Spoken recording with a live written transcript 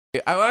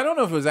I don't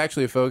know if it was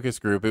actually a focus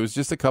group. It was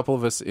just a couple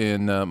of us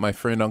in my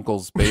friend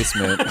Uncle's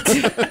basement.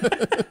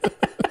 It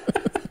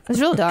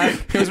was real dark.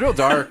 It was real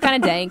dark.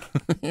 Kind of dank.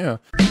 Yeah.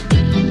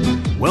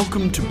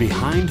 Welcome to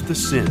Behind the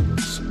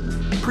Sins,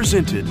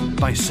 presented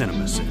by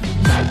CinemaSins.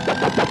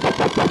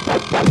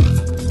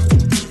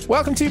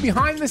 Welcome to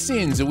Behind the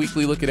Sins, a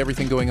weekly look at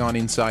everything going on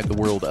inside the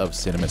world of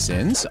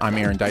CinemaSins. I'm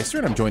Aaron Dicer,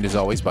 and I'm joined as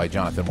always by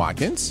Jonathan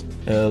Watkins.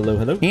 Hello,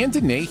 hello. And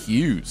Danae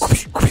Hughes.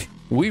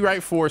 We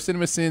write for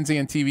CinemaSins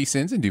and TV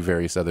Sins and do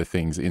various other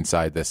things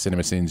inside the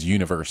CinemaSins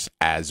universe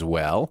as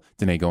well.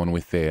 Danae going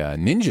with the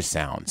ninja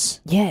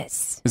sounds.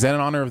 Yes. Is that in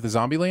honor of the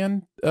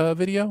Zombieland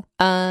video?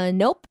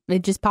 Nope.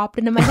 It just popped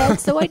into my head,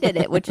 so I did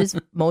it, which is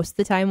most of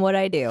the time what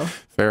I do.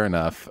 Fair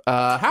enough.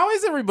 How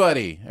is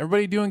everybody?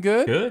 Everybody doing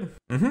good? Good.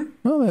 Mm-hmm.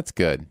 Well, that's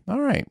good.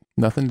 All right.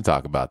 Nothing to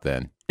talk about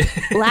then.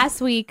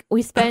 Last week,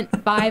 we spent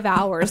 5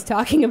 hours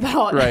talking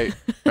about right.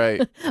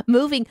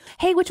 moving.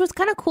 Hey, which was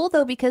kind of cool,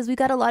 though, because we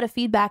got a lot of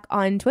feedback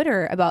on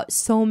Twitter about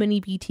so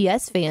many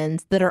BTS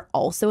fans that are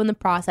also in the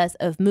process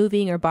of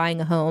moving or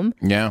buying a home.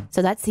 Yeah.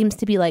 So that seems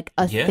to be like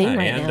a thing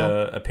right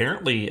now. And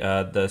apparently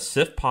the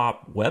Sif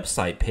Pop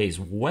website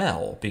pays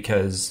well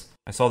because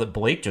I saw that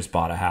Blake just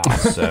bought a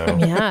house. So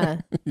yeah.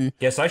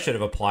 Guess I should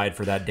have applied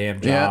for that damn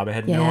job. I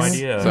had no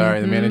idea.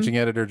 Sorry, the managing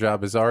editor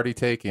job is already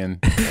taken.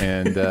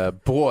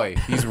 And boy,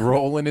 he's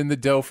rolling in the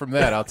dough from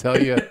that. I'll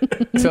tell you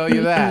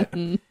that.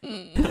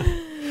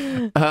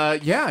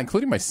 Yeah,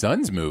 including my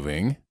son's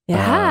moving.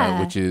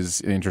 Yeah. Which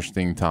is an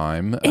interesting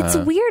time. It's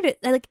weird.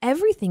 Like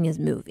everything is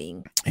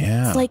moving.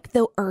 Yeah. It's like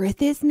the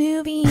earth is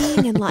moving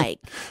and like.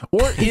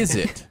 Or is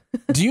it?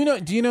 Do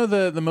you know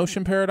the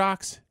motion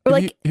paradox? Or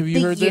have like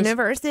you heard the this?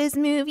 universe is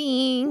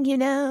moving, you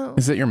know.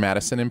 Is that your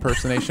Madison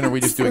impersonation? Or are we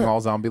just doing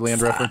all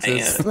Zombieland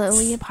references?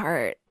 Slowly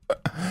apart.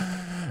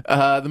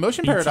 The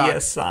motion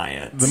paradox.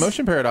 Science. The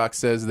motion paradox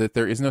says that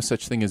there is no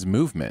such thing as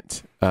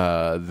movement.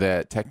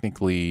 That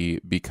technically,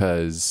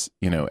 because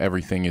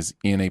everything is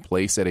in a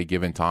place at a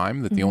given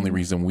time, that the only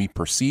reason we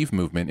perceive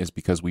movement is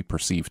because we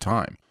perceive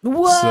time.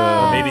 Whoa!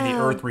 So maybe the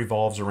Earth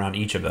revolves around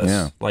each of us.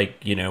 Yeah. Like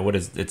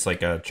it's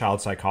like a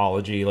child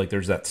psychology. Like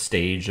there's that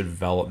stage of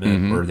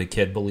development where the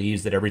kid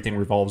believes that everything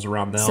revolves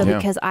around them. So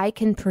because I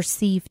can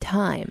perceive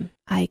time,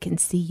 I can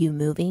see you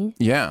moving.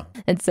 Yeah.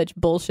 And such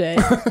bullshit.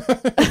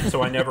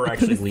 So I never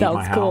actually leave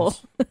my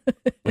house,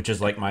 which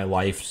is like my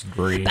life's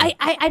dream.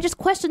 I just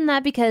question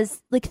that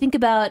because, like, think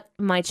about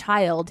my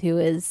child who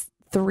is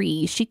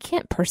 3. She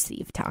can't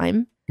perceive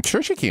time.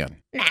 Sure she can.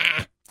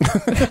 Nah.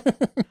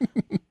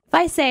 If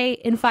I say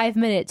in 5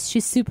 minutes,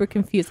 she's super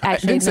confused.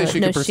 Actually, I didn't say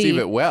she can perceive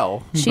it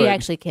well. She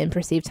actually can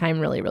perceive time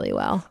really, really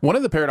well. One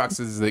of the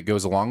paradoxes that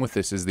goes along with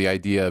this is the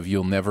idea of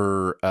you'll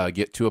never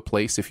get to a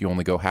place if you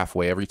only go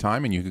halfway every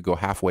time, and you could go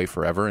halfway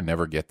forever and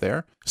never get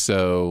there.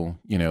 So,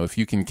 if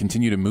you can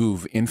continue to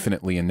move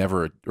infinitely and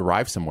never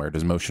arrive somewhere,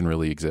 does motion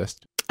really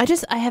exist?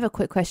 I have a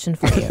quick question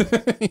for you.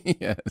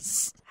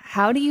 Yes.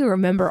 How do you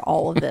remember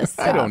all of this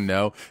stuff? I don't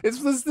know.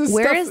 It's this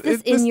Where stuff, is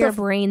this in your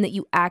brain that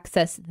you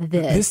access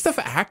this? This stuff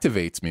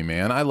activates me,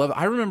 man.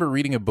 I remember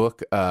reading a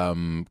book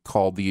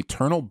called The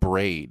Eternal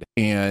Braid,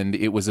 and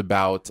it was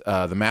about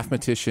the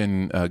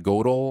mathematician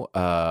Gödel,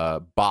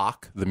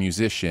 Bach, the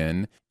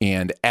musician,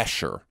 and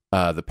Escher,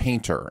 the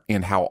painter,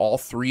 and how all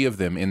three of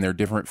them in their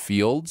different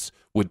fields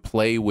would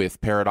play with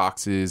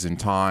paradoxes and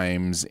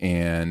times,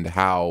 and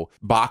how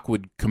Bach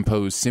would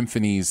compose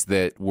symphonies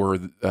that were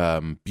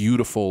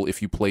beautiful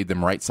if you played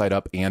them right side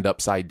up and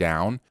upside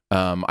down.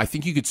 I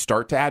think you could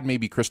start to add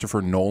maybe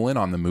Christopher Nolan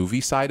on the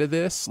movie side of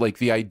this, like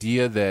the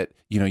idea that,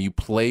 you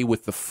play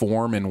with the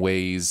form in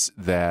ways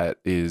that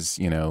is,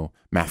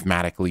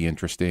 mathematically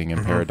interesting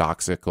and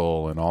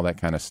paradoxical and all that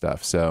kind of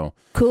stuff. So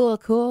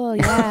cool.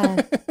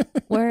 Yeah.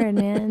 Word,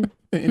 man.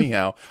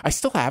 Anyhow, I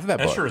still have that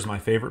book. Escher is my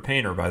favorite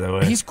painter, by the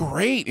way. He's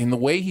great in the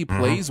way he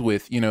plays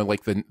with,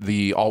 like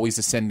the always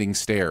ascending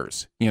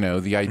stairs,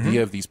 the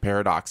idea of these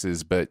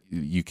paradoxes, but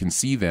you can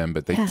see them,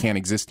 but they can't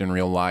exist in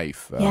real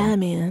life. Yeah,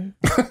 man.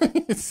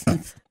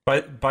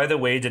 By the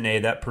way, Danae,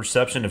 that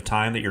perception of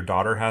time that your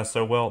daughter has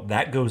so well,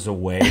 that goes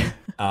away.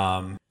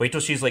 Wait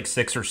till she's like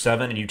 6 or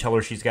 7 and you tell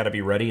her she's got to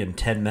be ready in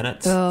 10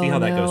 minutes. See how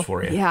that goes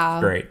for you. Yeah.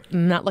 Great.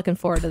 I'm not looking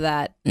forward to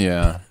that.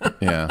 Yeah.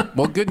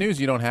 Well, good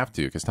news, you don't have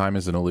to, because time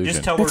is an illusion.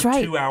 Just tell her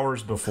 2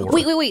 hours before.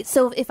 Wait.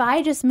 So if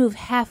I just move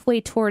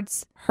halfway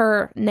towards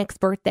her next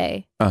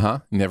birthday.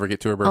 Never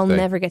get to her birthday. I'll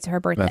never get to her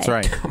birthday. That's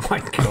right. Oh my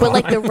God. But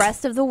like the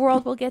rest of the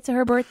world will get to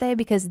her birthday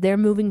because they're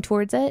moving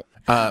towards it.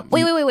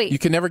 Wait. You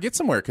can never get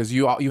somewhere because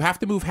you have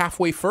to move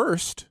halfway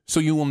first, so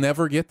you will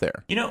never get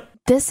there.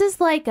 This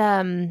is like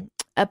a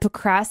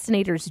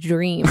procrastinator's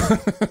dream,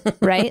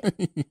 right?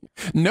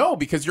 No,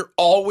 because you're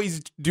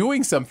always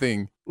doing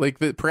something. Like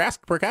the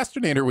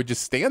procrastinator would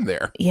just stand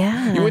there.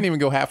 Yeah. You wouldn't even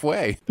go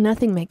halfway.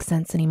 Nothing makes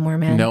sense anymore,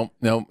 man. No.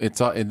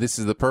 This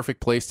is the perfect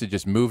place to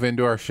just move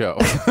into our show.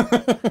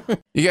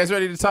 You guys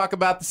ready to talk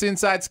about the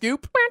SinSide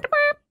Scoop?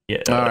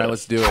 Yeah. All right,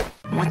 let's do it.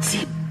 What's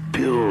he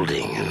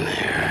building in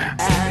there?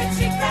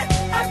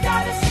 I've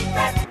got a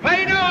secret.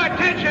 Pay no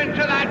attention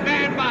to that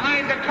man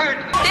behind the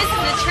curtain. This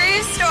is a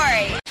true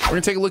story. We're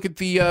going to take a look at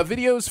the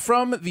videos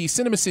from the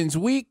CinemaSins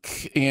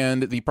week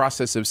and the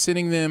process of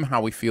sinning them,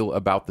 how we feel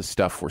about the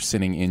stuff we're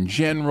sinning in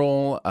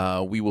general.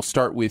 We will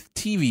start with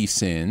TV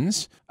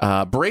sins.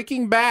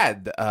 Breaking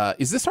Bad.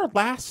 Is this our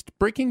last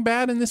Breaking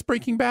Bad in this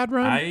Breaking Bad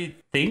run? I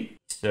think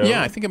so.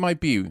 Yeah, I think it might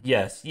be.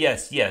 Yes.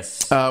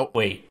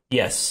 Wait.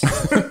 Yes.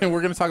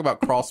 We're going to talk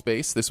about Crawl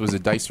Space. This was a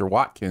Dicer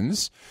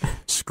Watkins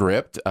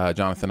script.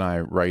 Jonathan and I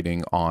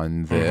writing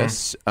on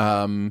this.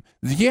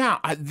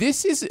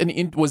 This is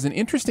was an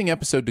interesting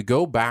episode to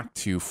go back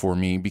to for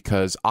me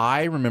because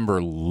I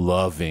remember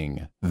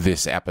loving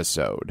this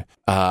episode.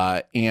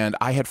 And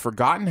I had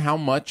forgotten how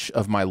much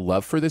of my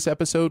love for this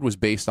episode was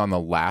based on the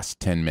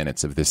last 10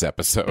 minutes of this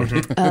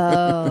episode.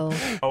 Oh,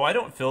 I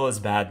don't feel as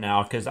bad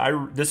now because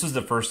this was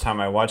the first time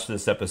I watched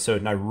this episode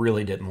and I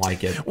really didn't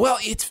like it. Well,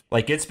 it's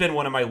been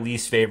one of my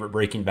least favorite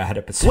Breaking Bad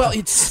episodes. Well,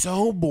 it's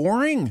so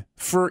boring.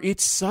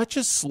 It's such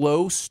a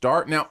slow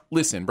start. Now,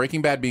 listen,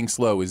 Breaking Bad being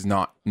slow is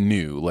not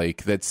new.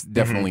 Like, that's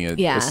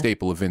definitely a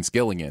staple of Vince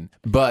Gilligan.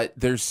 But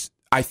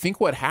I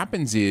think what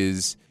happens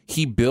is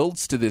he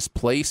builds to this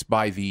place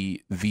by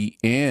the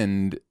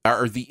end,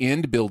 or the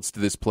end builds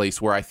to this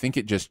place where I think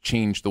it just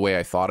changed the way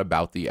I thought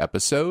about the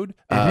episode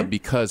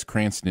because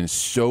Cranston is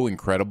so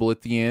incredible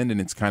at the end,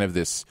 and it's kind of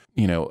this,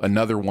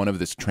 another one of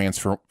this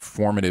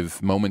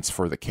transformative moments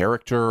for the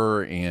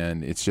character,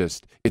 and it's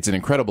an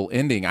incredible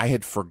ending. I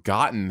had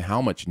forgotten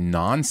how much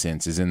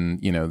nonsense is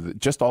in,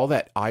 just all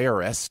that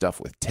IRS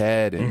stuff with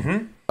Ted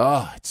and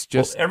it's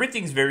just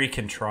everything's very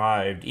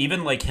contrived.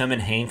 Even like him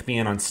and Hank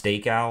being on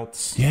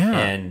stakeouts,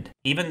 and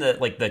even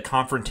the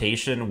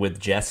confrontation with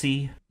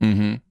Jesse.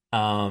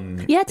 Tell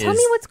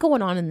me what's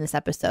going on in this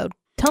episode.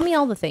 Tell me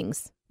all the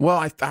things.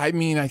 Well, I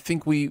mean, I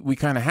think we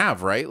kind of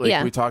have, right?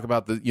 Like we talk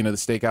about the the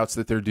stakeouts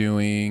that they're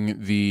doing.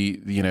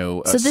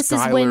 So this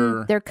Skyler, is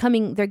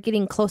when they're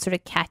getting closer to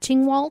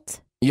catching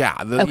Walt. Yeah.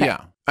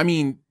 I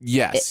mean,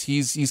 yes,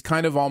 he's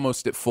kind of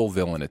almost at full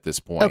villain at this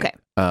point. Okay.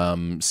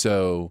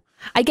 So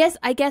I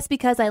guess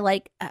because I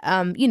like,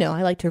 I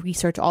like to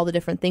research all the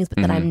different things, but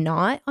then I'm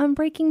not on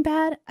Breaking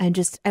Bad.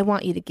 I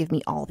want you to give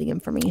me all the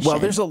information. Well,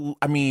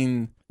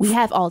 we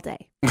have all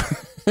day.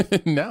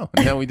 No,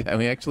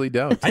 we actually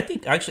don't. I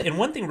think and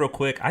one thing real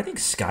quick, I think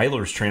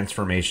Skyler's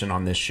transformation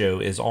on this show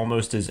is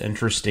almost as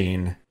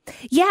interesting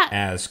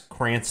as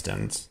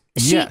Cranston's.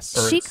 She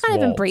kind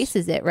of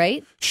embraces it,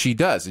 right? She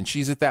does, and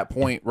she's at that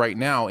point right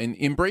now. And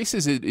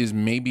embraces it is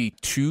maybe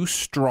too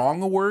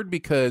strong a word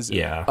because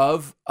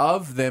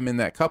of them in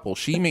that couple.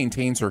 She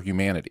maintains her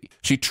humanity.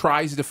 She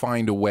tries to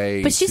find a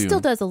way, but she still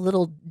does a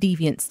little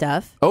deviant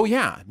stuff. Oh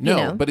yeah,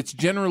 no, but it's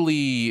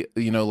generally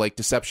like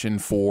deception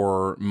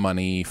for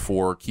money,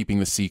 for keeping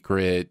the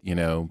secret,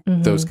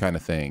 those kind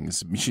of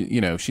things.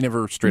 She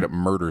never straight up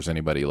murders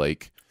anybody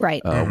like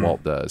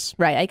Walt does.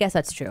 Right, I guess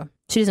that's true.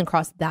 She doesn't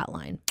cross that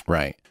line.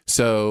 Right.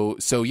 So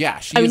yeah.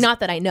 Not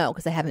that I know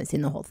because I haven't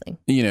seen the whole thing.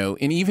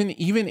 And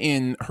even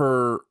in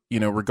her,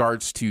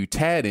 regards to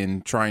Ted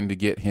and trying to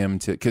get him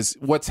to, because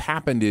what's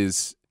happened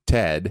is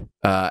Ted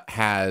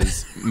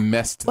has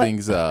messed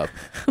things up.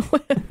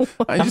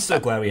 I'm so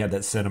glad we had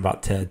that sin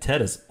about Ted.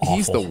 Ted is awful.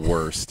 He's the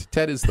worst.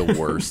 Ted is the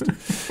worst.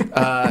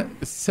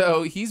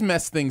 So he's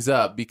messed things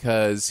up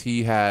because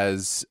he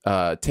has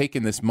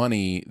taken this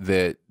money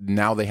that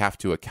now they have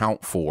to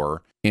account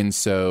for. And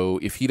so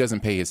if he doesn't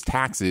pay his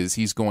taxes,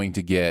 he's going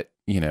to get,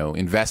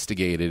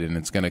 investigated, and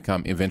it's going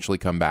to eventually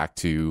come back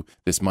to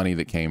this money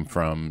that came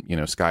from,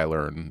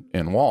 Skyler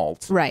and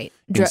Walt. Right.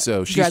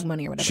 So drug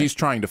money or whatever. She's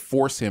trying to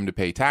force him to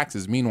pay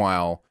taxes.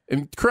 Meanwhile,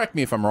 and correct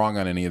me if I'm wrong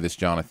on any of this,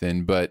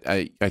 Jonathan, but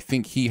I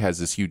think he has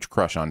this huge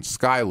crush on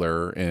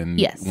Skyler and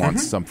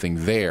wants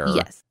something there.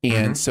 Yes.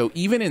 And so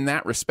even in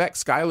that respect,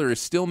 Skyler is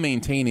still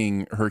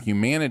maintaining her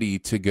humanity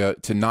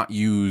to not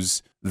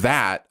use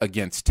that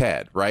against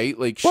Ted, right?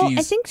 Like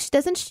I think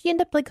doesn't she end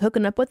up like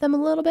hooking up with him a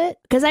little bit?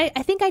 Because I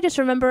think I just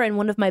remember in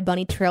one of my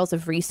bunny trails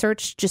of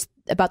research just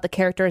about the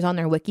characters on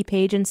their wiki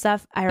page and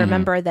stuff, I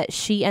remember that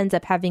she ends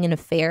up having an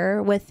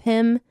affair with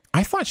him.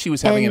 I thought she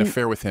was having an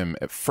affair with him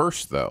at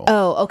first, though.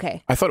 Oh,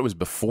 okay. I thought it was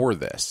before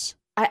this.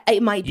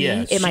 It might be.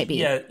 It might be.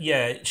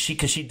 Yeah.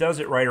 Because she does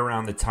it right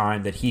around the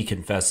time that he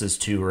confesses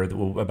to her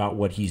about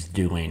what he's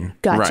doing.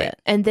 Gotcha. Right.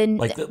 And then,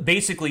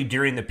 basically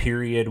during the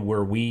period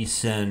where we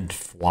send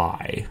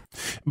Fly.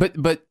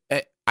 But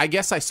I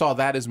guess I saw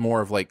that as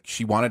more of like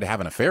she wanted to have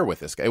an affair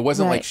with this guy. It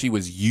wasn't like she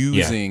was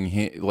using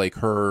him, like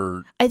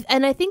her.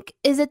 And I think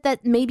is it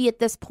that maybe at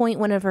this point,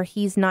 whenever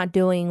he's not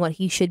doing what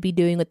he should be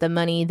doing with the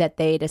money, that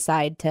they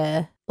decide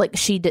to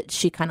she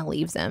kind of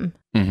leaves him.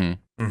 Mm-hmm.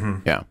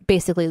 Yeah.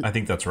 Basically, I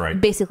think that's right.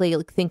 Basically,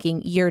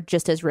 thinking you're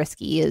just as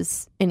risky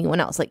as anyone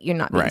else. Like you're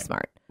not being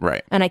smart.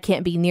 Right. And I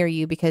can't be near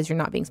you because you're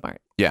not being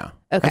smart. Yeah.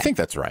 Okay. I think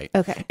that's right.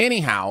 Okay.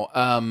 Anyhow,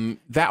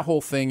 that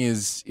whole thing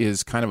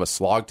is kind of a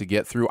slog to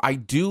get through. I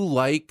do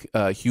like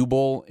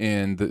Hubel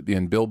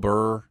and Bill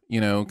Burr,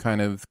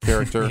 kind of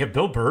character. Yeah,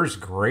 Bill Burr's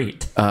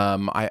great.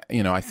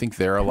 I think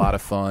they're a lot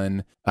of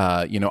fun.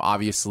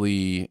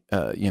 Obviously,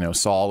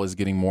 Saul is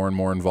getting more and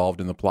more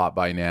involved in the plot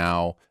by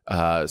now.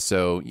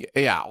 So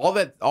yeah,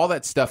 all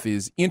that stuff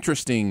is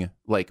interesting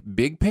like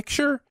big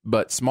picture,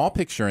 but small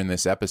picture in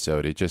this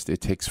episode, it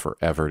takes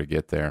forever to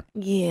get there.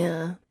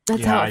 Yeah.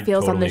 That's how it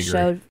feels on the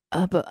show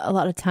but a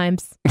lot of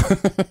times.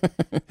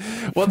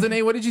 Well,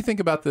 Danae, what did you think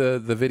about the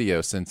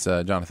video since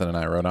Jonathan and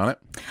I wrote on it?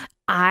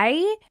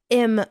 I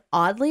am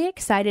oddly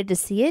excited to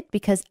see it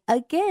because,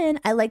 again,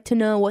 I like to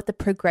know what the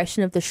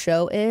progression of the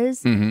show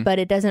is, but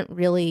it doesn't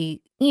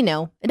really,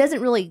 it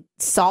doesn't really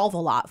solve a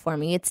lot for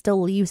me. It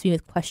still leaves me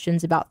with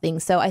questions about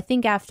things. So I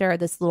think after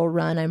this little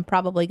run, I'm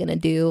probably going to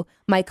do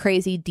my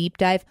crazy deep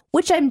dive,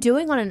 which I'm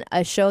doing on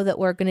a show that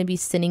we're going to be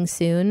sinning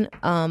soon.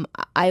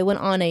 I went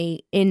on a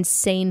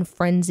insane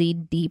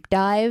frenzied deep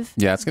dive.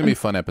 Yeah, it's going to be a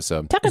fun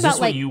episode. Is this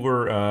what you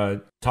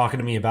were talking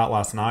to me about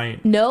last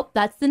night? Nope,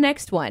 that's the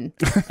next one.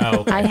 Oh,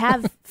 okay. I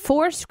have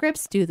 4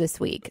 scripts due this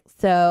week,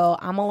 so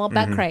I'm a little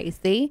bit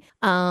crazy.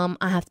 I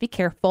have to be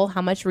careful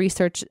how much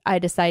research I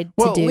decide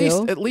to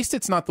do. At least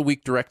it's not the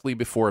week directly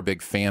before a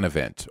big fan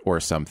event or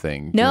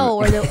something. No,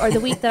 or the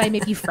week that I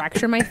maybe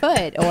fracture my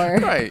foot, or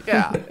right,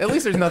 yeah. At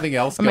least there's nothing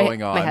else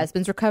going on. My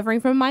husband's recovering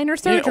from minor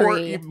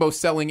surgery, or both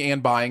selling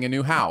and buying a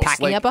new house,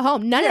 packing up a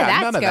home. None of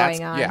that's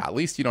going on. Yeah, at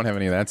least you don't have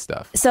any of that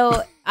stuff.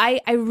 So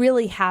I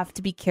really have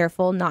to be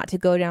careful not to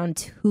go down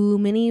too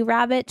many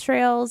rabbit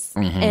trails.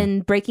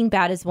 And Breaking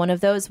Bad is one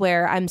of those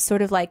where I'm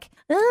sort of like,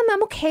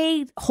 I'm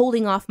okay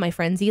holding off my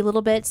frenzy a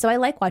little bit. So I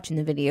like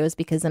watching the videos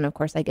because then, of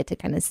course, I get to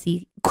kind of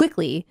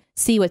quickly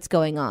see what's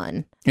going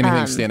on.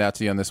 Anything stand out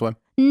to you on this one?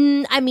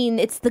 I mean,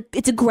 it's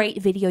a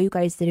great video. You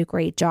guys did a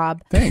great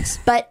job. Thanks.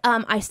 But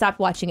I stopped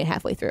watching it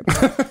halfway through.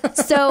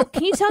 So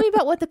can you tell me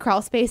about what the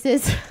crawl space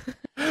is?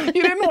 You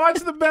didn't watch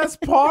the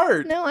best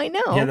part. No, I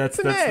know. Yeah, that's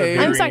the very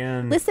I'm sorry.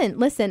 end.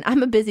 Listen.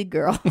 I'm a busy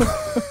girl.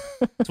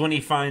 It's when he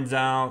finds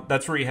out.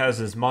 That's where he has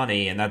his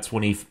money, and that's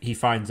when he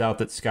finds out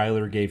that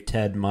Skylar gave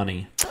Ted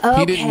money. Okay.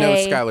 He didn't know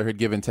Skylar had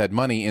given Ted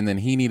money, and then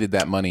he needed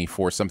that money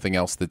for something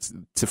else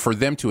for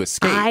them to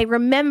escape. I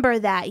remember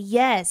that.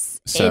 Yes,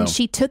 and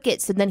she took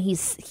it. So then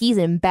he's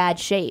in bad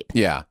shape.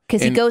 Yeah,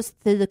 because he goes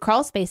to the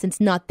crawl space and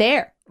it's not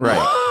there.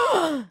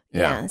 Right.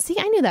 Yeah. See,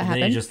 I knew that happened.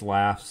 And then he just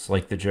laughs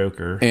like the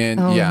Joker. And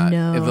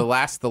no. the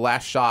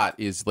last shot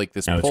is like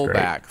this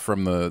pullback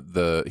from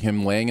the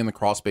him laying in the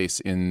crawl space,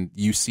 and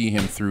you see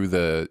him through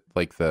the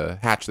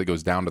hatch that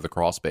goes down to the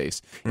crawl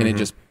space, and it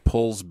just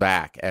pulls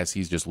back as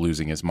he's just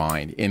losing his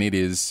mind, and it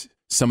is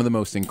some of the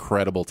most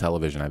incredible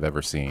television I've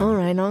ever seen. All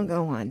right, I'll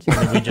go on.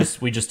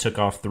 we just took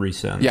off 3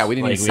 cents. Yeah, we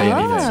didn't even say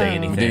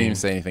anything. We didn't even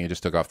say anything. It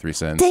just took off 3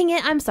 cents. Dang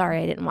it! I'm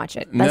sorry, I didn't watch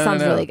it. That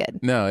sounds really good.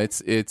 No,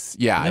 it's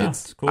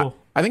cool.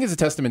 I think it's a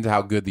testament to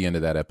how good the end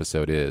of that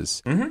episode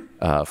is,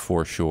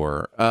 for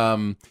sure.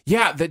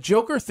 The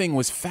Joker thing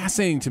was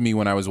fascinating to me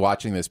when I was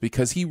watching this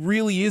because he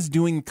really is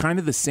doing kind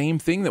of the same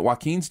thing that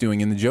Joaquin's doing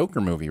in the Joker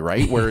movie,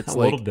 right? Where it's a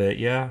little bit,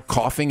 yeah,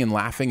 coughing and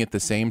laughing at the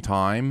same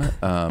time.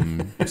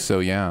 So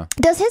yeah.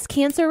 Does his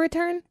cancer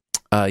return?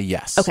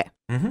 Yes. Okay.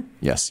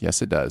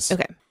 Yes, it does.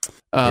 Okay.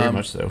 Very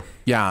much so.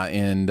 Yeah,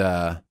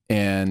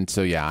 and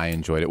so yeah, I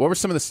enjoyed it. What were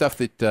some of the stuff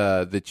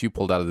that you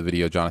pulled out of the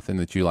video, Jonathan,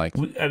 that you liked?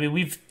 I mean,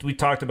 we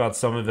talked about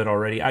some of it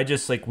already. I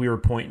just we were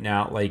pointing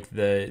out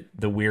the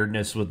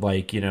weirdness with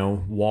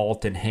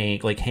Walt and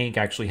Hank, like Hank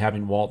actually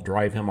having Walt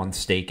drive him on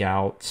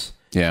stakeouts.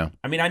 Yeah.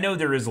 I mean, I know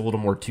there is a little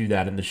more to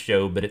that in the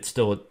show, but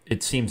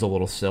it seems a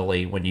little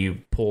silly when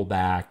you pull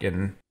back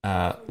and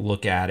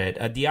look at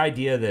it. The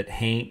idea that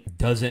Hank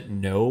doesn't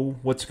know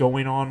what's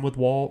going on with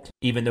Walt,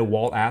 even though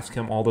Walt asked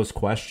him all those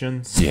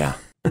questions. Yeah.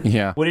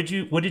 Yeah. What did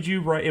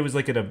you write? It was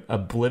like an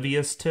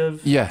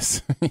oblivious-tive?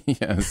 Yes.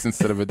 Yes,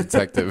 instead of a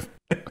detective.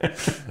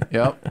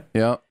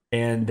 Yep.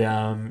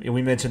 And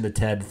we mentioned the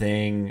Ted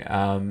thing.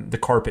 The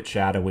carpet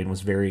shadowing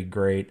was very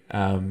great.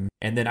 And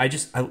then I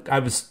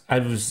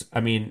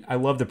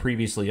love the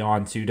previously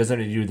on too. Doesn't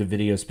have to do with the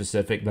video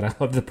specific, but I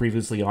love the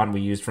previously on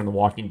we used from The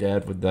Walking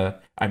Dead with the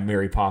I'm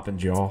Mary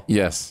Poppins y'all.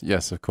 Yes,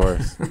 of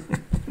course.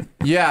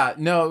 Yeah,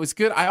 no, it was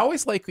good. I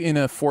always like in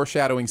a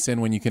foreshadowing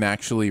sin when you can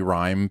actually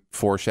rhyme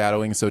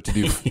foreshadowing. So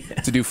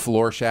to do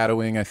floor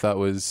shadowing, I thought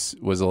was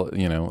a lot of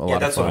fun. Yeah,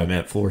 that's what I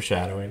meant,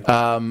 foreshadowing.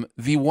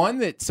 The one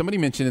that somebody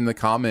mentioned in the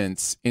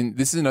comments, and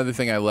this is another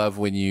thing I love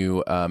when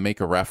you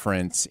make a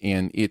reference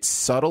and it's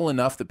subtle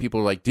enough that people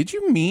are like, "Did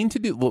you mean to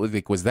do?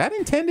 Was that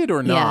intended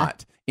or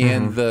not?"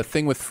 And the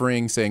thing with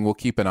Fring saying, we'll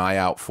keep an eye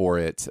out for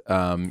it.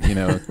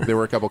 There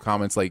were a couple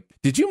comments like,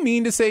 did you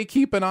mean to say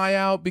keep an eye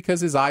out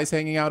because his eye's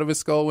hanging out of his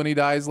skull when he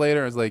dies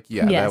later? I was like,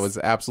 yeah, that was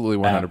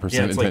absolutely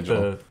 100%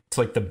 intentional. It's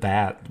like the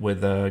bat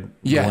with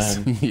yes,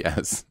 Glenn.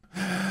 Yes.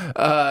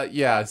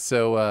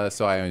 So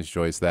I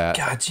enjoys that.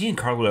 God,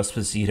 Giancarlo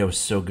Esposito is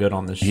so good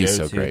on this show. He's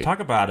so too. great. Talk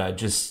about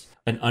just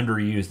an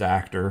underused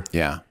actor.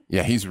 Yeah,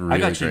 he's really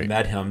great. I actually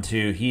met him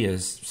too. He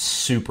is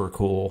super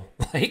cool.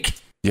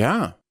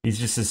 Yeah. He's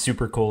just as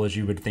super cool as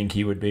you would think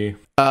he would be.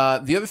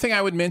 The other thing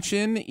I would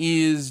mention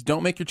is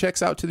don't make your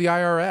checks out to the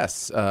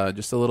IRS.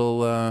 Just a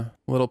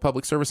little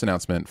public service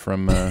announcement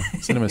from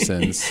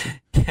CinemaSins.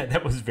 Yeah,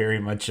 that was very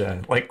much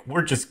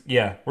we're just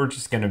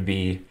going to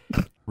be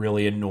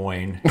really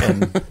annoying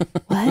and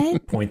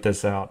what? point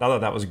this out. I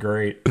thought that was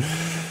great.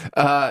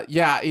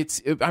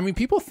 I mean,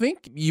 people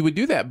think you would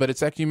do that, but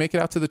it's actually you make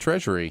it out to the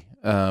Treasury,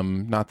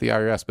 not the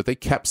IRS. But they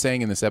kept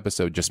saying in this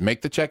episode, just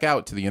make the check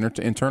out to the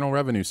Internal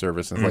Revenue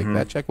Service. And it's like,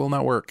 that check will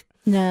not work.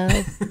 No.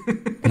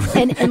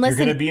 and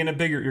listen, you're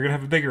gonna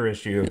have a bigger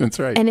issue. That's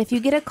right. And if you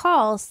get a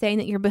call saying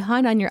that you're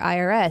behind on your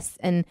IRS,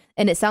 and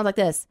it sounds like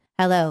this,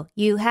 hello,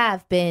 you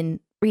have been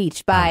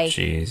reached by,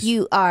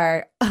 you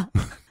are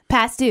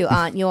past due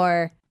on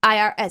your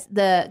IRS.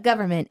 The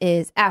government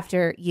is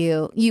after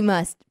you. You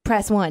must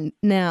press 1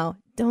 now.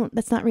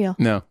 That's not real.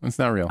 No, it's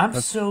not real. I'm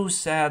so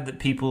sad that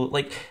people,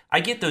 like,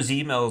 I get those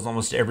emails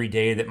almost every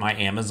day that my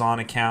Amazon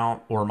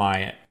account or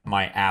my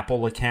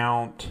Apple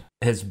account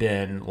has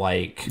been,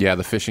 like... Yeah,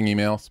 the phishing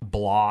emails.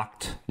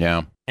 Blocked.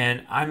 Yeah.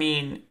 And, I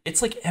mean,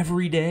 it's, like,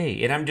 every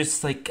day. And I'm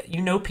just, like,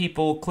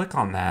 people click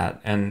on that.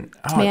 And,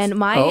 man,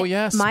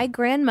 my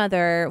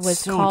grandmother was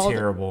so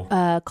terrible.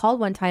 Called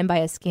one time by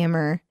a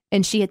scammer.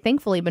 And she had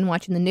thankfully been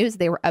watching the news.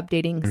 They were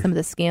updating some of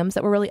the scams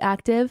that were really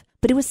active.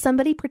 But it was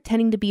somebody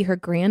pretending to be her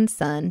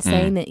grandson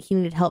saying that he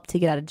needed help to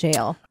get out of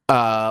jail.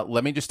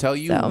 Let me just tell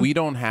you, we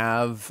don't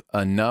have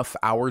enough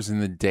hours in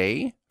the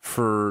day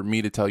for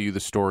me to tell you the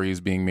stories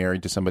being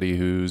married to somebody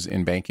who's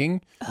in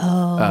banking.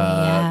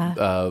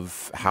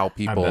 Of how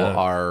people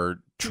are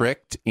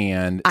tricked.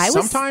 And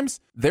sometimes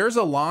there's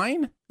a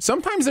line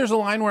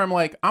where I'm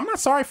like, I'm not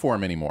sorry for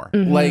him anymore.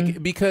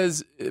 Like,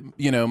 because,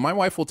 my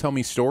wife will tell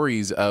me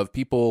stories of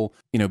people,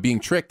 being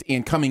tricked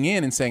and coming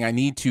in and saying, I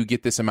need to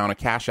get this amount of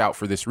cash out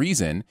for this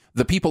reason.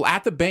 The people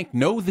at the bank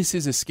know this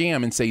is a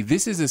scam and say,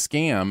 this is a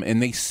scam.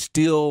 And they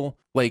still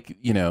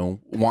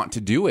want to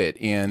do it.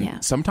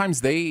 And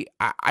sometimes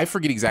I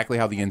forget exactly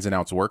how the ins and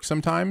outs work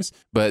sometimes,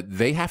 but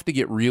they have to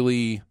get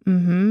really,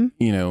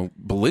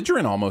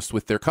 belligerent almost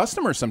with their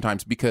customers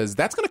sometimes, because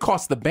that's going to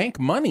cost the bank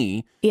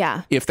money.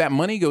 Yeah. If that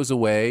money goes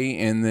away.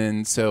 And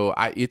then,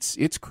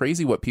 it's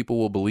crazy what people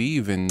will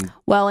believe. And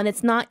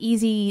it's not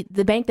easy.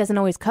 The bank doesn't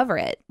always cover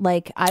it.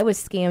 Like, I was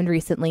scammed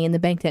recently and the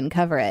bank didn't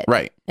cover it.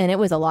 Right. And it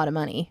was a lot of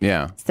money.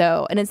 Yeah.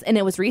 So, and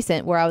it was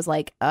recent where I was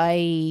like,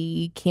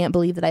 I can't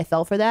believe that I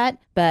fell for that,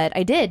 but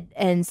I did.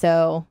 And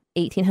so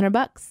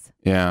 $1,800.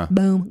 Yeah.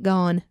 Boom,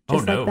 gone.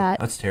 Just like that.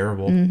 That's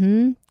terrible.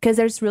 Because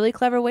there's really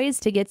clever ways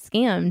to get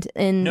scammed.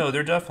 And no,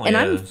 there definitely is.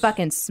 And I'm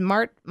fucking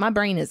smart. My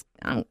brain is,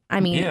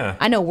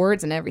 I know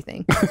words and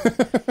everything.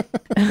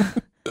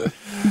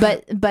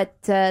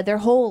 But their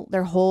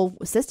whole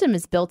system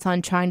is built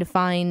on trying to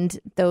find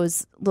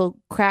those little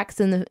cracks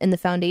in the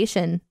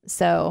foundation.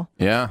 So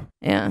yeah,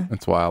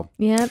 that's wild.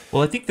 Yeah.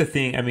 Well, I think the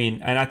thing,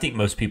 and I think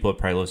most people that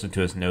probably listen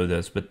to us know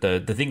this, but the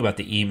thing about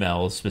the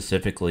emails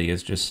specifically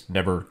is just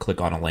never click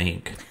on a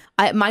link.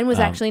 Mine was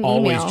actually an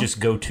email. Always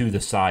just go to the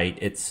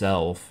site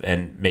itself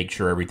and make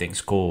sure everything's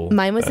cool.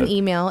 Mine was an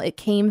email. It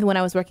came when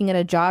I was working at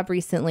a job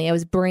recently. I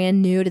was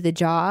brand new to the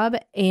job,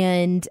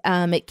 and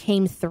it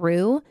came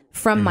through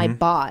from my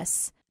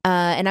boss.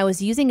 And I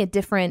was using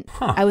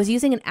I was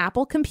using an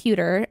Apple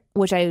computer,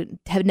 which I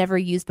have never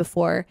used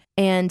before.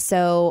 And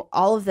so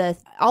all the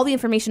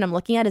information I'm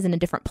looking at is in a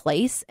different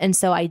place. And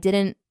so I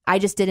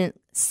just didn't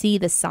see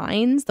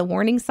the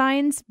warning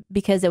signs,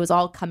 because it was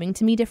all coming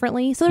to me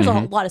differently. So there's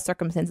a lot of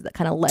circumstances that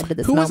kind of led to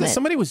this moment. Who was it?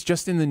 Somebody was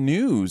just in the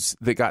news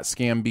that got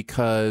scammed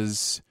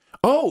because...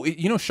 Oh,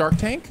 Shark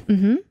Tank?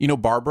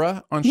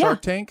 Barbara on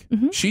Shark Tank?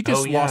 She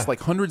just lost like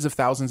hundreds of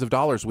thousands of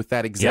dollars with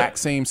that exact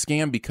same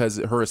scam, because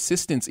her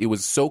assistant's, it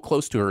was so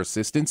close to her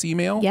assistant's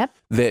email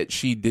that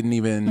she didn't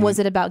even... Was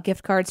it about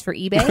gift cards for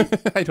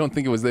eBay? I don't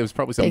think it was. It was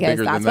probably something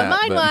bigger than that.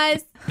 That's what mine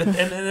was.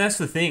 And that's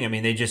the thing. I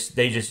mean, they just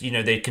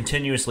they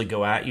continuously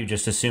go at you,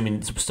 just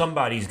assuming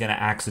somebody's going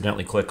to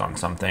accidentally click on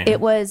something. It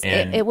was.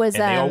 And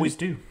they always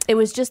do. It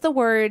was just the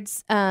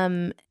words.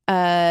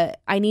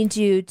 I need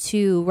you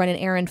to run an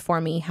errand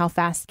for me. How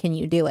fast can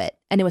you do it?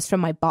 And it was from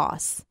my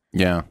boss.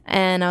 Yeah.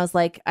 And I was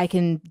like, I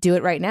can do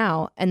it right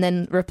now. And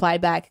then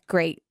replied back,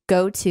 great.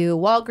 Go to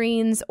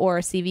Walgreens or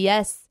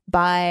CVS.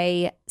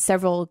 Buy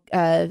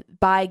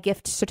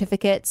gift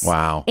certificates.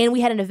 Wow. And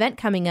we had an event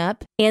coming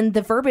up, and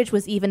the verbiage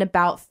was even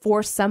about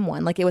for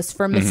someone, like it was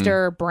for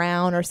Mr.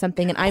 Brown or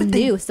something. And I'm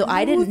new, so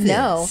I didn't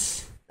know.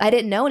 I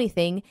didn't know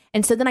anything.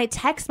 And so then I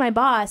text my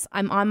boss,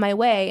 I'm on my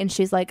way. And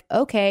she's like,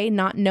 okay,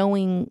 not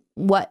knowing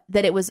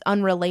that it was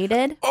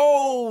unrelated.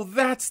 Oh,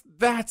 that's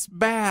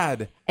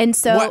bad. And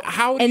so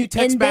how do you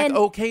text back,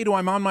 okay, to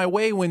I'm on my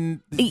way,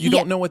 when you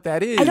don't know what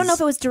that is? I don't know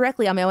if it was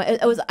directly on my way.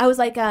 I was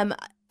like,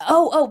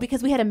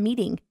 because we had a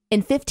meeting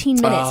in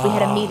 15 minutes. We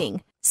had a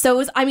meeting. So it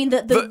was,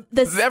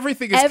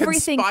 everything is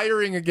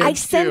conspiring against you. I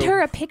sent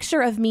her a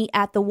picture of me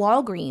at the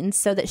Walgreens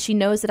so that she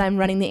knows that I'm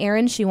running the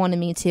errand she wanted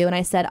me to. And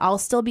I said, I'll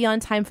still be on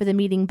time for the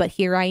meeting, but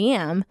here I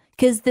am.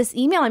 Because this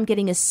email I'm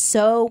getting is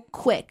so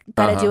quick.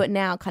 Gotta do it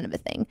now, kind of a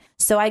thing.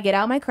 So I get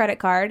out my credit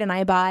card and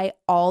I buy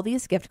all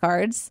these gift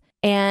cards.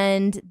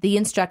 And the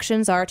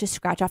instructions are to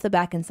scratch off the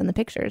back and send the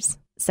pictures.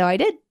 So I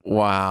did.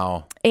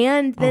 Wow.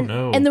 And then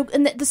and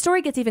the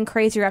story gets even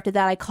crazier after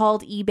that. I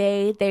called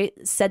eBay. They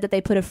said that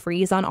they put a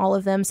freeze on all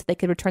of them so they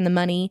could return the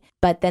money,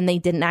 but then they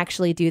didn't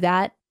actually do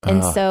that.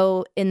 And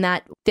so in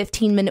that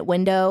 15-minute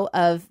window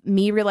of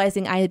me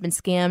realizing I had been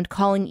scammed,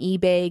 calling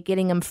eBay,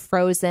 getting them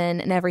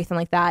frozen and everything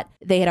like that,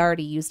 they had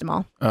already used them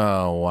all.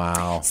 Oh,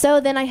 wow. So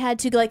then I had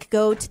to like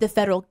go to the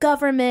federal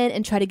government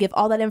and try to give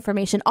all that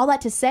information. All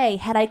that to say,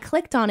 had I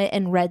clicked on it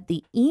and read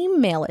the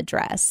email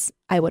address,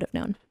 I would have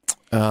known.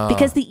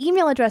 Because the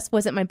email address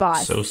wasn't my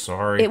boss. So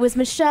sorry. It was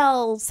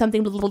Michelle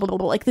something, blah, blah, blah,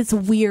 blah, like this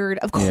weird,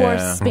 of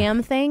course,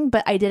 spam thing,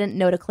 but I didn't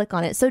know to click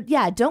on it. So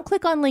yeah, don't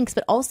click on links,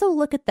 but also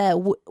look at the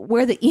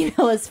where the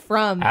email is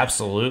from.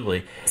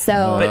 Absolutely.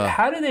 So, but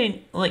how do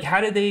they, like,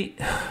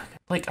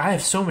 I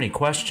have so many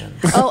questions.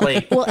 Oh,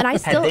 like, well, and I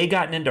still, had they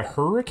gotten into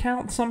her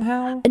account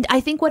somehow? And I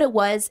think what it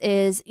was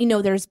is,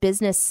 there's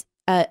business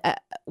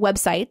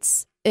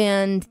websites,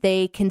 and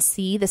they can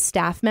see the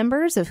staff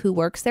members of who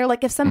works there.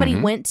 Like if somebody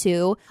went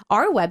to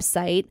our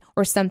website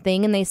or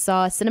something and they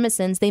saw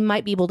CinemaSins, they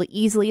might be able to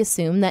easily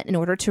assume that in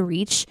order to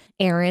reach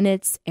Aaron,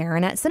 it's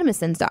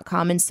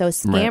Aaron@cinemasins.com. And so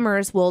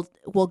scammers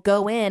will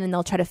go in and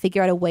they'll try to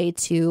figure out a way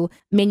to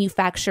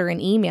manufacture an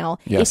email.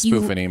 Yeah,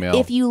 spoof an email.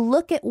 If you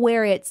look at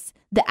where it's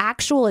the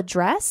actual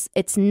address,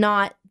 it's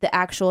not the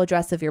actual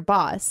address of your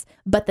boss,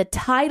 but the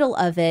title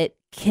of it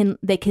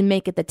they can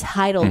make it the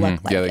title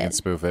look like yeah, they it. can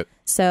spoof it.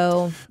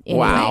 So anyway,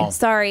 Wow.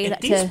 sorry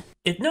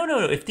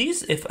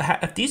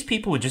if these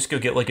people would just go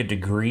get like a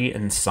degree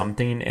in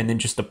something and then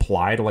just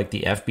apply to like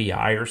the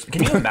FBI or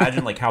something, can you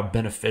imagine like how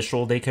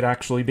beneficial they could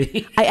actually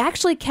be? I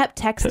actually kept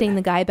texting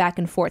the guy back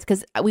and forth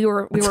because we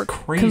were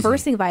crazy.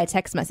 conversing via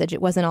text message.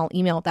 It wasn't all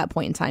email at that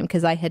point in time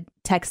because I had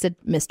texted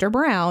Mr.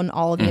 Brown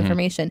all of the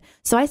information.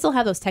 So I still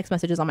have those text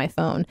messages on my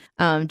phone,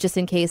 just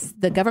in case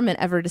the government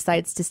ever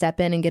decides to step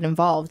in and get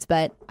involved.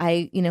 But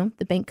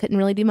the bank couldn't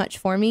really do much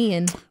for me.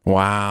 And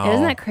wow,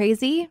 isn't that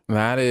crazy?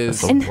 That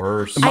is the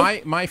worst.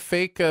 My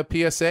fake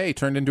PSA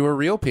turned into a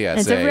real PSA.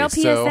 It's a real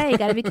PSA. So You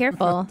got to be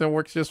careful. that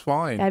works just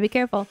fine. Got to be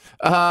careful.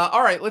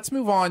 All right, let's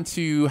move on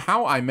to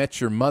How I Met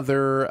Your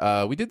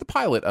Mother. We did the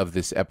pilot of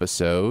this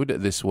episode.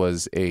 This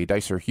was a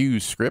Dicer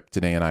Hughes script.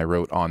 Danae and I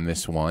wrote on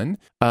this one.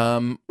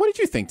 What did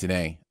you think,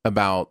 Danae,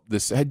 about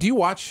this? Do you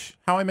watch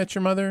How I Met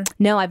Your Mother?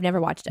 No, I've never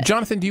watched it.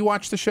 Jonathan, do you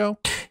watch the show?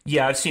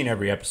 Yeah, I've seen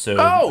every episode.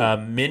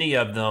 Many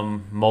of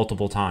them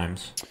multiple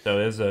times. So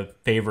it is a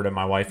favorite of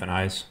my wife and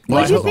I's.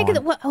 What did you think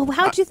of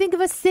how'd you think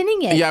of us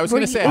singing it? Yeah, I was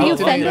going to say, were how you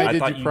did I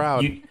offended? did you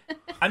proud?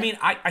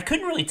 I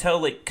couldn't really tell,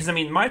 like, because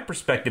my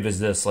perspective is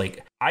this,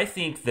 like, I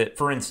think that,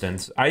 for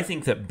instance,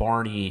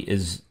 Barney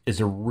is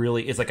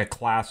like a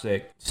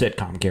classic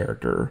sitcom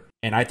character,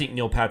 and I think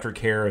Neil Patrick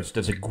Harris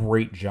does a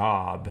great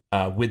job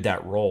with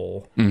that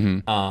role.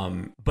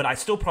 But I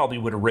still probably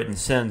would have written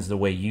Sins the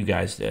way you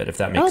guys did, if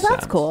that makes sense. Oh,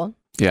 that's cool.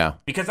 Yeah,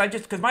 because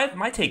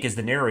my take is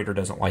the narrator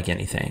doesn't like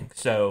anything,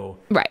 so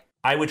right.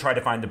 I would try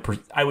to find that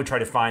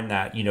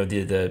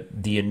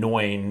the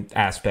annoying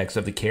aspects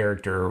of the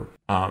character,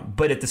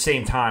 but at the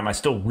same time, I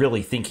still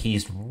really think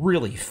he's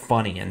really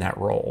funny in that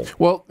role.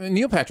 Well,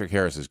 Neil Patrick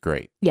Harris is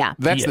great. Yeah,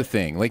 that's the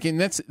thing. Like, and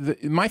that's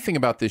my thing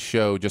about this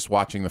show. Just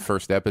watching the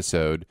first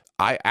episode,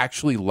 I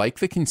actually like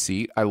the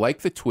conceit. I like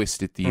the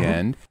twist at the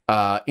end,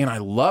 and I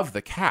love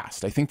the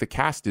cast. I think the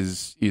cast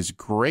is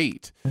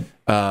great.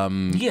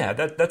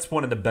 That's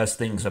one of the best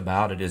things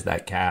about it is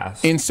that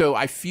cast. And so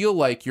I feel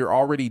like you're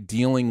already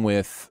dealing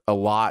with a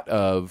lot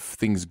of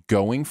things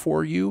going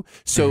for you.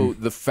 So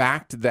the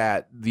fact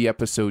that the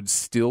episode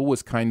still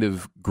was kind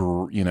of,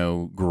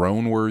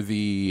 groan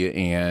worthy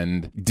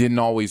and didn't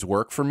always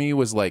work for me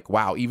was like,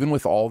 wow, even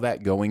with all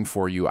that going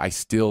for you, I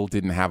still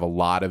didn't have a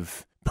lot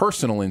of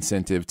personal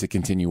incentive to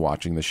continue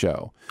watching the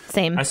show.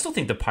 Same. I still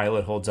think the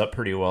pilot holds up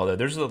pretty well, though.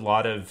 There's a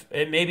lot of,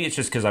 maybe it's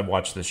just because I've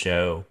watched the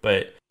show,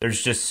 but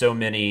there's just so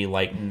many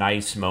like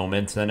nice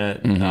moments in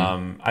it.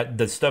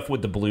 The stuff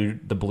with the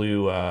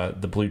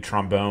blue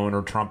trombone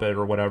or trumpet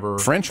or whatever,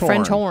 French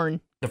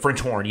horn. The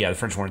French horn, yeah, the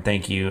French horn.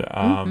 Thank you.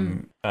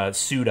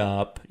 Suit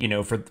Up,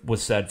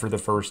 was said for the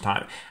first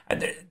time,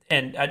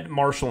 and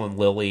Marshall and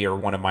Lily are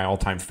one of my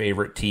all-time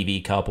favorite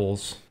TV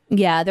couples.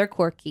 Yeah, they're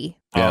quirky.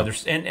 Yeah.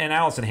 And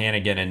Allison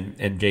Hannigan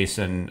and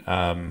Jason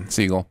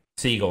Siegel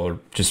are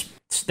just,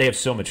 they have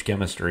so much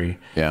chemistry.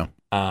 Yeah.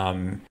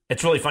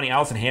 It's really funny.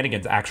 Allison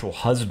Hannigan's actual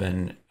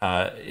husband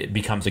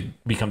becomes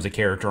a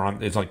character on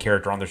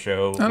the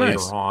show later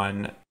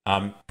on.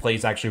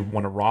 Plays actually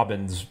one of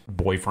Robin's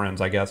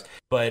boyfriends, I guess.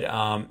 But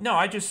no,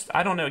 I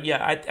don't know.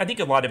 Yeah, I think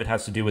a lot of it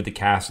has to do with the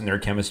cast and their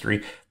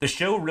chemistry. The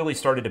show really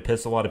started to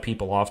piss a lot of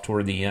people off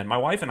toward the end. My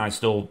wife and I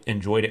still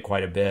enjoyed it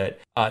quite a bit.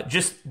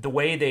 Just the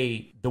way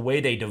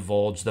they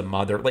divulged the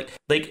mother, like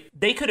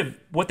they could have,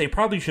 what they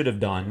probably should have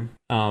done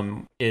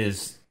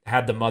is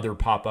had the mother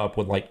pop up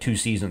with like 2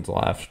 seasons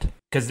left.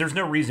 Because there's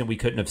no reason we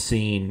couldn't have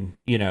seen,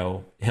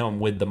 him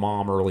with the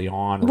mom early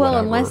on. Or well,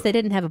 whatever. unless they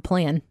didn't have a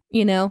plan,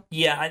 you know?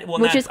 Yeah,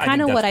 Which is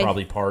kind of what I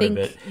probably part think.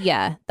 of it.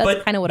 Yeah,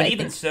 that's kind of what but I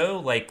even think. so,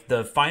 like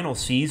the final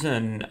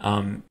season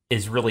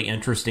is really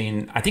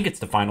interesting. I think it's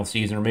the final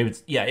season, or maybe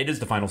it is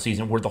the final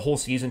season where the whole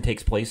season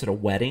takes place at a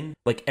wedding.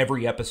 Like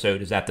every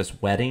episode is at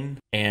this wedding,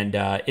 and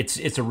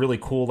it's a really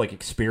cool like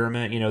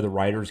experiment. You know, the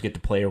writers get to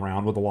play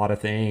around with a lot of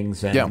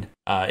things, and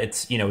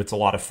it's a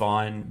lot of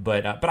fun.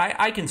 But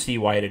I can see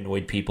why it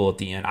annoyed people at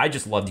the end. I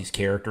just love these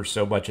characters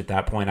so much at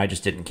that point. I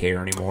just didn't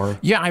care anymore.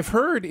 Yeah, I've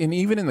heard, and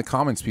even in the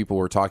comments, people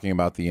were talking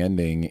about the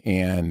ending,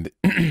 and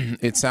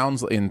it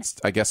sounds, in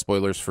I guess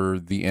spoilers for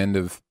the end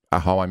of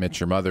How I Met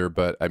Your Mother,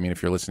 but I mean,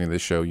 if you're listening to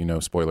this show, you know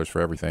spoilers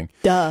for everything.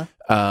 Duh.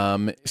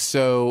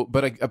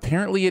 But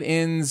apparently it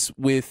ends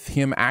with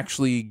him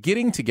actually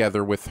getting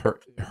together with her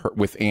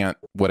with Aunt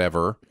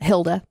whatever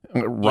Hilda.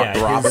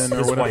 Robin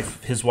or whatever.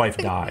 His wife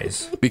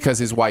dies Because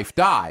his wife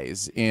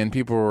dies, and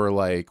people were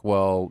like,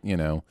 well, you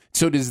know.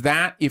 So does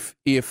that, if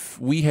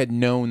we had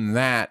known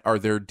that, are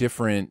there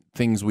different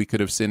things we could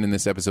have seen in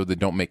this episode that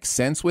don't make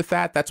sense with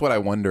that? That's what I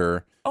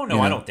wonder. Oh no,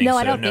 you know? I don't think so.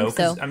 I don't think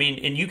so. I mean,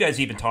 and you guys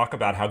even talk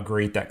about how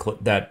great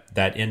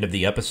that end of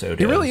the episode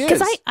is. It really is.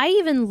 Because I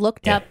even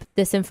looked up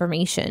this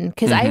information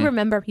because I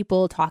remember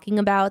people talking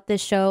about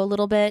this show a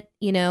little bit,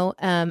 you know,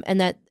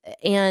 and that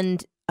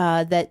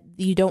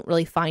you don't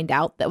really find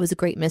out. That was a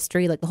great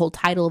mystery. Like the whole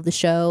title of the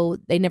show,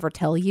 they never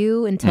tell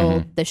you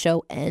until the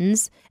show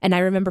ends. And I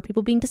remember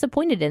people being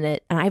disappointed in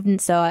it. And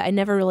I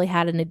never really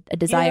had a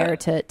desire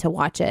to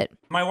watch it.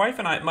 My wife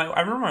and I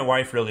remember my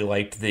wife really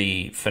liked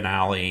the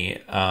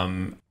finale.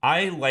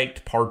 I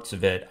liked parts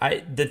of it.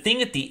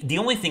 The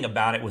only thing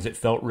about it was it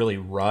felt really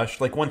rushed.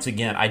 Like once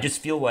again, I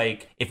just feel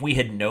like if we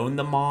had known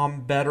the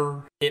mom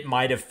better, it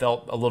might have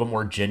felt a little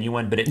more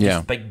genuine. But it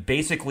just like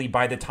basically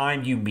by the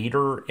time you meet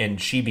her and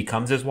she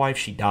becomes his wife,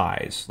 she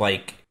dies.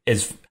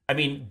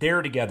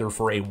 They're together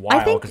for a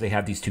while because they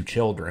have these two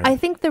children. I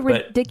think the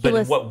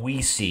ridiculous... But what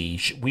we see,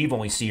 we've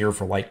only see her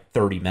for like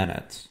 30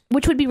 minutes.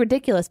 Which would be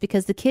ridiculous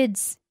because the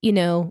kids, you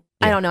know,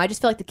 I don't know. I just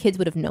feel like the kids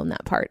would have known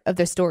that part of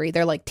their story.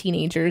 They're like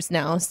teenagers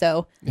now.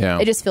 So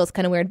it just feels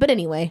kind of weird. But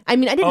anyway, I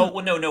mean, I didn't... Oh,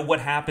 well, no.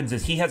 What happens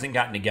is he hasn't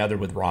gotten together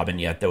with Robin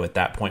yet, though, at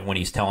that point when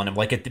he's telling him,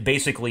 like,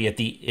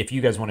 if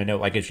you guys want to know,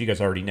 like, if you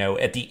guys already know,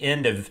 at the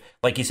end of,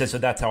 like, he says, so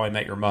that's how I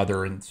met your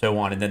mother and so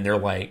on. And then they're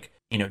like,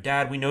 you know,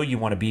 Dad, we know you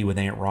want to be with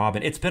Aunt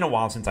Robin. It's been a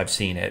while since I've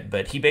seen it,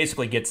 but he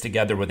basically gets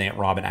together with Aunt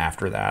Robin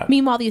after that.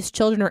 Meanwhile, these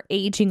children are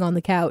aging on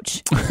the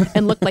couch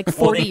and look like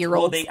 40-year-olds.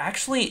 Well, they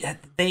actually,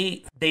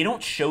 they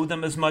don't show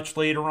them as much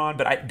later on,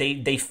 but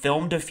they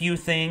filmed a few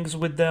things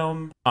with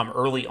them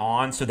early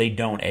on, so they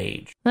don't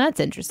age.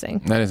 That's interesting.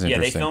 That is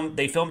interesting. Yeah,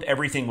 they filmed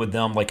everything with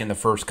them like in the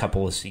first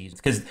couple of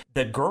seasons. Because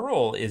the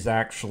girl is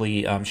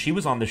actually, she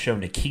was on the show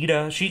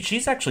Nikita.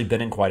 She's actually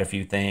been in quite a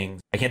few things.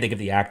 I can't think of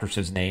the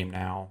actress's name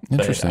now.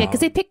 Interesting. Yeah,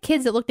 because they picked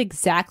kids that looked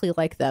exactly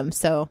like them.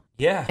 So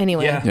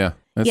anyway, Yeah.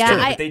 That's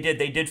Yeah, true. But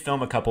they did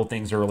film a couple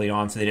things early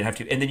on, so they didn't have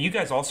to. And then you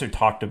guys also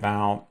talked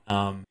about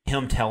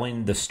him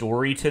telling the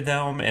story to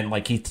them, and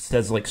like he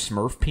says like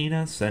Smurf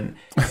penis. And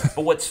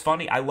but what's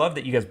funny, I love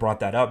that you guys brought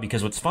that up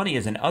because what's funny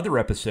is in other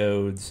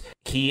episodes,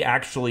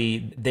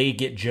 they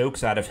get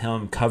jokes out of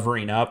him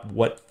covering up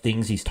what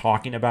things he's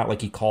talking about.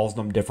 Like he calls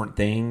them different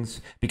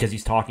things because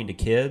he's talking to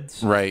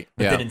kids, Right.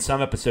 But then in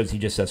some episodes he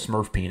just says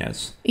Smurf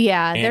penis.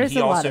 yeah, And there's he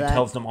a lot also of that.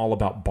 tells them all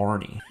about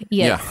Barney.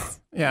 Yes.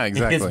 Yeah,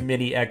 His exactly.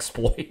 mini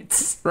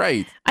exploits.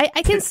 Right. I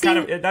can It's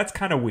see that's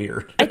kind of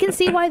weird. I can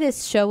see why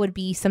this show would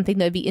be something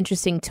that would be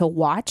interesting to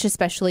watch,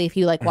 especially if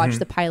you like watch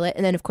the pilot,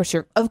 and then of course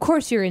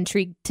you're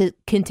intrigued to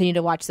continue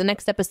to watch the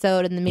next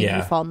episode, and then maybe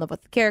you fall in love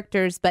with the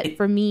characters. But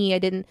for me, I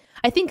didn't.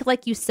 I think,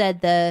 like you said,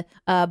 the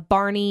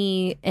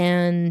Barney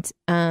and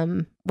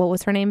what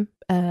was her name?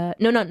 No,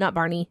 not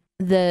Barney.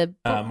 The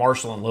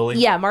Marshall and Lily.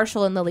 Yeah,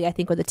 Marshall and Lily, I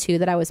think, were the two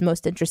that I was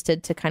most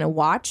interested to kind of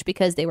watch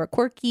because they were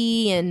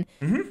quirky and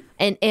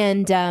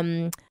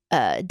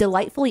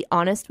delightfully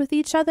honest with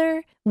each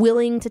other,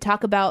 willing to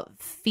talk about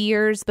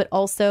fears, but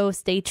also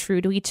stay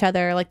true to each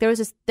other. Like there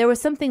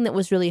was something that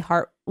was really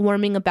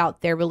heartwarming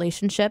about their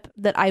relationship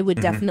that I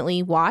would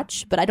definitely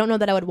watch, but I don't know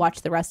that I would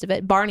watch the rest of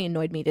it. Barney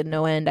annoyed me to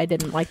no end. I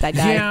didn't like that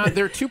guy. Yeah,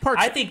 there are two parts.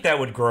 I think that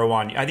would grow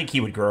on you. I think he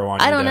would grow on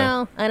you. I don't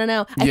know. I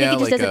think he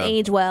just doesn't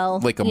age well.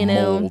 Like a you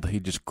know? mold. He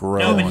just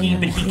grows. No, but on he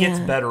you. gets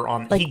better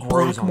on. Like he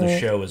grows black on the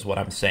mold. show, is what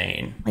I'm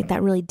saying. Like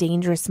that really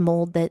dangerous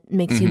mold that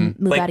makes you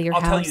move out of your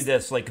I'll house. tell you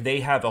this: like they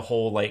have a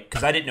whole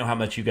because I didn't know how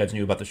much you guys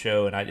knew about the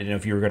show, and I didn't know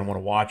if you were going to want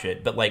to watch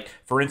it. But like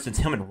for instance,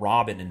 him and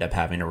Robin end up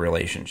having a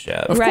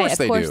relationship. Of Right, course of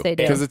they course do. they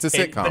do. Because it's a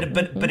sitcom.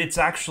 But it's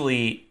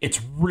actually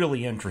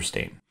really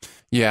interesting.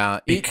 Yeah,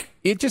 it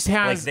just Like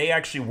has. they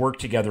actually work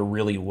together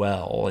really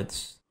well.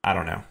 I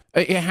don't know.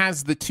 It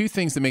has the two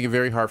things that make it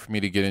very hard for me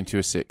to get into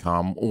a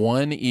sitcom.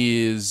 One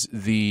is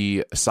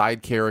the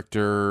side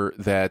character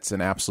that's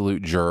an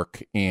absolute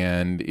jerk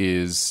and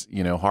is,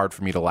 hard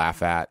for me to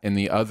laugh at. And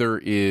the other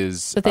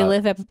is... But they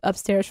live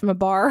upstairs from a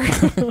bar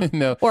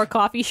no. or a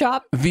coffee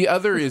shop. The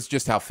other is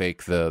just how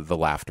fake the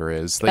laughter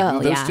is.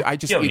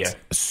 It's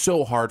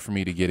so hard for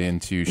me to get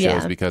into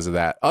shows because of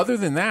that. Other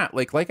than that,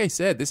 like I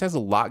said, this has a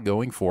lot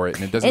going for it,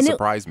 and it doesn't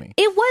surprise me.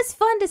 It was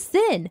fun to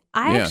sin.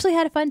 I actually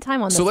had a fun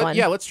time on this one.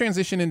 Let's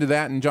transition into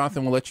that, and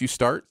Jonathan, we'll let you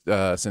start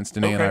since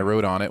Danae and I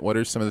wrote on it. What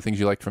are some of the things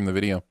you liked from the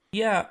video?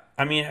 Yeah,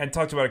 I mean, I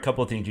talked about a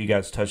couple of things you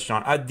guys touched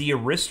on. The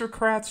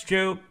aristocrats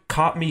joke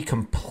caught me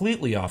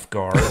completely off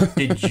guard.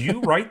 Did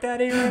you write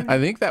that, Aaron? I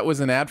think that was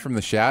an ad from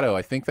The Shadow.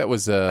 I think that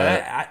was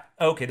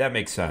okay, that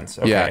makes sense.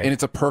 Okay. Yeah, and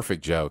it's a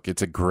perfect joke.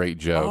 It's a great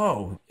joke.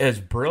 Oh, it's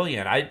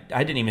brilliant.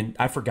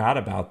 I forgot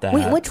about that.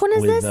 Wait, which one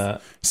is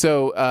this?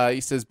 So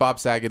he says Bob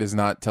Saget is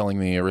not telling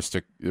the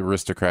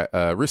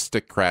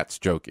aristocrats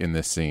joke in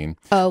this scene.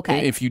 Oh,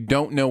 okay. If you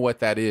don't know what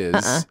that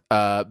is,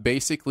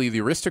 basically the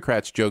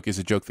aristocrats joke is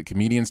a joke that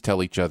comedians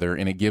tell each other,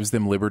 and it gives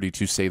them liberty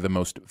to say the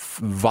most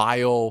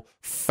vile,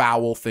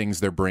 foul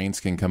things their brains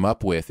can come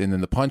up with. And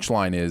then the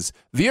punchline is,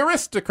 the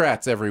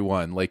aristocrats,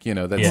 everyone.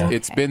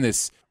 It's been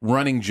this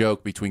running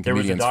joke between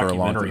comedians for a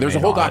long time. There's a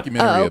whole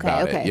documentary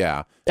about it.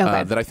 Yeah.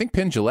 That I think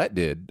Penn Jillette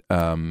did,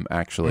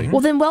 actually.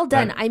 Well, then well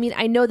done. I mean,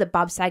 I know that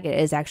Bob Saget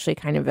is actually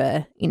kind of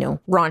a,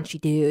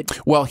 raunchy dude.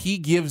 Well, he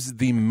gives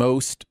the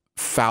most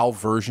foul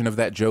version of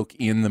that joke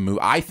in the movie.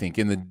 I think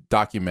in the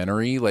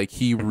documentary,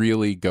 he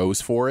really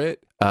goes for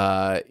it.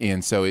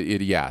 And so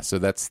so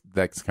that's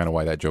kind of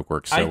why that joke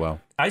works so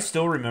well. I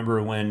still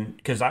remember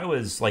because I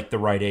was the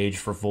right age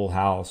for Full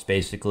House,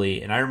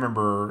 basically. And I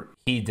remember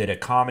he did a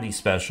comedy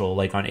special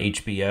on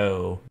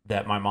HBO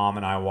that my mom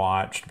and I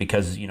watched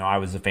because, I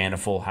was a fan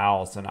of Full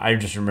House. And I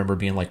just remember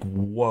being like,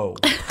 whoa.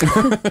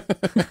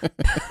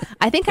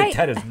 I think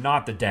Ted is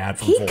not the dad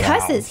from Full House. He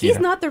cusses. He's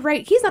not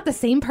the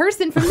same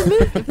person from the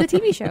movie, the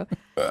TV show.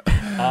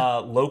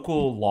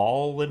 Local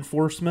law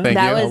enforcement.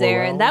 That was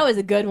Aaron. That was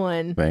a good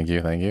one. Thank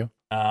you.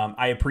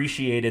 I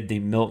appreciated the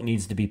milk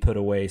needs to be put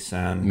away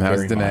sign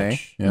very Danae.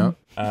 much. Yeah.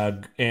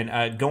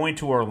 And going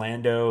to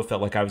Orlando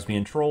felt like I was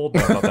being trolled.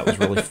 But I thought that was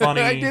really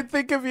funny. I did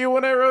think of you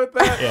when I wrote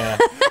that.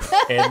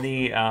 Yeah. And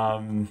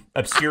the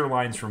obscure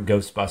lines from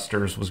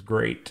Ghostbusters was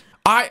great.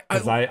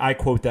 I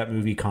quote that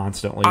movie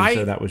constantly,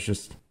 so that was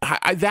just...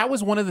 that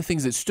was one of the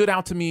things that stood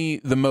out to me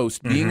the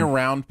most, being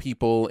around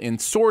people and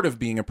sort of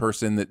being a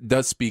person that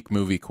does speak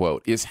movie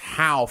quote, is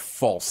how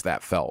false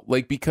that felt.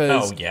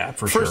 Because... Oh, yeah,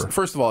 for sure.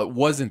 First of all, it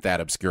wasn't that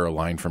obscure a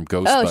line from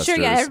Ghostbusters. Oh, sure,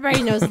 yeah,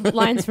 everybody knows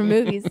lines from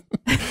movies.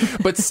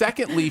 But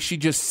secondly, she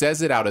just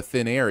says it out of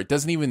thin air. It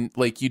doesn't even,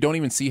 you don't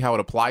even see how it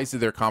applies to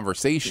their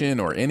conversation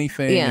or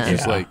anything. Yeah.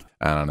 It's just I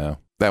don't know.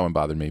 That one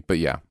bothered me, but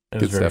yeah.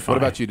 Good stuff. Funny. What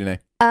about you, Danae?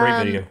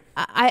 Great video.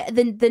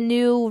 The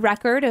new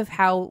record of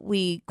how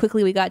we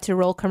got to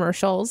roll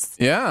commercials.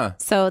 Yeah.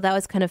 So that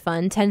was kind of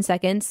fun. 10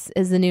 seconds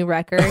is the new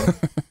record.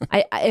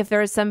 If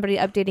there was somebody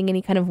updating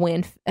any kind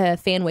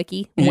of fan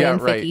wiki. Yeah,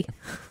 right.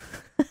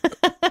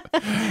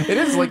 It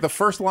is the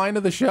first line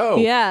of the show.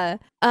 Yeah.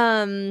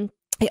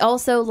 I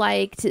also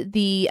liked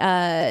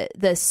the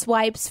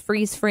swipes,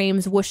 freeze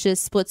frames, whooshes,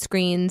 split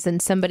screens,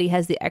 and somebody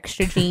has the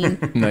extra gene.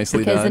 Nicely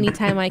because done.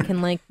 Anytime I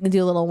can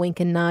do a little wink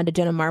and nod to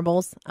Jenna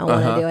Marbles, I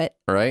want to do it.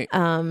 Right.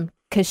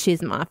 Because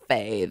she's my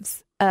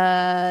faves.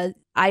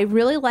 I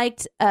really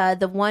liked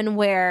the one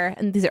where,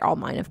 and these are all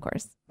mine, of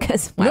course.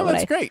 Because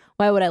that's great.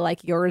 Why would I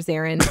like yours,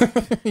 Aaron?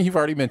 You've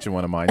already mentioned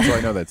one of mine, so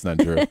I know that's not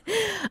true.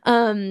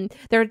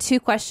 There are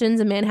two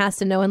questions a man has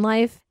to know in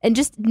life, and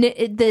just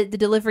the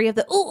delivery of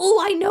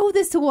I know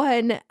this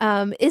one.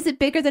 Is it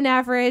bigger than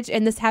average?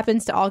 And this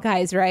happens to all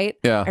guys, right?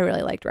 Yeah. I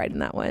really liked writing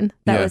that one.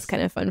 That was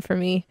kind of fun for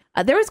me.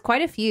 There was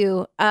quite a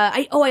few.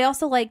 I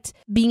also liked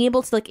being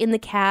able to in the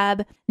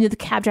cab. The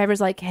cab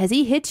driver's like, "Has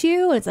he hit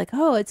you?" And it's like,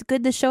 "Oh, it's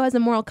good. The show has a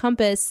moral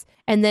compass."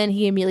 And then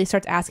he immediately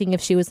starts asking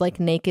if she was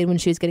naked when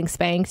she was getting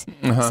spanked.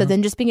 So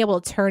then just being able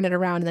to turn it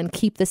around and then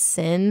keep the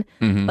sin,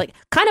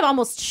 kind of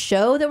almost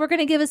show that we're going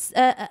to give us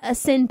a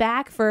sin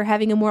back for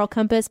having a moral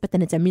compass, but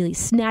then it's immediately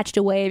snatched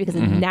away because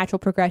of the natural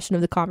progression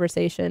of the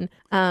conversation.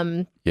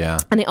 Yeah.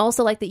 And I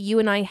also like that you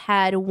and I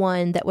had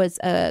one that was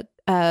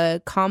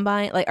a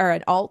combine, or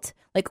an alt.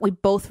 We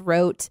both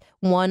wrote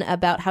one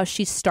about how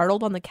she's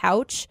startled on the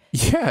couch.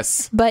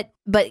 Yes. But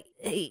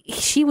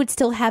she would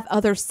still have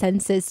other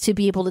senses to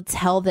be able to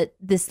tell that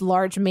this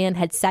large man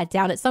had sat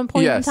down at some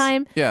point in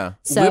time. Yeah.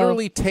 So,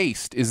 literally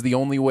taste is the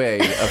only way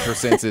of her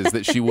senses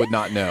that she would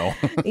not know.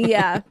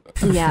 Yeah.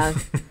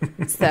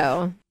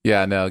 So.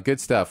 Yeah, no,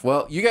 good stuff.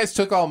 Well, you guys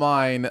took all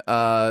mine.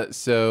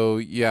 So,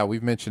 yeah,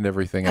 we've mentioned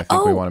everything I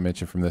think we want to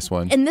mention from this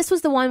one. And this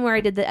was the one where I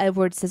did the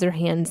Edward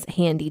Scissorhands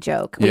handy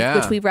joke,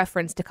 which we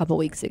referenced a couple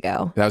weeks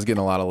ago. That was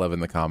getting a lot of love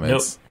in the comments.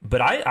 No,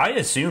 but I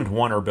assumed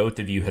one or both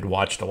of you had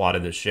watched a lot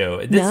of this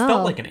show. This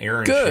felt like an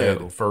Aaron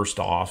show, first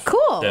off.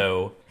 Cool.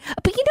 So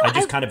But you know, I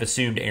just kind of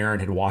assumed Aaron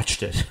had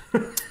watched it.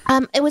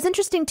 It was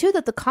interesting too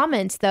that the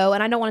comments though,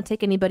 and I don't want to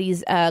take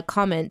anybody's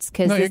comments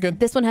because No, you're good.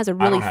 this one has a I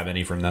really. don't have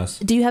any from this.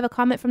 Do you have a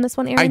comment from this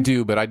one, Aaron? I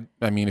do, but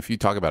I mean, if you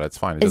talk about it, it's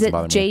fine. It Is doesn't it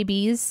bother me.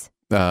 JB's?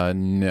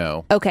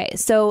 No. Okay,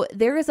 so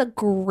there is a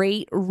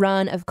great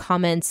run of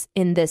comments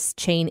in this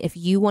chain. If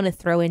you want to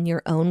throw in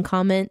your own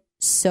comment,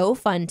 so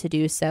fun to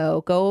do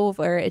so. Go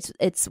over.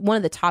 It's one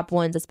of the top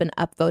ones that's been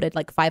upvoted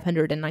like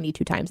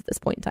 592 times at this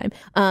point in time.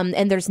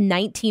 And there's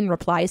 19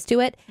 replies to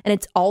it, and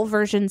it's all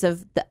versions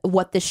of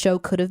what the show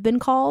could have been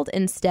called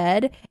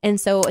instead. And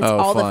so it's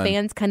all fun. the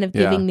fans kind of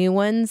giving new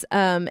ones.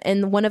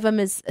 And one of them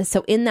is,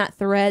 so in that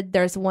thread,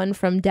 there's one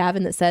from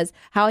Davin that says,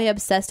 "How I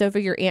obsessed over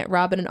your Aunt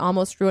Robin and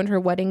almost ruined her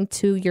wedding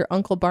to your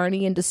Uncle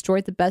Barney and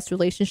destroyed the best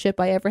relationship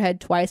I ever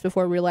had twice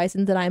before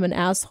realizing that I'm an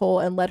asshole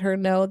and let her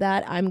know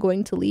that I'm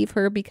going to leave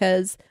her because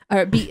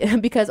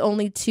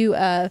only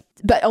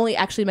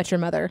actually met your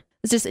mother."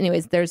 It's just,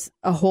 anyways, there's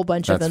a whole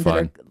bunch of That's them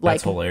fun. that are like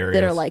That's hilarious.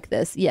 that are like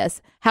this.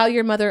 Yes. "How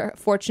your mother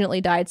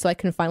fortunately died so I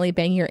can finally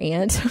bang your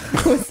aunt"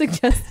 was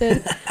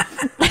suggested.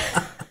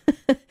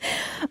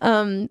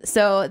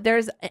 So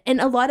there's, and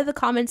a lot of the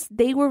comments,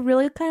 they were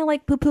really kind of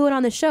like poo-pooing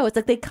on the show. It's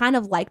like they kind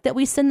of like that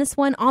we send this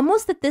one,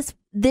 almost that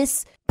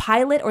this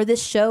pilot or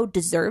this show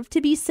deserved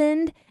to be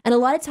send. And a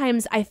lot of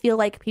times I feel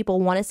like people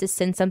want us to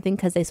send something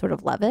because they sort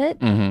of love it.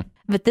 Mm-hmm.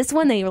 But this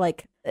one, they were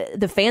like,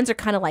 the fans are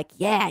kind of like,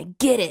 yeah, I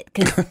get it,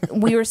 because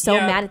we were so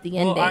mad at the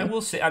ending. Well, I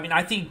will say, I mean,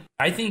 I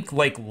think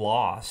like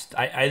Lost,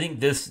 I think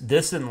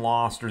this and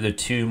Lost are the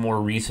two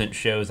more recent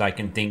shows I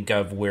can think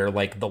of where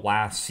like the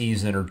last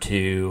season or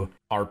two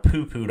are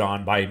poo-pooed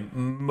on by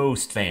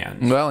most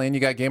fans. Well, and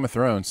you got Game of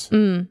Thrones.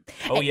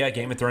 Oh yeah,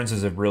 Game of Thrones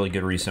is a really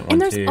good recent one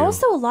And there's too.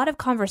 also a lot of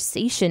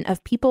conversation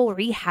of people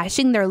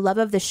rehashing their love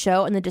of the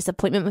show and the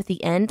disappointment with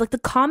the end. Like the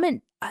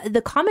comment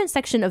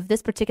section of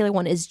this particular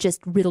one is just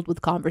riddled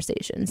with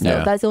conversation. So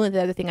Yeah. that's the only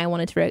other thing I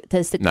wanted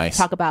to Nice.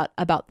 talk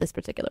about this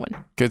particular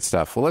one. Good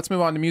stuff. Well, let's move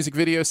on to music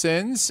video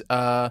sins.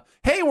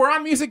 Hey, we're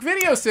on music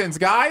video sins,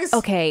 guys.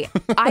 Okay,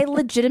 I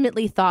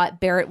legitimately thought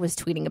Barrett was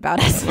tweeting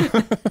about us.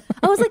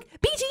 I was like,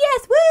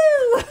 BTS,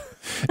 woo!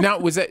 Now,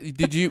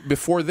 did you,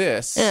 before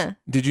this,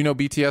 did you know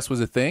BTS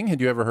was a thing?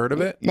 Had you ever heard of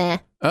it? Nah,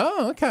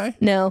 Oh, okay.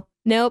 nope.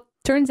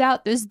 Turns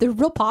out they're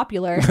real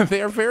popular.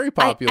 They are very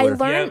popular. I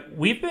learned.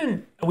 Yeah,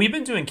 we've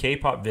been doing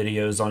K-pop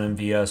videos on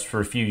MVS for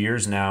a few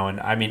years now,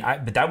 and I mean,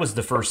 but that was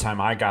the first time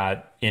I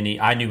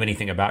knew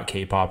anything about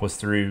K-pop was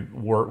through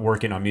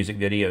working on music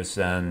video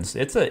sends.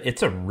 It's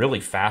a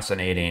really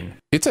fascinating.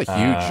 It's a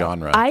huge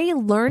genre. I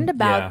learned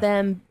about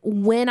them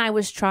when I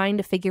was trying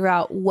to figure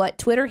out what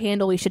Twitter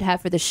handle we should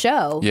have for the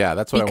show. Yeah,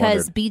 that's what I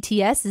because wondered.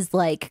 BTS is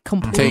like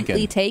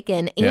completely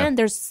taken. And Yeah.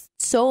 there's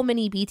so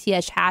many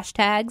BTS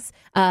hashtags,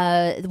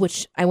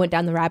 which I went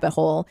down the rabbit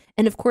hole.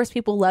 And of course,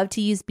 people love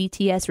to use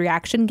BTS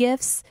reaction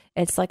GIFs.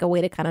 It's like a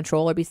way to kind of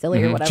troll or be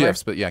silly or whatever.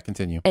 GIFs, but yeah,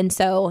 continue. And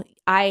so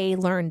I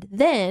learned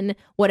then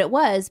what it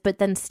was, but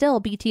then still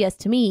BTS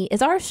to me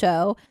is our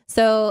show.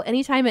 So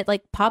anytime it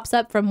like pops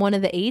up from one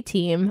of the A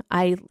team,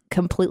 I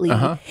completely,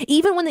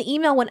 even when the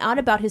email went out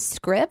about his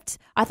script,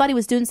 I thought he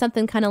was doing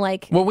something kind of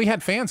like, Well, we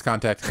had fans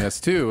contacting us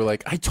too.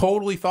 Like, I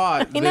totally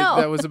thought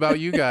that was about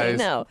you guys.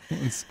 No.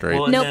 It's great.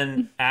 Well, and Nope.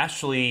 then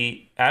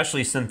Ashley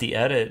sent the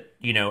edit,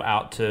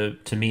 out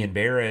to me and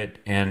Barrett,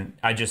 and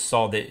I just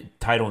saw the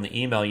title in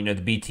the email, the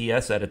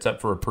BTS edit's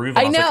up for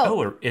approval. I was know.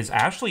 like, oh, is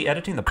Ashley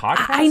editing the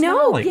podcast I know.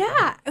 now? Like, Yeah.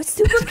 I was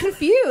super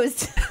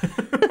confused.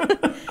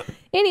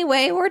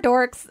 Anyway, we're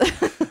dorks.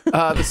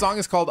 The song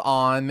is called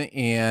On,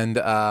 and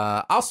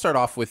I'll start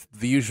off with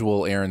the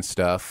usual Aaron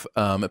stuff.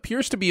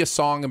 Appears to be a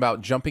song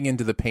about jumping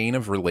into the pain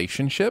of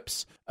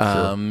relationships.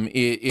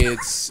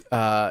 It's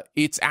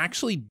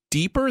actually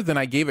deeper than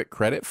I gave it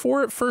credit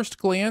for at first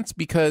glance,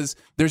 because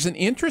there's an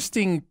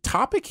interesting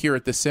topic here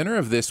at the center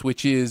of this,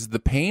 which is the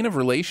pain of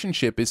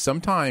relationship is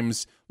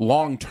sometimes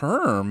long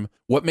term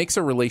what makes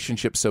a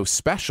relationship so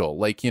special.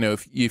 Like,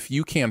 if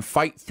you can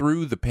fight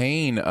through the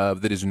pain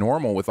of that is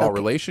normal with all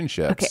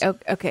relationships.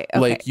 Okay.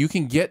 Like, you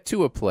can get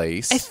to a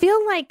place. I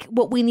feel like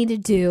what we need to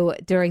do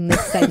during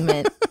this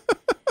segment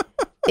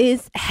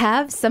is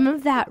have some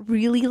of that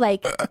really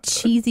like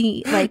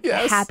cheesy, like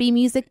Yes. happy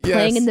music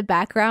playing Yes. in the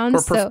background.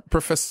 Or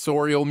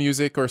professorial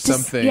music or Just-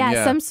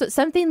 something.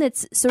 something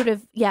that's sort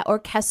of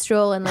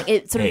orchestral, and like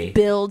it sort of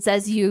builds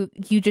as you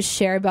just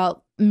share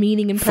about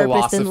meaning and purpose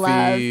Philosophy and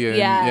love. and-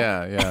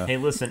 Yeah. yeah. Hey,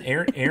 listen,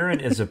 Aaron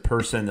is a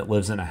person that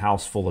lives in a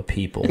house full of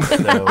people,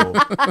 so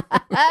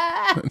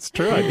It's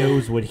true. he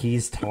knows what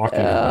he's talking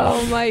about.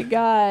 Oh my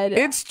god.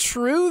 It's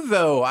true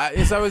though.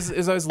 As I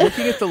was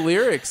looking at the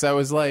lyrics, I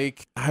was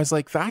like,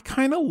 I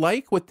kind of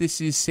like what this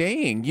is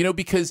saying,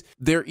 because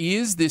there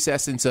is this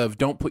essence of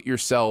don't put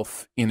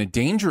yourself in a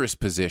dangerous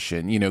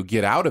position,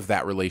 get out of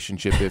that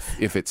relationship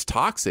if it's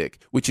toxic,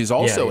 which is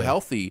also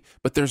healthy.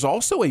 But there's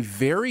also a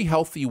very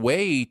healthy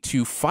way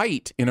to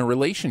fight in a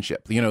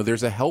relationship. You know,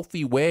 there's a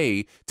healthy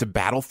way to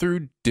battle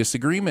through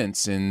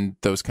disagreements and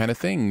those kind of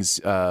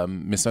things,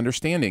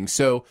 misunderstandings.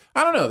 So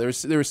I don't know.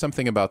 There was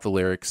something about the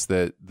lyrics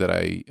that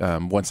I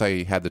once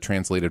I had the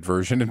translated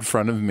version in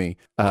front of me,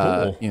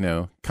 Cool. you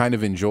know, kind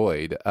of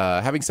enjoyed.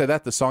 Having said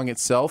that, the song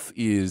itself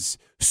is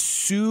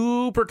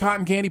super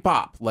cotton candy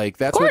pop. Like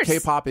that's what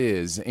K-pop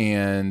is,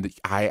 and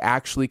I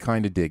actually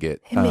kind of dig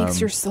it. It makes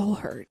your soul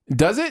hurt.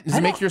 Does it? Does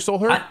it make your soul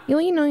hurt?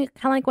 You know, kind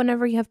of like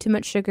whenever you have too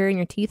much sugar and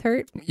your teeth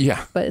hurt.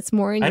 Yeah, but it's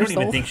more in I your don't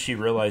soul. even think she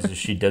realizes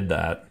she did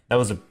that. That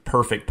was a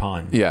perfect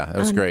pun. Yeah, that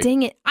was great.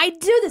 Dang it. I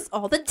do this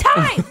all the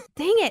time.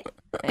 Dang it.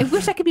 I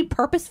wish I could be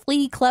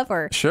purposefully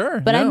clever.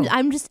 Sure. But no.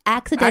 I'm just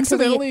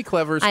accidentally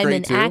clever is I'm great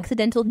an too.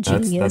 accidental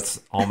genius.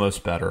 That's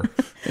almost better.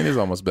 It is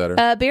almost better.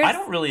 Bears, I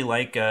don't really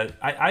like.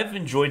 I've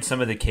enjoyed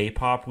some of the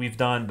K-pop we've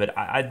done, but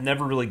I've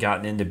never really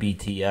gotten into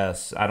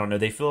BTS. I don't know.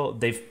 They feel a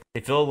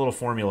little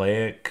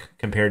formulaic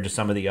compared to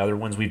some of the other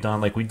ones we've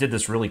done. Like we did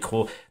this really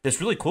cool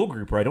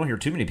group where I don't hear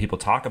too many people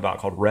talk about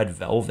called Red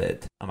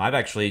Velvet. I've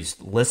actually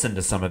listened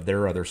to some of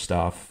their other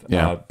stuff.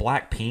 Yeah.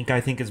 Blackpink I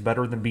think is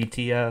better than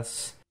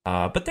BTS.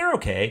 But they're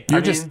okay.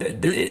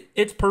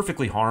 It's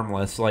perfectly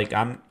harmless. Like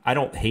I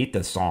don't hate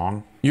this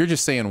song. You're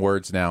just saying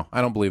words now.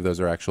 I don't believe those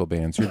are actual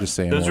bands. You're just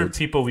saying Those words. are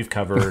people we've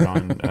covered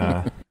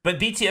on. But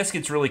BTS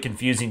gets really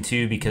confusing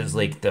too because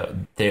like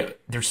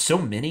there's so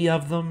many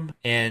of them,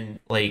 and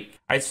like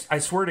I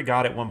swear to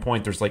God, at one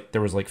point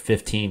there was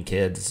 15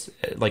 kids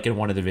like in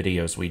one of the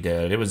videos we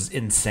did. It was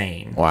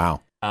insane.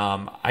 Wow.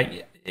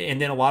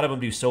 And then a lot of them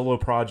do solo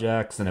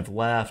projects and have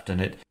left,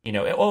 and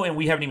and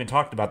we haven't even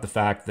talked about the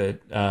fact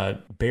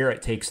that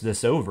Barrett takes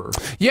this over.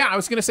 Yeah, I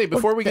was going to say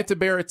before we get to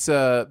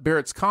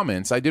Barrett's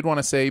comments, I did want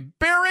to say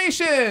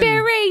Barration.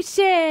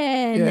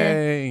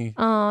 Yay!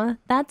 Aw,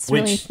 that's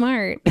really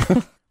smart.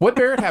 What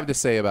Barrett have to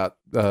say about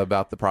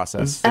the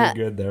process? So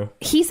good though.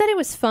 He said it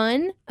was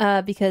fun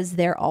because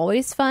they're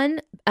always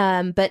fun.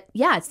 But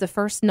yeah, it's the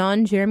first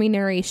non-Jeremy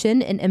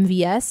narration in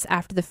MVS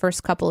after the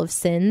first couple of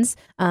Sins.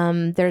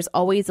 There's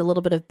always a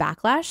little bit of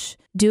backlash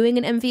doing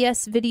an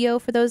MVS video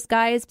for those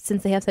guys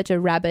since they have such a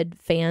rabid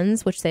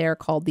fans, which they are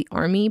called the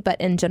Army. But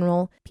in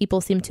general,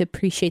 people seem to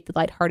appreciate the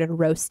lighthearted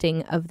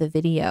roasting of the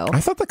video. I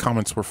thought the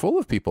comments were full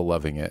of people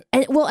loving it.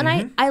 And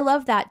I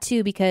love that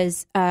too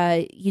because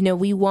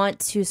we want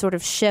to sort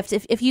of shift.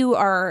 If you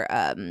are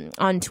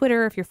on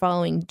Twitter, if you're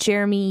following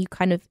Jeremy, you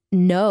kind of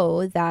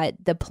know that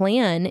the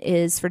plan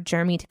is for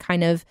Jeremy to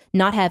kind of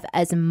not have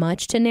as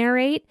much to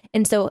narrate.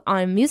 And so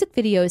on music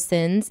video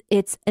Sins,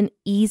 it's an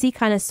easy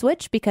kind of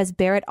switch because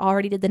Barrett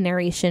already did the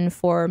narration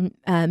for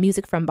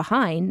Music From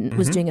Behind,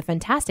 was doing a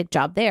fantastic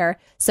job there.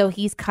 So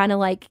he's kind of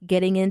like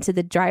getting into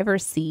the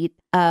driver's seat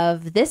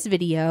of this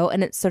video,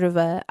 and it's sort of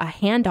a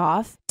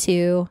handoff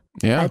to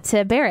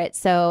Barrett.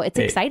 So it's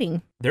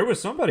exciting. There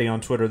was somebody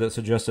on Twitter that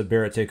suggested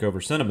Barrett take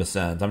over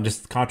CinemaSins. I'm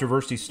just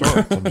controversy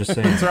starts. I'm just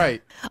saying. That's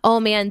right. Oh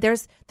man,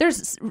 there's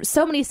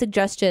so many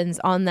suggestions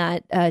on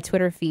that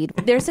Twitter feed.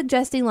 They're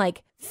suggesting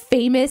like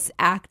famous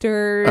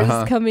actors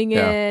coming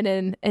in,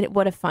 and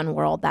what a fun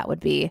world that would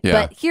be. Yeah.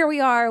 But here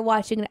we are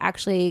watching it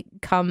actually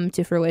come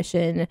to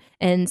fruition,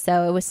 and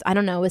so it was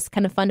it was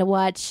kind of fun to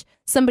watch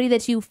somebody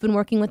that you've been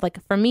working with.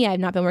 Like for me, I've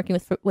not been working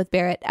with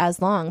Barrett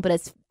as long, but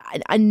it's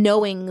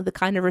knowing the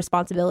kind of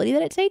responsibility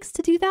that it takes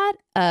to do that,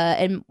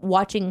 and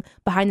watching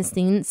behind the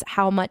scenes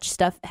how much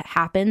stuff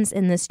happens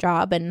in this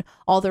job and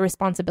all the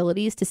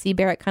responsibilities, to see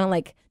Barrett kind of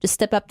like just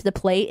step up to the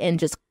plate and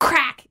just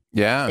crack.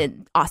 Yeah.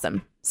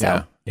 Awesome.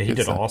 So yeah, he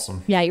did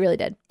awesome. Yeah, he really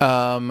did.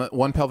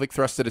 One pelvic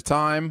thrust at a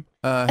time.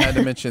 Had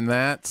to mention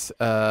that.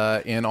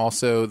 And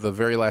also the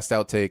very last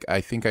outtake,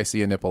 I think I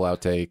see a nipple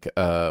outtake,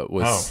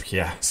 was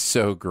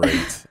so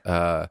great.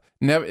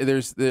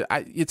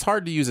 It's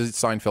hard to use a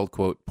Seinfeld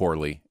quote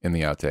poorly in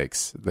the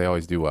outtakes. They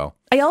always do well.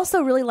 I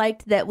also really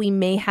liked that we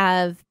may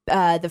have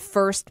the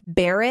first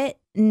Barrett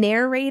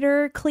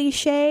narrator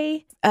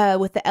cliche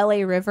with the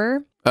LA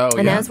River. Oh,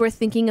 and as we're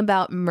thinking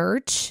about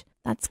merch,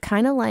 that's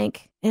kind of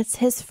like it's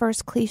his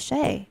first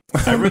cliche.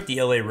 I wrote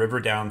the LA River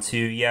down too.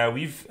 Yeah,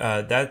 we've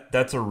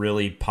that's a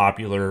really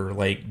popular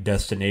like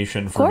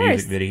destination for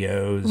music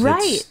videos.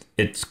 Right.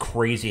 It's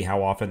crazy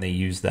how often they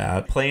use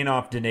that. Playing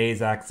off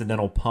Danae's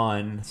accidental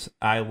puns,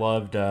 I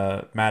loved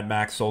Mad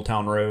Max Soul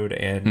Town Road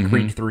and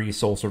Creed 3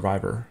 Soul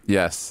Survivor.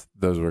 Yes,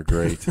 those were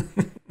great.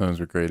 Those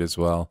were great as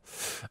well.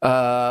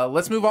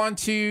 Let's move on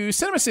to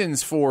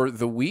CinemaSins for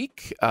the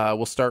week.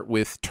 We'll start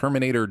with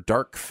Terminator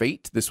Dark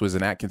Fate. This was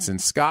an Atkinson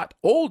Scott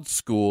old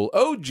school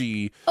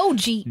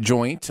OG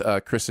joint.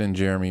 Chris and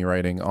Jeremy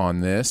writing on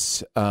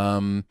this.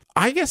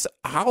 I guess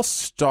I'll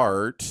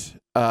start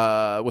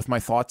with my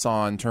thoughts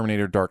on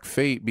Terminator Dark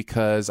Fate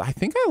because I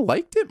think I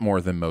liked it more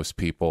than most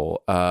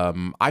people.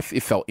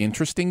 It felt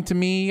interesting to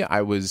me.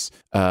 I was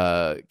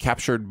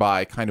captured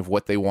by kind of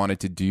what they wanted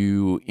to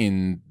do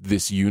in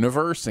this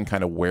universe and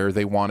kind of where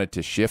they wanted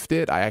to shift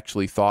it. I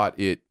actually thought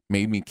it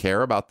made me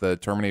care about the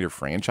Terminator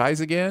franchise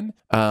again.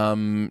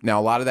 Now,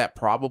 a lot of that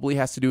probably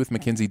has to do with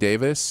Mackenzie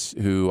Davis,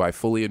 who I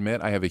fully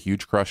admit I have a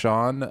huge crush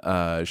on.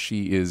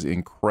 She is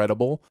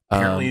incredible.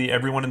 Apparently,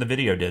 everyone in the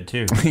video did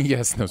too.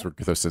 Yes,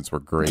 those scenes were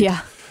great.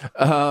 Yeah.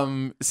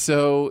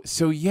 So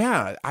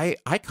yeah,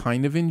 I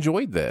kind of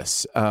enjoyed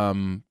this.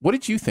 What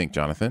did you think,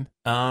 Jonathan?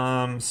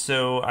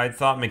 So I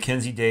thought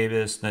Mackenzie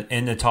Davis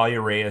and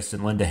Natalia Reyes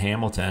and Linda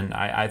Hamilton,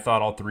 I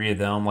thought all three of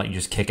them, like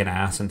just kicking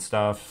ass and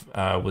stuff,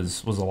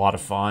 was a lot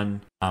of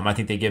fun. I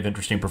think they give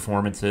interesting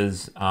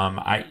performances.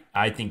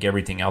 I think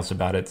everything else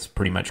about it's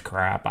pretty much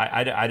crap.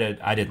 I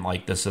didn't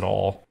like this at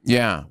all.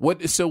 Yeah.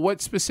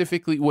 What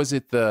specifically was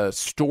it? The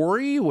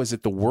story? Was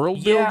it the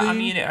world building? Yeah, I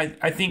mean,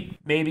 I think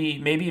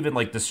maybe even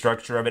like the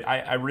structure of it.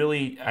 I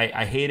really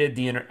hated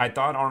I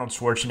thought Arnold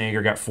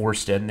Schwarzenegger got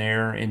forced in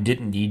there and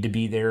didn't need to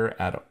be there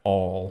at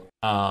all.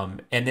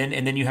 And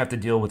then you have to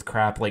deal with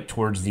crap like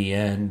towards the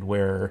end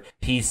where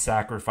he's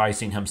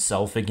sacrificing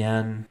himself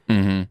again.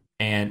 Mm-hmm.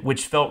 And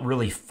which felt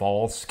really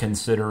false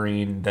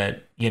considering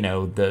that,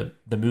 the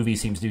movie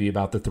seems to be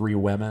about the three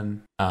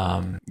women.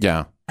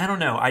 Yeah. I don't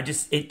know. And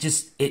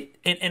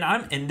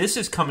this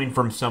is coming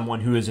from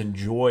someone who has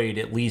enjoyed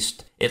at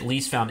least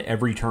found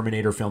every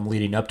Terminator film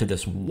leading up to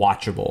this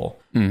watchable.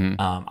 Mm-hmm.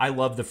 I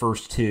love the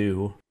first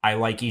two. I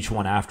like each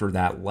one after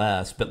that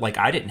less, but like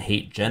I didn't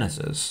hate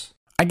Genesis.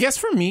 I guess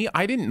for me,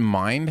 I didn't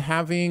mind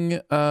having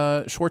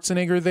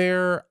Schwarzenegger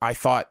there. I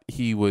thought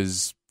he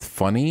was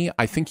funny.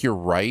 I think you're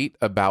right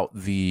about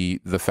the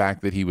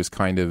fact that he was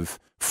kind of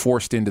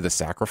forced into the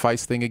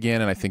sacrifice thing again,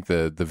 and I think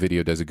the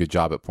video does a good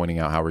job at pointing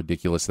out how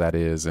ridiculous that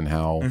is and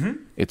how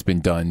it's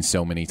been done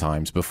so many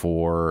times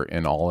before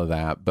and all of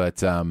that.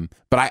 But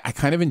I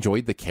kind of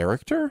enjoyed the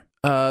character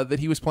that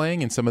he was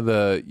playing and some of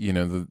the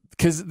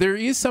because there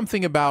is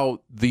something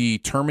about the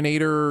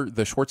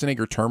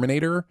Schwarzenegger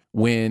Terminator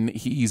when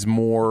he's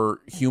more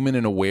human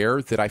and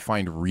aware that I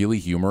find really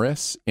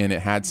humorous, and it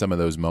had some of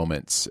those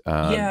moments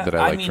that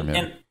I liked from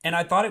him. And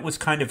I thought it was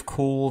kind of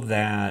cool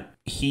that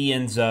he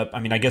ends up, I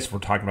mean, I guess if we're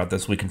talking about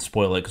this, we can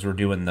spoil it because we're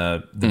doing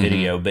the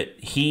video, but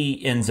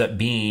he ends up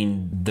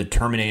being the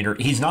Terminator.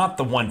 He's not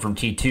the one from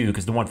T2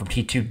 because the one from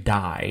T2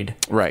 died.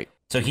 Right.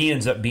 So he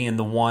ends up being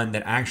the one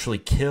that actually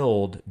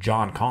killed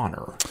John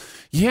Connor.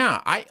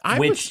 Yeah,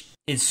 which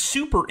is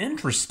super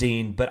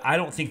interesting, but I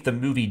don't think the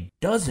movie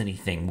does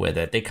anything with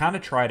it. They kind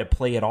of try to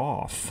play it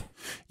off.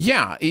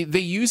 Yeah, they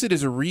use it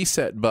as a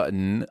reset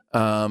button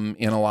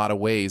in a lot of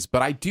ways,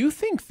 but I do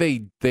think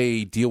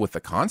they deal with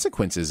the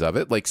consequences of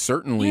it. Like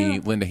certainly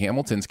Linda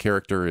Hamilton's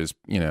character is,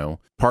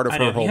 part of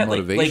her whole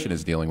motivation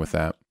is dealing with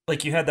that.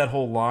 Like you had that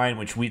whole line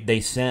which they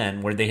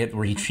send where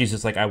she's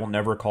just like, "I will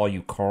never call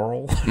you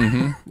Carl."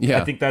 Mm-hmm.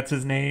 Yeah, I think that's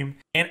his name,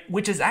 and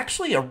which is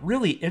actually a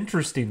really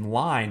interesting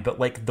line. But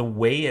like the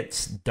way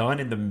it's done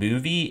in the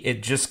movie,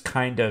 it just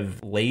kind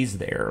of lies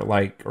there.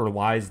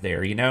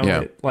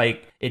 Yeah.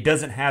 It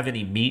doesn't have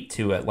any meat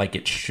to it like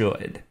it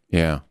should.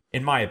 Yeah.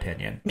 In my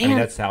opinion. Man. I mean,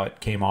 that's how it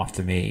came off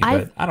to me.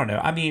 But I don't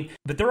know. I mean,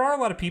 but there are a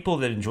lot of people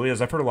that enjoy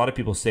this. I've heard a lot of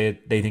people say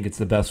they think it's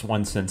the best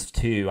one since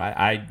 2.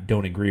 I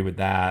don't agree with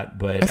that,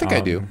 but I think I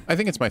do. I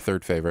think it's my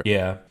third favorite.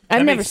 Yeah.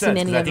 I've never seen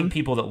any of them. I think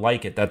people that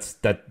like it,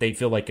 that they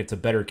feel like it's a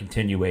better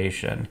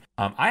continuation.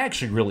 I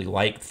actually really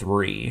like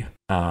 3.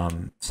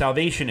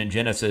 Salvation and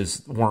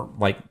Genesis weren't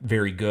like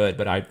very good,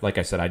 but like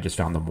I said, I just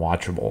found them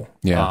watchable.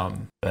 Yeah.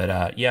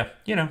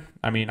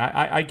 I mean,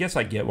 I guess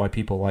I get why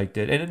people liked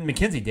it. And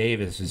Mackenzie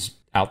Davis is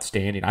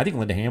outstanding. I think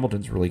Linda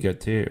Hamilton's really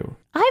good too.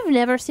 I've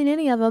never seen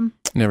any of them.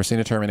 Never seen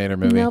a Terminator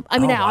movie. Nope. I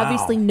mean, Oh, I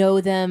obviously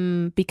know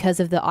them because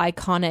of the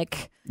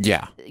iconic,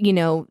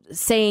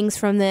 sayings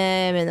from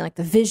them and like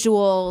the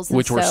visuals, and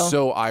which were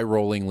so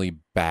eye-rollingly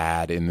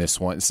bad in this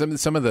one.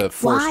 Some of the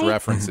forced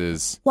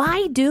references.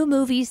 Why do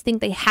movies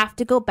think they have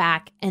to go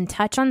back and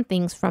touch on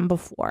things from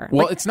before?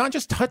 Well, it's not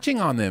just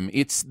touching on them;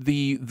 it's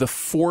the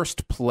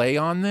forced play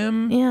on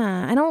them.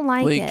 Yeah, I don't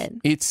like it.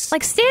 It's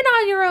like stand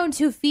on your own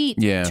 2 feet,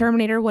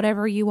 Terminator,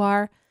 whatever you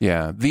are.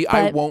 Yeah,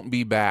 I won't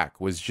be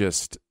back was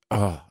just.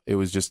 It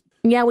was just.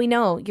 Yeah, we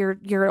know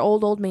you're an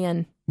old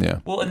man. Yeah.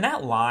 Well, and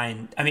that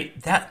line, I mean,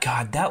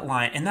 that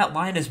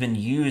line has been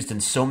used in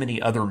so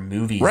many other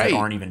movies that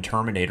aren't even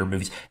Terminator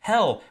movies.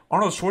 Hell,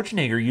 Arnold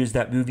Schwarzenegger used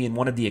that movie in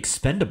one of the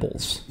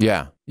Expendables.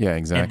 Yeah,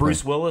 exactly. And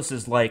Bruce Willis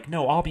is like,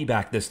 "No, I'll be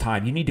back this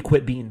time. You need to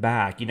quit being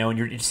back," and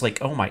you're just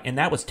like, "Oh my!" And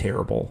that was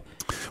terrible.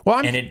 Well,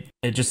 and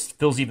it just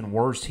feels even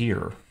worse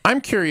here. I'm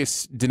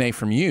curious, Danae,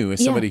 from you,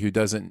 as somebody who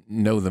doesn't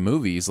know the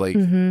movies, like,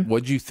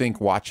 what'd you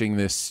think watching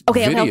this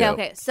video?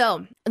 Okay.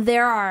 So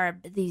there are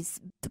these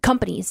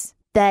companies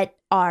that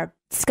are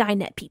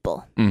Skynet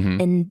people,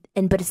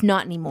 but it's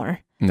not anymore.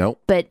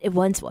 Nope. But it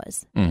once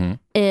was. Mm-hmm.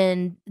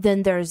 And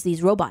then there's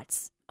these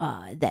robots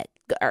that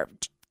are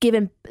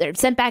they're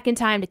sent back in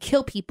time to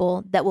kill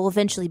people that will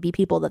eventually be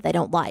people that they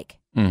don't like.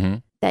 Mm-hmm.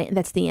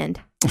 That's the end.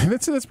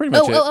 that's pretty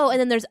much it. And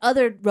then there's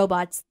other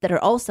robots that are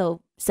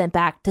also sent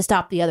back to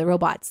stop the other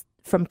robots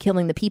from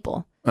killing the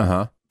people.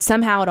 Uh-huh.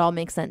 Somehow it all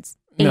makes sense.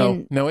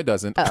 No, it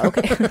doesn't. Oh,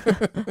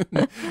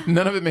 okay.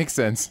 None of it makes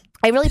sense.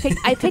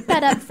 I picked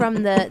that up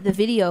from the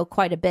video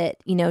quite a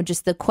bit,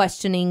 just the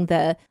questioning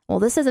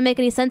this doesn't make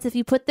any sense if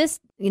you put this,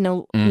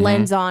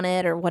 lens on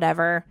it or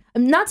whatever.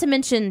 Not to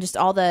mention just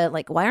all the,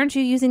 why aren't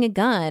you using a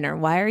gun, or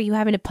why are you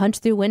having to punch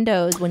through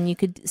windows when you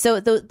could? So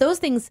those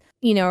things,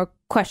 are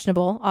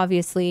questionable,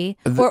 obviously,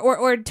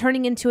 or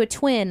turning into a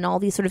twin, all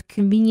these sort of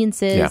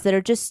conveniences that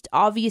are just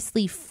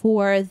obviously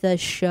for the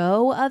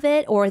show of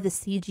it, or the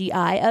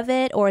CGI of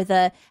it, or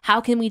the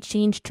how can we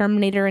change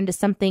Terminator into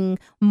something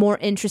more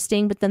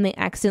interesting, but then they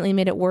accidentally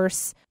made it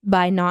worse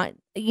by not,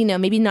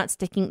 maybe not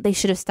sticking. They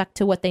should have stuck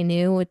to what they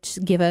knew, which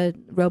give a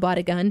robot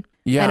a gun.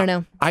 Yeah, I don't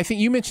know. I think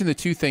you mentioned the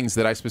two things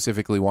that I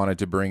specifically wanted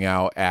to bring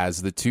out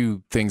as the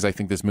two things I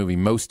think this movie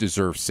most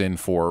deserves sin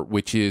for,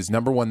 which is,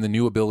 number one, the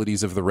new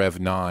abilities of the Rev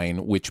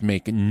 9, which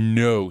make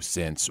no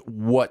sense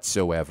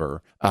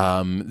whatsoever.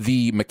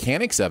 The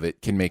mechanics of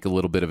it can make a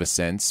little bit of a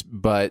sense,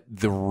 but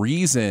the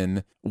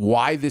reason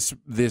why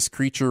this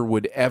creature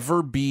would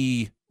ever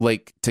be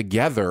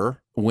together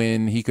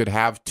when he could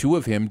have two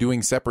of him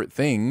doing separate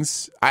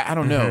things, I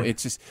don't know.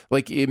 It's just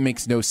it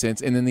makes no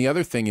sense. And then the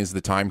other thing is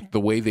the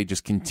way they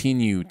just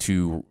continue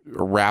to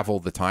ravel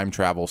the time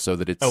travel so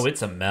that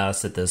it's a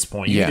mess at this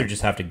point. You either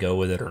just have to go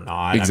with it or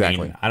not.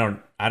 Exactly. I mean,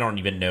 I don't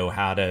even know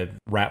how to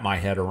wrap my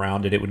head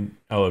around it. It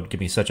would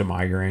give me such a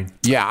migraine.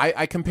 Yeah,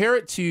 I compare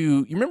it to,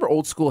 you remember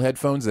old school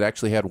headphones that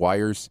actually had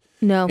wires?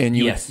 No. And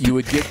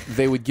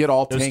they would get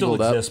all Those tangled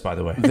still up. exist, by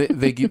the way.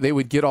 They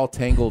would get all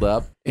tangled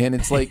up, and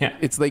it's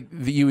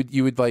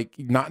you would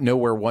not know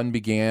where one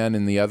began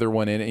and the other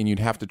one in, and you'd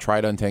have to try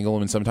to untangle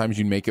them, and sometimes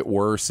you'd make it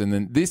worse. And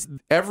then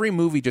every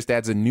movie just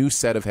adds a new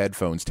set of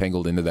headphones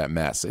tangled into that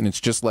mess, and it's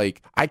just I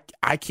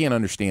can't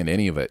understand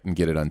any of it and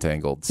get it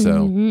untangled.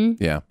 So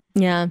yeah.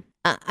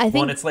 I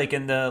think it's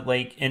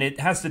and it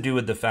has to do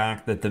with the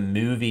fact that the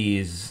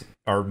movies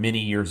are many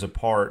years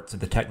apart, so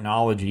the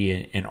technology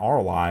in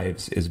our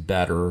lives is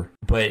better.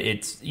 But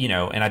it's,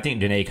 and I think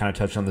Danae kind of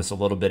touched on this a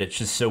little bit. It's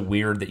just so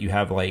weird that you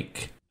have I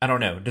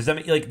don't know. Does that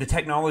mean the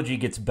technology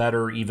gets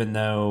better even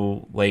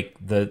though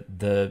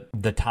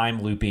the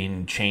time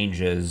looping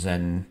changes,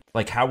 and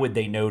how would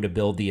they know to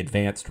build the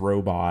advanced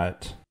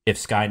robot if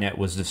Skynet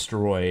was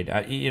destroyed?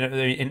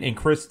 And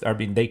Chris,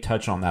 they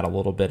touch on that a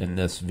little bit in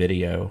this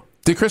video.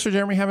 Did Chris or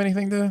Jeremy have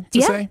anything to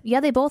say? Yeah,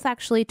 they both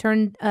actually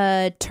turned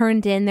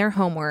in their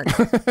homework.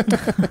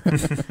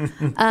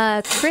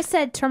 Chris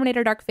said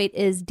Terminator Dark Fate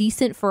is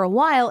decent for a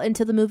while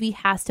until the movie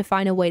has to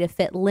find a way to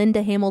fit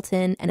Linda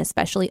Hamilton and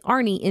especially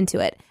Arnie into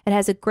it. It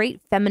has a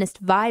great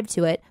feminist vibe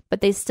to it, but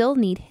they still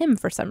need him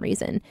for some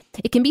reason.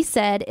 It can be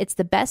said it's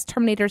the best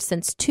Terminator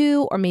since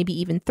 2 or maybe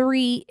even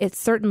 3. It's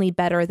certainly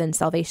better than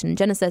Salvation and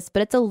Genesis,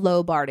 but it's a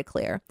low bar to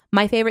clear.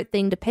 My favorite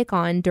thing to pick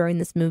on during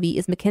this movie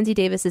is Mackenzie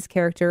Davis's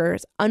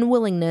character's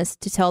unwillingness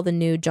to tell the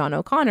new John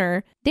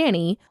O'Connor,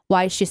 Danny,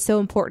 why she's so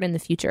important in the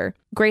future.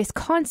 Grace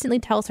constantly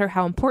tells her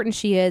how important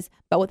she is,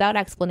 but without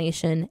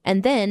explanation.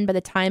 And then, by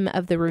the time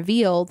of the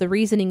reveal, the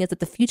reasoning is that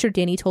the future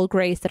Danny told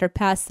Grace that her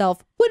past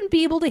self wouldn't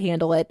be able to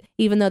handle it,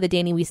 even though the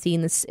Danny we see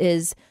in this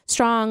is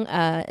strong.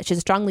 She's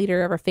a strong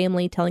leader of her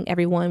family, telling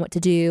everyone what to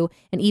do,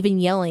 and even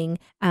yelling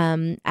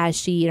as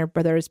she and her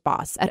brother's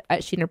boss.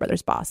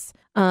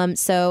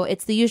 So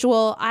it's the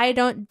usual "I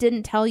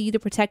didn't tell you to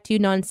protect you"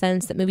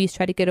 nonsense that movies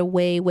try to get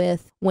away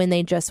with when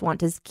they just want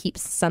to keep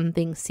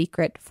something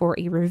secret for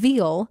a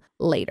reveal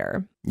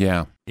later.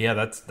 Yeah,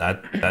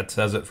 that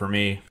says it for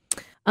me.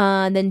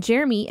 Then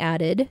Jeremy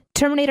added,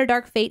 Terminator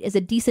Dark Fate is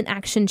a decent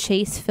action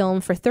chase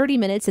film for 30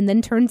 minutes and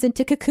then turns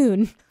into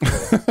Cocoon.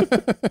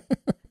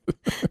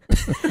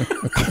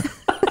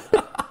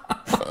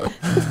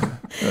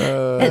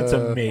 That's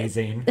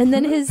amazing. And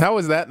then how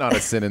is that not a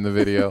sin in the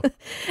video?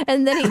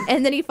 and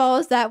then he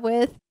follows that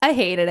with, I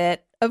hated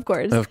it. Of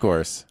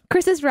course.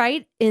 Chris is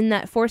right in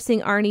that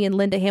forcing Arnie and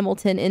Linda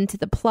Hamilton into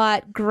the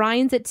plot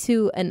grinds it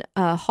to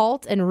a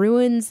halt and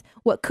ruins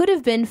what could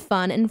have been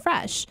fun and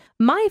fresh.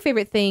 My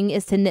favorite thing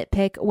is to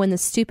nitpick when the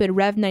stupid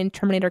Rev 9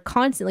 Terminator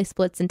constantly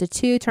splits into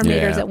two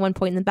Terminators at one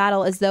point in the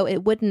battle, as though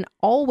it wouldn't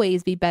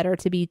always be better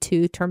to be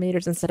two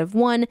Terminators instead of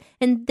one.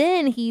 And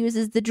then he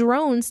uses the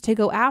drones to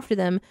go after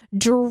them.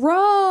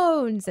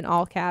 Drones in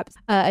all caps.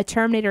 A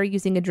Terminator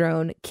using a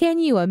drone. Can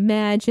you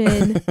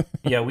imagine?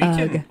 Yeah,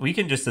 we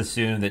can just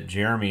assume that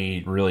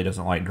Jeremy really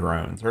doesn't like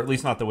drones, or at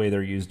least not the way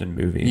they're used in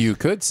movies. You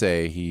could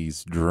say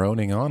he's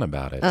droning on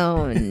about it.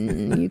 Oh,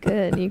 you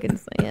can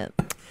say it.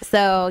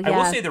 So yeah. I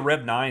will say the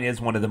Rev 9 is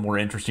one of the more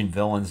interesting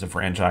villains the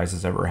franchise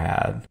has ever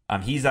had.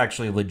 He's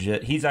actually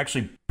legit. He's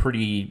actually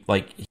pretty,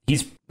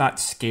 he's not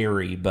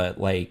scary, but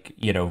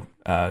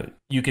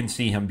you can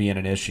see him being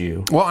an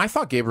issue. Well, I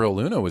thought Gabriel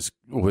Luna was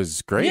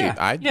great.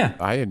 Yeah,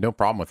 I had no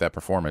problem with that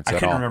performance at all. I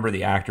couldn't remember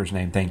the actor's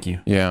name. Thank you.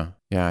 Yeah,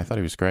 I thought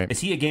he was great. Is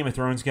he a Game of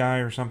Thrones guy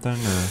or something?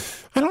 Or?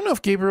 I don't know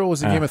if Gabriel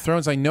was in Game of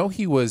Thrones. I know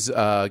he was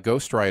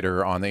Ghost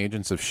Rider on the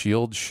Agents of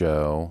S.H.I.E.L.D.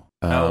 show.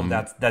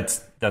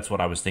 That's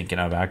what I was thinking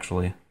of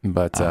actually.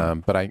 But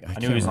I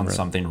knew he was on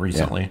something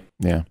recently.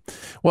 Yeah.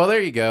 Well,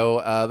 there you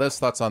go. Those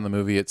thoughts on the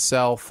movie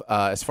itself.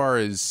 As far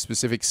as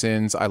specific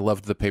sins, I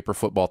loved the paper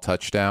football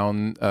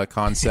touchdown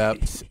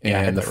concept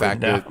and the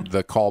fact that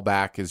the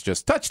callback is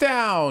just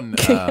touchdown.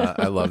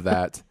 I love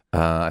that.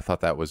 I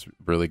thought that was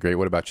really great.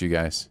 What about you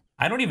guys?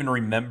 I don't even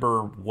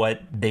remember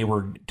what they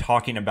were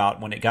talking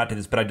about when it got to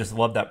this, but I just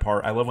love that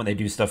part. I love when they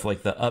do stuff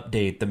like the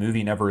update. The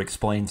movie never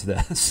explains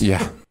this.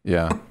 Yeah.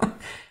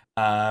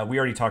 We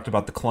already talked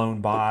about the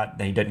clone bot.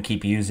 They didn't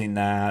keep using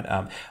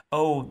that.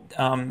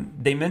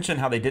 They mentioned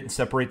how they didn't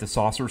separate the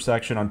saucer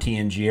section on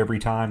TNG every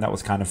time. That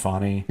was kind of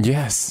funny.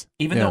 Yes.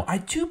 Even though I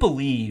do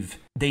believe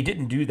they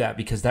didn't do that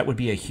because that would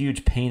be a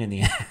huge pain in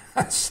the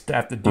ass to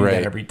have to do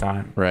that every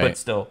time. Right. But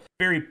still,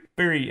 very,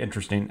 very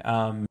interesting.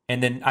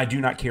 And then I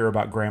do not care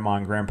about Grandma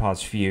and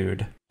Grandpa's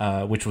feud,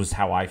 which was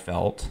how I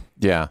felt.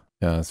 Yeah.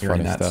 That's during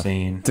funny that stuff.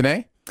 scene.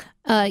 Danae?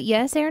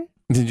 Yes, Aaron?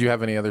 Did you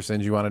have any other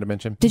sins you wanted to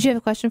mention? Did you have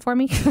a question for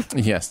me?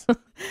 Yes.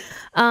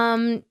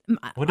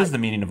 What is the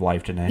meaning of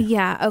life, Danae?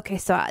 Yeah. Okay.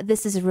 So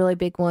this is a really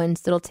big one.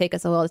 So it'll take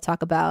us a while to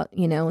talk about,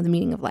 the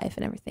meaning of life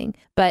and everything.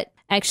 But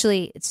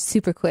actually, it's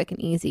super quick and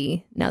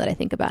easy now that I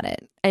think about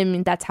it. I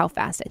mean, that's how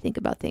fast I think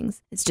about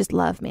things. It's just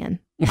love, man.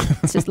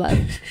 It's just love.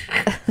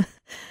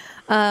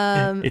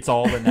 It's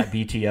all in that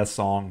BTS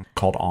song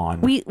called On.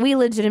 We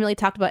legitimately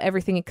talked about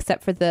everything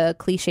except for the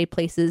cliche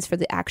places for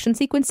the action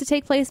sequence to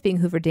take place, being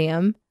Hoover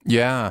Dam.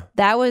 Yeah.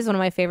 That was one of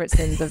my favorite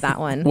sins of that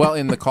one. Well,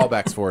 and the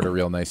callbacks for it are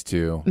real nice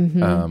too.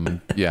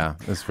 Mm-hmm. Yeah,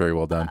 that's very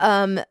well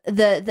done.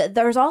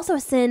 There's also a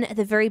sin at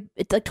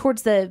it's like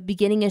towards the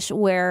beginning-ish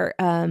where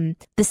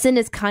the sin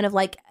is kind of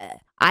like,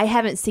 I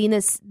haven't seen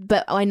this,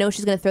 but I know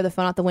she's going to throw the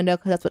phone out the window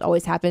because that's what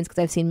always happens because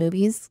I've seen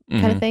movies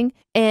kind of thing.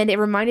 And it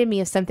reminded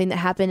me of something that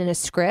happened in a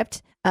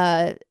script,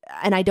 and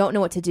I don't know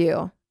what to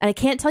do. And I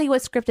can't tell you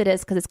what script it is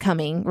because it's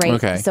coming, right?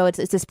 Okay. So it's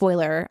a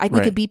spoiler. We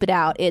could beep it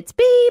out. It's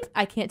beep.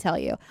 I can't tell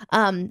you.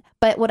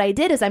 But what I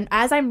did is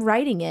as I'm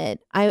writing it,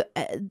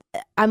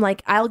 I'm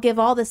like, I'll give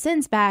all the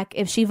sins back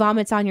if she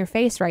vomits on your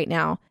face right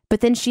now.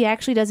 But then she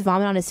actually does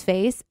vomit on his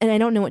face, and I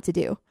don't know what to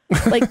do.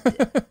 Like,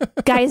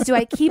 guys, do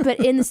I keep it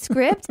in the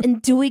script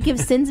and do we give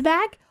sins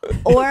back?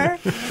 Or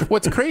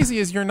what's crazy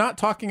is you're not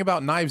talking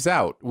about Knives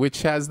Out,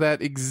 which has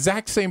that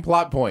exact same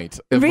plot point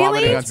of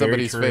vomiting on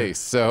somebody's face.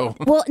 So,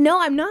 well, no,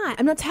 I'm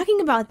not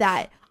talking about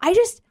that. I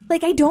just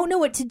I don't know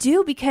what to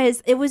do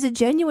because it was a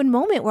genuine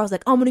moment where I was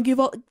like, I'm going to give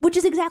all, which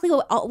is exactly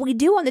what we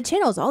do on the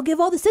channels. I'll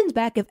give all the sins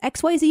back if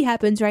XYZ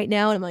happens right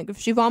now. And I'm like, if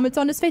she vomits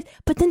on his face,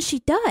 but then she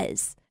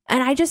does.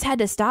 And I just had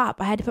to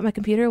stop. I had to put my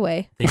computer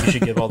away. I think you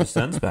should give all the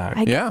sins back.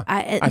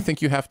 I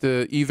think you have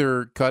to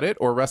either cut it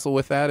or wrestle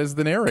with that as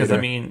the narrator. Because,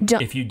 I mean,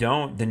 if you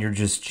don't, then you're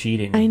just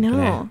cheating. I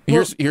know.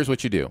 Here's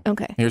what you do.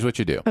 Okay. Here's what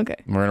you do. Okay.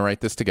 We're going to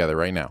write this together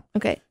right now.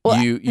 Okay. Well,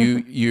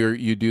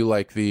 you do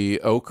like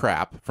the oh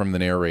crap from the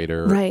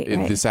narrator. Right.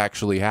 This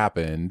actually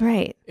happened.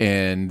 Right.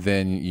 And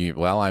then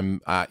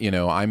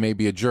I may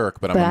be a jerk,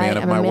 but I'm a man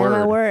of my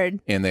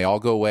word. And they all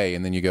go away.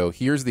 And then you go,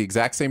 here's the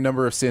exact same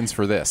number of sins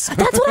for this.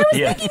 That's what I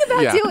was thinking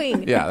about doing.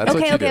 Yeah, that's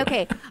what you do.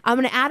 Okay. I'm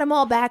going to add them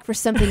all back for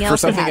something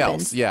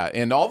else. Yeah.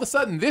 And all of a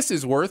sudden, this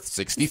is worth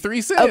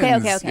 63 cents.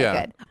 Okay,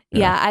 good.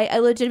 Yeah, I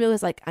legitimately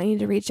was like, I need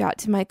to reach out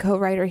to my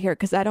co-writer here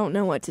because I don't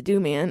know what to do,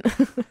 man.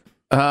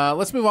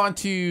 Let's move on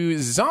to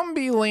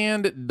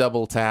Zombieland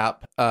Double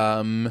Tap.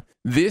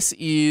 This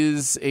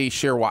is a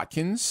Cher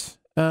Watkins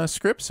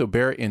script. So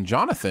Barrett and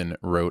Jonathan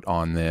wrote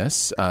on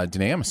this.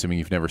 Danae, I'm assuming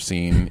you've never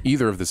seen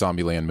either of the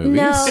Zombieland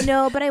movies.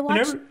 No, but I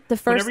watched the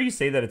first. Whenever you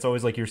say that, it's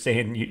always like you're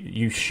saying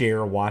you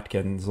share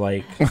Watkins,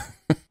 like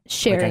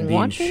sharing like I'm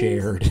Watkins. Being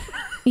shared.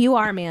 You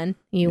are, man.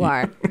 You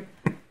are.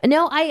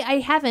 No, I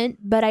haven't,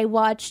 but I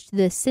watched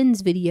the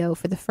Sins video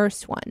for the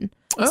first one.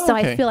 So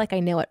I feel like I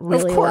know it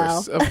really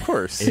well. Of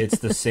course. It's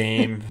the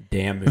same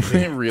damn movie.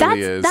 It really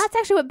is. That's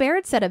actually what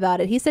Barrett said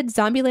about it. He said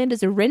Zombieland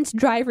is a rinse,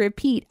 dry,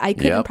 repeat. I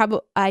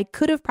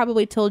could have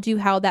probably told you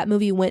how that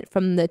movie went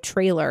from the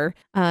trailer.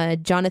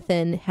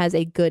 Jonathan has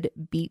a good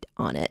beat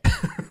on it.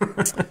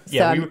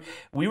 Yeah,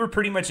 we were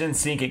pretty much in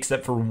sync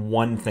except for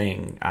one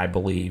thing, I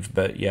believe.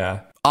 But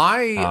yeah.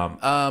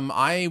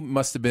 I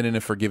must have been in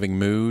a forgiving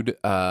mood.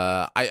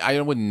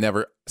 I would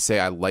never say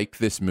I like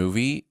this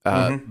movie,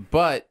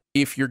 but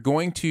if you're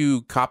going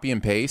to copy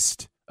and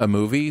paste a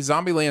movie,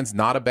 Zombieland's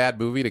not a bad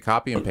movie to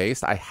copy and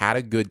paste. I had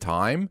a good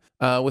time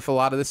with a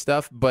lot of this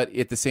stuff, but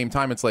at the same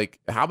time, it's like,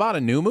 how about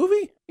a new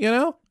movie?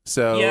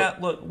 So yeah,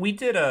 look, we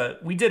did a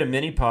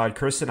mini pod.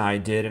 Chris and I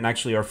did, and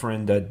actually our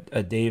friend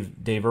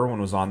Dave Irwin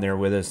was on there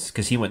with us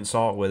because he went and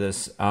saw it with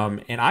us.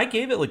 And I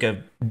gave it like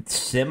a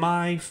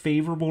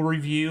semi-favorable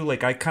review.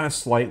 Like I kind of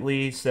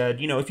slightly said,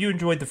 if you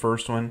enjoyed the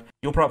first one,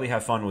 you'll probably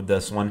have fun with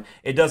this one.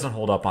 It doesn't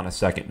hold up on a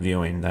second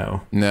viewing,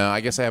 though. No,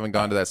 I guess I haven't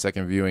gone to that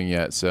second viewing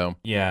yet. So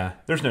yeah,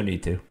 there's no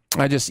need to.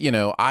 I just,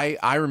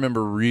 I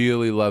remember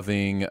really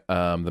loving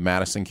the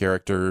Madison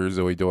character,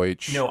 Zoe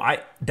Deutsch.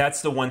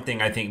 That's the one thing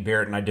I think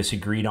Barrett and I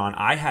disagreed on.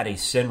 I had a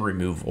sin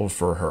removal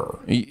for her.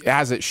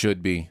 As it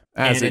should be.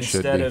 As and it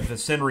should instead be. of a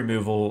sin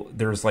removal,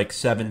 there's like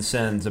 7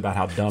 sins about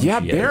how dumb Yeah,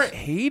 she Barrett is.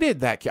 hated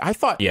that. I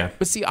thought,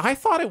 but see, I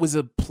thought it was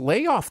a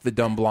play off the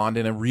dumb blonde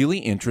in a really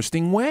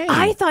interesting way.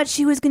 I thought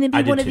she was going to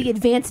I be did one of too. the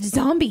advanced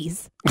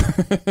zombies.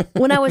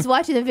 When I was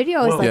watching the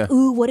video, I was like,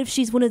 ooh, what if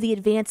she's one of the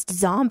advanced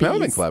zombies? That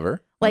would have been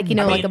clever. Like, you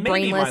know, like a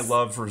maybe brainless. my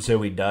love for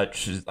Zoe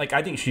Dutch is like,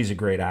 I think she's a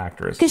great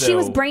actress. Because she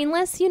was So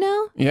brainless, you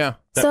know? Yeah.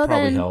 That so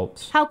probably then,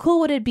 helps. how cool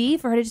would it be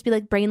for her to just be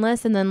like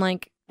brainless and then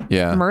like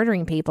Yeah.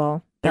 murdering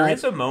people? There But-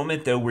 is a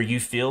moment, though, where you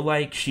feel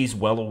like she's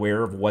well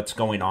aware of what's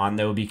going on,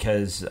 though,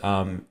 because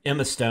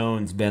Emma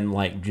Stone's been,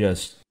 like,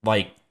 just,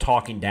 like,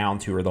 talking down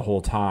to her the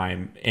whole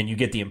time, and you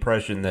get the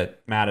impression that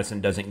Madison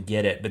doesn't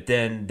get it. But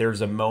then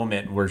there's a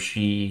moment where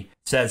she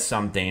says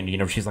something, you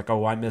know, she's like,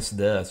 oh, I missed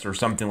this, or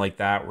something like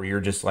that, where you're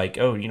just like,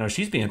 oh, you know,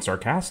 she's being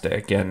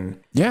sarcastic,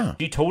 and Yeah.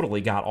 she totally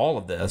got all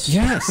of this.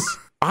 Yes.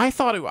 I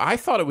thought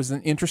it was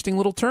an interesting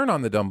little turn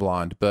on the dumb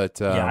blonde, but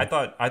Yeah, I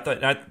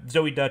thought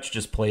Zoe Dutch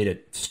just played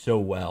it so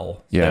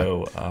well. Yeah.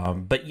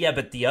 So, but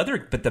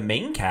the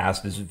main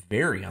cast is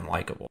very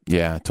unlikable.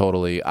 yeah,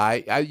 totally.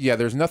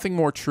 There's nothing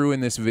more true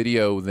in this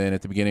video than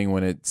at the beginning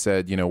when it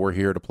said, you know, we're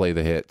here to play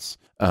the hits.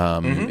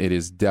 It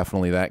is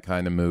definitely that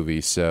kind of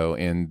movie. So,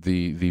 and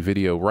the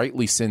video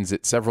rightly sends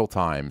it several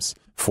times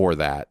for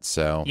that.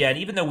 So Yeah, and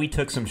even though we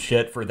took some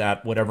shit for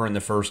that, whatever in the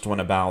first one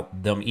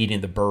about them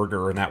eating the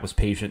burger, and that was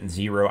Patient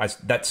Zero,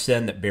 that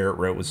sin that Barrett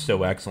wrote was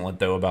so excellent,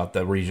 though, about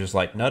where he's just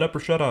like, nut up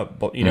or shut up,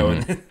 but, you know,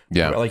 and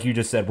Yeah. like you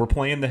just said, we're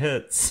playing the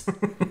hits.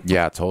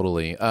 yeah,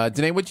 totally.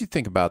 Danae, what'd you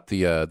think about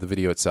the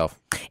video itself?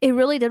 It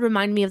really did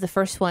remind me of the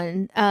first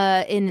one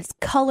in its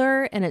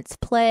color and its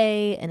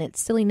play and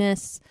its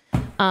silliness.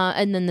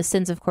 And then the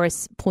sins, of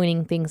course,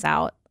 pointing things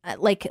out.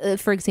 Like,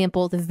 for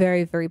example, the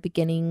very, very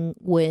beginning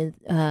with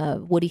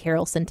Woody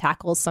Harrelson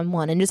tackles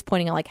someone and just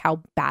pointing out like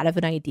how bad of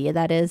an idea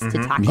that is to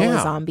tackle Yeah.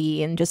 a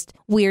zombie, and just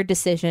weird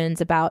decisions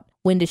about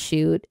when to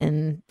shoot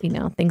and, you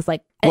know, things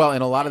like Well,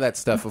 and a lot of that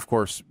stuff, of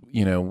course,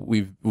 you know,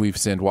 we've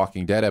sinned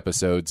Walking Dead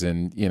episodes,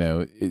 and you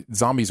know,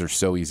 zombies are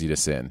so easy to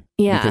sin,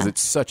 because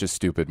it's such a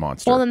stupid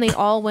monster. Well, then they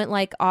all went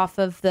like off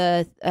of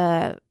the,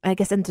 I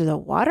guess, into the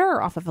water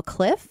or off of a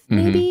cliff.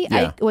 Maybe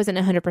Yeah. I wasn't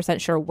 100%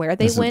 sure where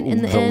they went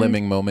in the end.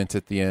 limbing moment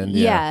at the end.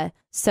 Yeah.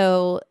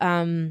 So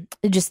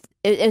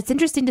it's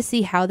interesting to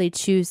see how they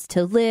choose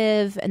to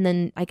live. And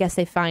then I guess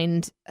they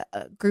find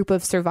a group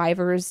of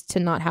survivors to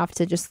not have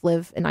to just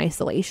live in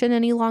isolation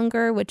any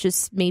longer, which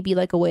is maybe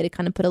like a way to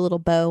kind of put a little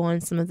bow on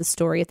some of the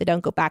story if they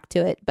don't go back to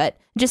it. But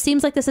it just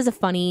seems like this is a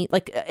funny,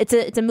 like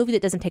it's a movie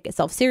that doesn't take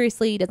itself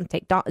seriously, doesn't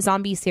take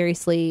zombies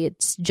seriously.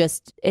 It's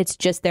just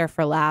there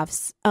for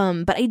laughs.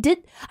 But I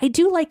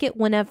do like it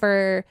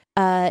whenever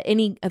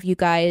any of you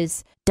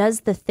guys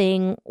does the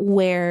thing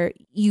where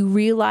you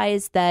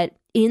realize that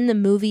in the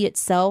movie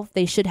itself,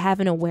 they should have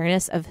an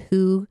awareness of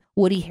who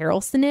Woody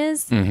Harrelson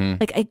is. Mm-hmm.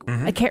 Like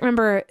I can't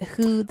remember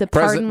who the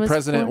pardon was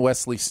President for.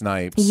 Wesley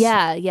Snipes.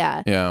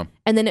 Yeah.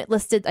 And then it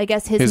listed, I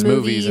guess, his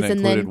movies and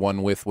included then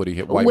one with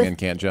Woody White with- Man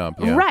Can't Jump.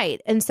 Yeah. Right.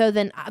 And so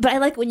then, but I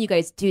like when you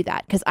guys do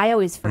that, because I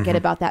always forget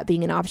about that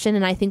being an option.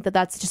 And I think that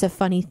that's just a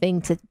funny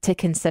thing to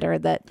consider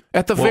that.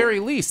 At the very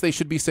least, they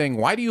should be saying,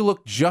 "Why do you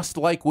look just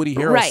like Woody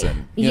Harrelson?" Right.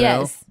 You know?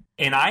 Yes.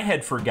 And I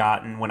had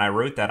forgotten when I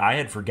wrote that. I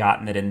had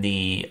forgotten that in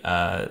the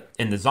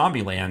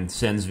Zombieland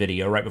Sins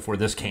video right before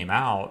this came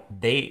out,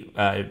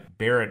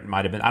 Barrett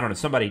might have been, I don't know,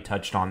 somebody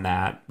touched on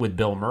that with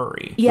Bill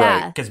Murray.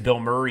 Yeah. Because Bill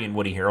Murray and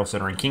Woody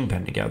Harrelson are in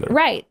Kingpin together.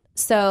 Right.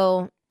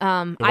 So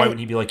Why wouldn't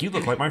he be like, you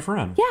look like my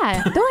friend?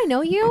 Yeah, don't I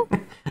know you?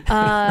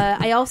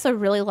 I also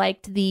really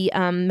liked the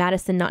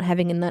Madison not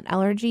having a nut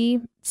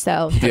allergy.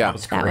 So Yeah.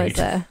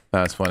 that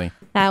That's funny.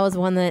 was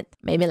one that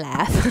made me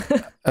laugh.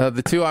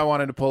 The two I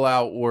wanted to pull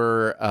out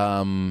were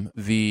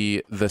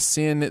the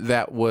sin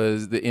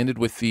that ended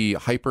with the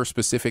hyper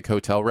specific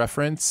hotel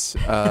reference.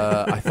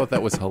 I thought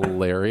that was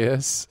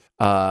hilarious.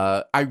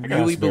 I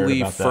really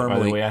believe about that, by the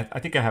firmly. way. I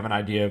think I have an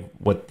idea of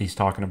what he's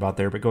talking about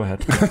there, but go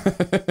ahead.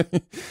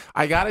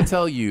 I got to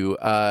tell you,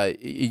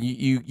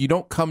 you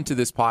don't come to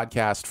this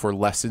podcast for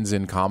lessons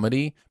in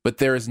comedy, but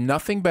there is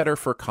nothing better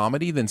for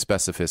comedy than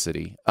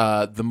specificity.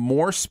 The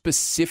more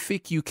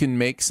specific you can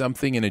make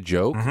something in a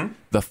joke,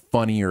 the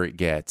funnier it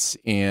gets,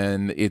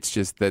 and it's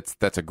just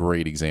that's a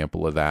great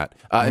example of that.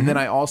 And then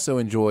I also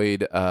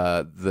enjoyed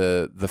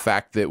the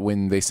fact that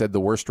when they said the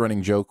worst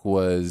running joke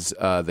was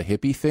the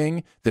hippie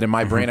thing, that in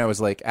my brain I was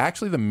like,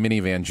 actually the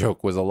minivan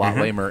joke was a lot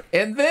lamer,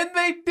 and then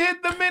they did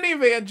the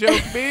minivan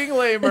joke being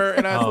lamer,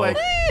 and I was like,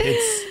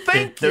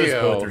 thank you. Those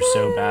both are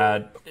so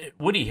bad.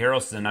 Woody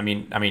Harrelson,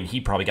 I mean,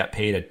 he probably got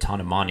paid a ton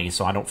of money,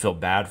 so I don't feel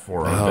bad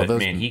for him. But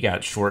man, he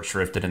got short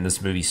shrifted in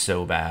this movie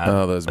so bad.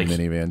 Oh, those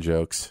minivan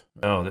jokes.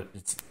 Oh,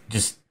 it's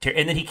just,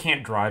 and then he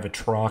can't drive a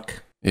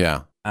truck.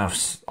 Yeah. Oh,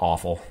 it's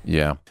awful.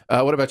 Yeah.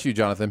 What about you,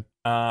 Jonathan?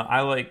 I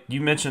like, you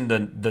mentioned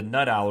the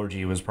nut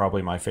allergy was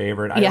probably my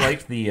favorite. I Yeah.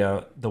 liked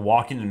the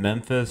Walking in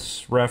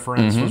Memphis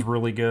reference was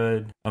really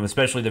good.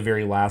 Especially the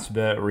very last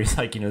bit where he's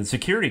like, the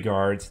security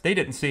guards, they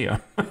didn't see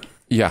him.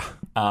 Yeah.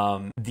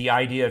 The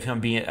idea of him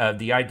being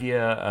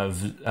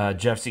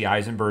Jeff C.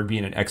 Eisenberg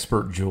being an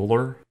expert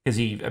jeweler, because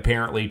he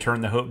apparently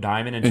turned the Hope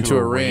Diamond into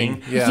a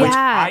ring. Yeah. Which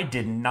I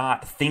did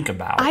not think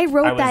about. I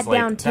wrote that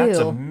down too. That's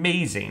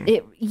amazing.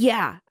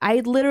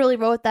 I literally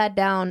wrote that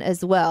down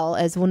as well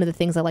as one of the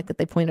things I like that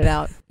they pointed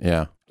out.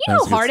 Yeah. You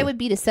know how hard it would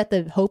be to set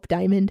the Hope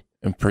Diamond?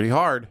 And pretty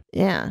hard.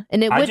 Yeah.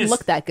 And it wouldn't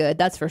look that good,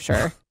 that's for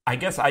sure. I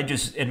guess I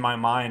just, in my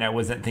mind, I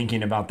wasn't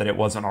thinking about that it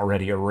wasn't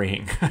already a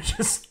ring.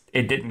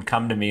 It didn't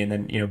come to me. And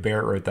then,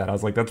 Barrett wrote that. I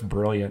was like, that's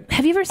brilliant.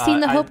 Have you ever seen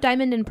the Hope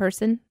Diamond in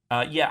person?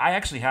 Yeah, I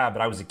actually have,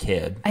 but I was a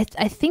kid. I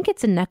think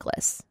it's a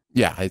necklace.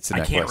 Yeah, it's a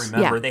necklace. I can't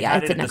remember. They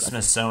had it at the necklace.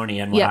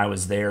 Smithsonian when I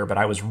was there, but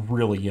I was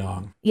really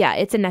young. Yeah,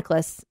 it's a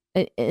necklace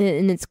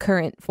in its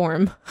current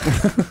form.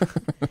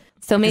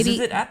 So maybe is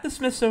it at the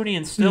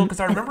Smithsonian still? Because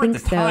I remember at the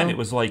time it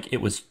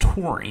was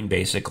touring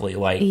basically.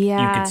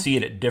 You could see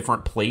it at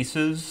different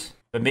places.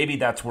 But maybe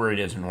that's where it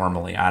is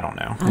normally. I don't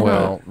know.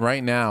 Well,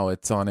 right now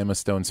it's on Emma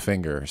Stone's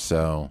finger,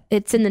 so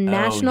it's in the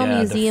National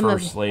Museum the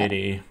First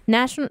Lady.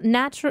 National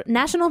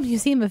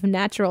Museum of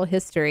Natural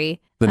History.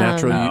 The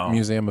Natural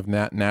Museum of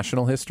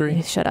National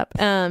History. Shut up.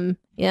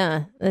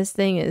 Yeah, this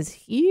thing is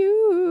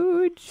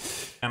huge.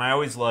 And I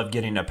always love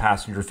getting a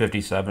Passenger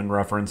 57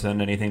 reference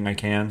in anything I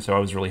can. So I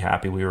was really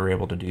happy we were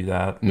able to do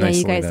that. Yeah,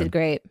 you guys did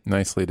great.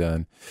 Nicely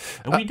done.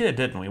 And we did,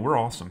 didn't we? We're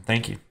awesome.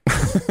 Thank you.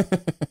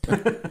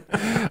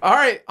 All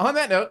right. On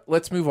that note,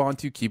 let's move on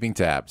to keeping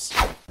tabs.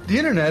 The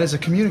internet is a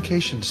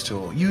communications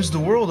tool used the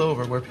world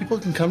over where people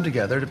can come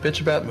together to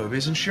bitch about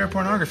movies and share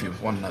pornography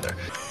with one another.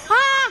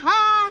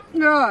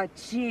 Oh,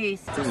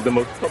 jeez. This is the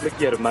most public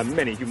yet of my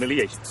many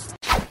humiliations.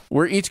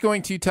 We're each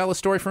going to tell a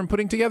story from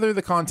putting together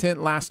the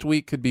content. Last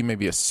week could be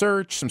maybe a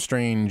search, some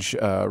strange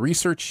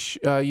research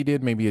you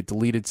did, maybe a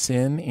deleted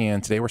sin.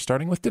 And today we're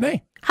starting with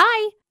Danae.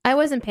 Hi. I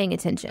wasn't paying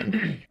attention.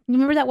 You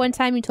remember that one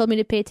time you told me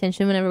to pay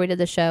attention whenever we did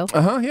the show?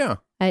 Yeah.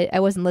 I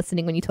wasn't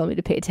listening when you told me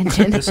to pay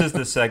attention. This is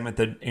the segment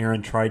that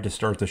Aaron tried to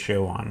start the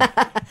show on.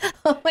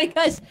 Oh my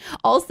gosh.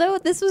 Also,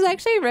 this was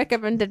actually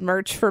recommended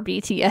merch for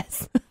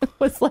BTS. It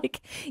was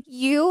like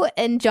you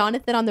and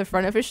Jonathan on the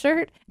front of his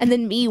shirt and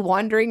then me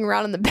wandering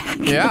around in the back.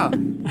 Yeah.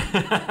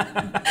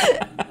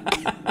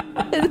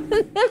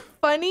 Isn't that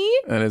funny?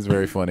 That is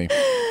very funny.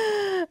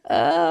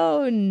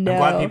 Oh, no. I'm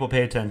glad people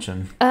pay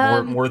attention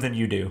more than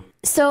you do.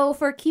 So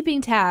for keeping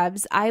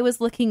tabs, I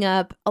was looking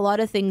up a lot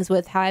of things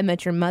with How I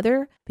Met Your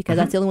Mother because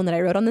that's the only one that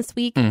I wrote on this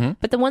week.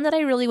 But the one that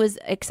I really was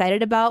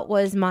excited about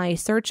was my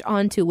search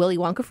onto Willy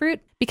Wonka fruit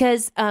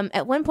because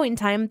at one point in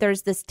time,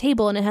 there's this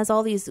table and it has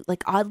all these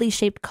like oddly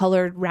shaped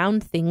colored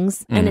round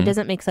things and it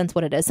doesn't make sense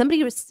what it is.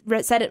 Somebody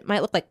said it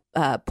might look like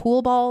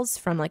pool balls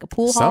from like a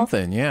pool hall.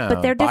 Something, yeah.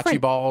 But they're Bocce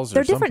different balls or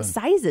They're different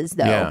something. sizes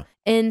though. Yeah.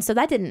 And so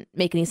that didn't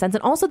make any sense.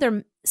 And also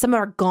some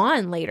are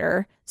gone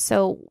later.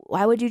 So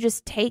why would you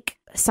just take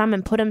some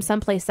and put them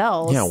someplace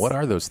else? Yeah, what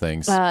are those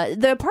things?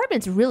 The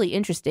apartment's really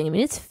interesting. I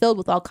mean, it's filled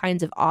with all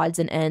kinds of odds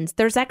and ends.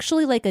 There's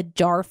actually like a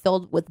jar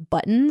filled with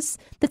buttons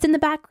that's in the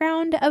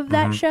background of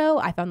that show.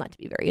 I found that to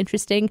be very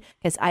interesting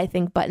because I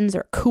think buttons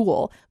are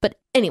cool. But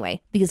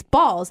anyway, these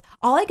balls,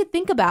 all I could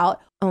think about,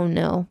 oh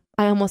no,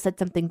 I almost said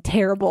something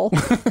terrible.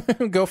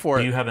 Go for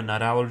it. Do you have a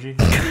nut allergy?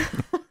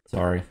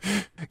 Sorry.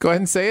 Go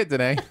ahead and say it,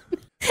 Danae.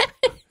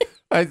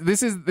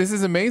 This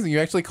is amazing. You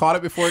actually caught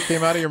it before it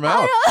came out of your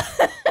mouth.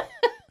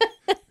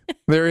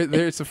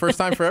 It's the first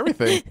time for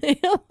everything.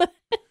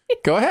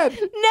 Go ahead.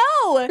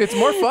 No. It's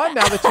more fun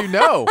now that you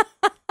know.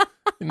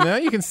 Now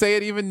you can say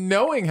it even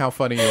knowing how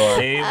funny you are.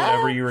 Say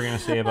whatever you were going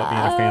to say about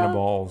being a fan of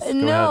balls. Go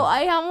ahead.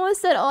 I almost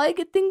said all I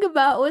could think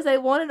about was I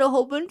wanted a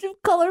whole bunch of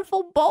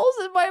colorful balls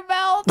in my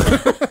mouth.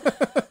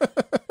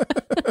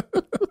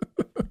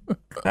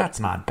 That's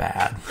not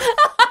bad.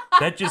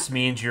 That just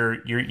means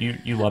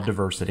you love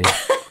diversity.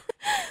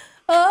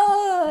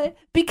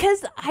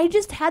 Because I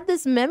just had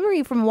this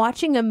memory from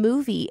watching a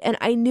movie and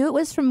I knew it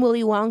was from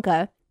Willy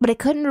Wonka, but I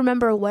couldn't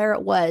remember where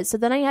it was. So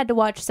then I had to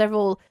watch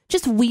several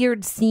just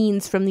weird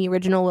scenes from the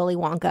original Willy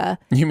Wonka.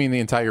 You mean the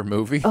entire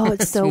movie? Oh,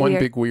 it's so one weird.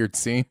 big weird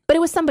scene. But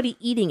it was somebody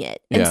eating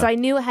it. And Yeah. so I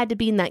knew it had to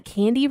be in that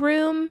candy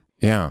room.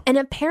 Yeah. And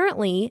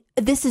apparently,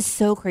 this is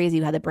so crazy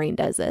how the brain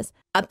does this.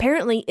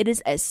 Apparently, it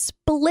is a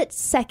split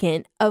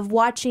second of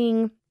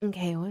watching,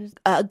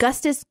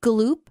 Augustus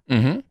Gloop,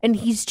 and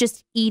he's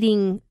just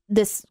eating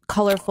this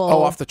colorful...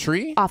 Oh, off the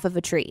tree? Off of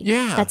a tree.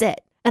 Yeah. That's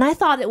it. And I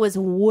thought it was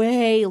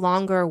way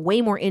longer,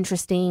 way more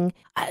interesting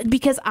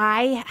because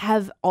I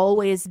have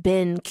always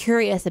been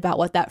curious about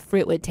what that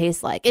fruit would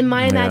taste like. In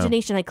my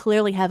imagination, I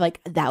clearly have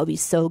that would be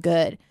so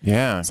good.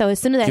 Yeah. So as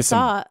soon as I Get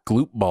saw... some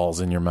gloop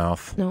balls in your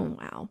mouth. Oh,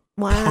 wow.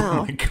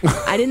 Oh my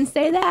God. I didn't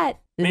say that.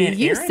 Man,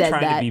 You Aaron said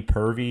trying that. to be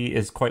pervy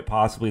is quite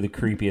possibly the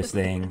creepiest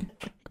thing.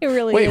 It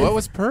really Wait, is. what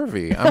was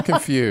pervy? I'm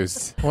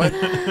confused. What?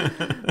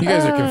 You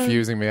guys are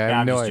confusing me. I have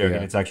I'm no just idea.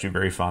 joking. It's actually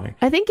very funny.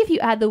 I think if you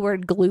add the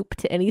word gloop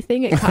to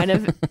anything, it kind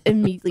of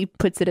immediately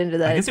puts it into I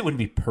the... guess it wouldn't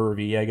be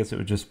pervy. I guess it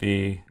would just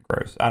be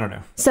gross. I don't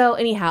know. So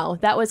anyhow,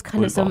 that was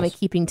kind of Gloop some of my balls.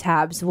 keeping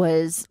tabs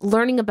was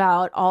learning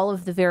about all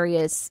of the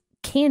various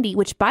candy,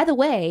 which by the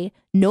way,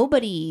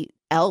 nobody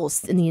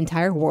else in the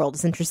entire world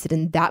is interested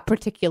in that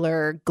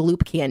particular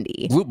Gloop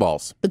candy. Gloop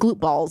balls. The Gloop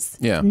balls.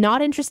 Yeah.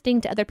 Not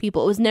interesting to other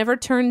people. It was never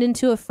turned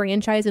into a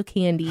franchise of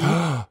candy.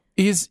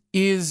 Is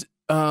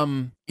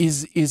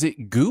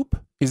it Goop?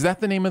 Is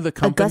that the name of the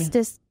company?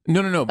 Augustus.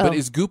 No. But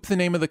is Goop the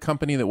name of the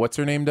company that what's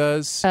her name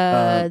does?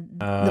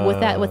 With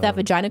that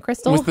vagina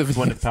crystal. With the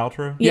Gwyneth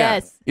Paltrow?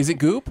 Yes. Is it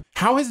Goop?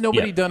 How has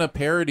nobody done a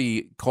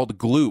parody called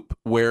Gloop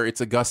where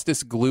it's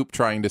Augustus Gloop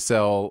trying to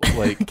sell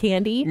like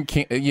candy?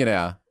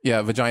 Vagina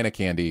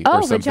candy. Oh,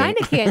 or something.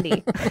 vagina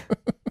candy.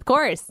 Of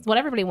course, what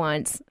everybody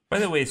wants. By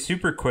the way,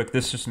 super quick,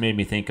 this just made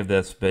me think of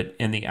this, but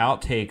in the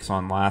outtakes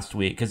on last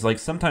week, because like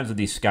sometimes with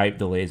these Skype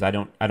delays, I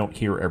don't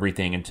hear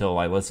everything until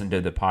I listen to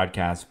the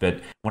podcast.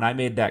 But when I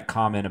made that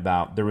comment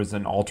about there was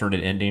an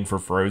alternate ending for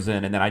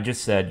Frozen, and then I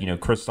just said,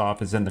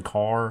 Kristoff is in the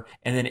car,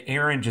 and then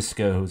Aaron just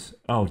goes,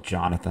 "Oh,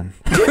 Jonathan."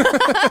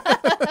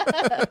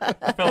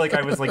 I felt like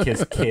I was like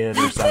his kid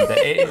or something.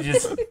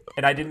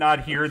 And I did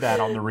not hear that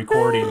on the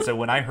recording. So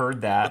when I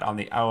heard that on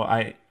the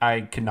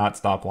I could not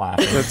stop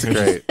laughing. That's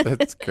great.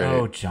 That's great.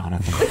 Oh,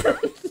 Jonathan.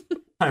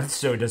 I'm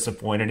so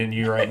disappointed in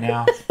you right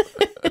now.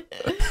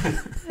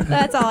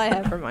 That's all I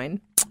have for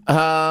mine.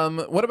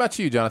 What about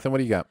you, Jonathan? What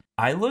do you got?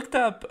 I looked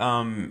up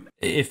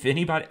if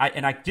anybody,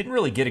 and I didn't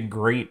really get a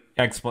great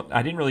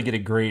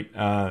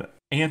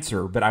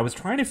answer, but I was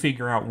trying to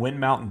figure out when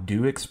Mountain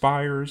Dew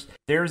expires.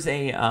 There's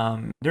a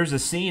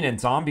scene in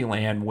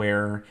Zombieland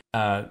where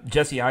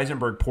Jesse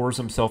Eisenberg pours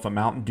himself a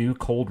Mountain Dew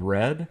Cold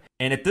Red,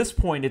 and at this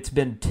point, it's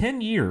been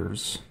 10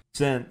 years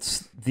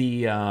since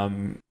the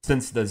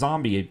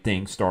zombie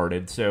thing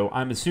started. So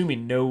I'm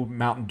assuming no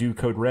Mountain Dew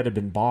Code Red had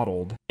been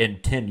bottled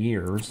in 10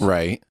 years.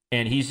 Right.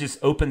 And he just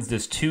opens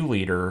this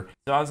 2-liter.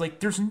 So I was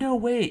like, there's no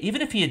way.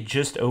 Even if he had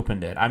just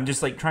opened it, I'm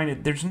just like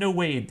there's no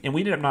way. And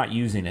we ended up not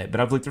using it. But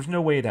I was like, there's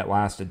no way that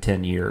lasted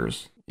 10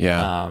 years.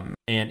 Yeah.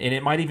 And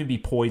it might even be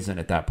poison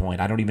at that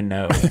point. I don't even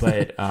know.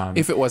 But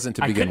if it wasn't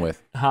to begin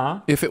with. Huh?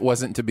 If it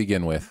wasn't to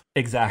begin with.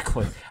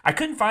 Exactly. I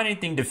couldn't find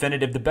anything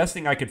definitive. The best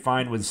thing I could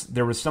find was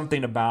there was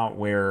something about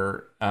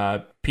where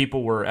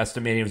people were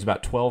estimating it was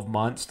about 12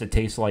 months to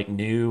taste like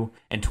new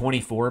and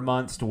 24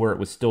 months to where it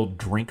was still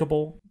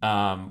drinkable,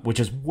 which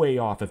is way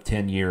off of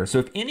 10 years. So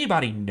if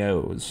anybody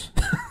knows...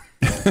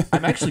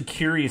 I'm actually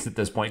curious at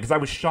this point because I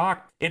was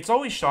shocked. It's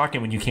always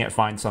shocking when you can't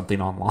find something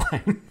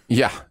online.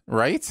 Yeah,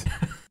 right?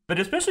 But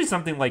especially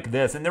something like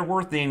this. And there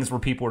were things where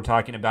people were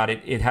talking about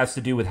it. It has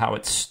to do with how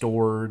it's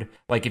stored.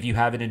 Like if you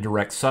have it in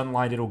direct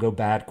sunlight, it'll go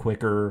bad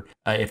quicker.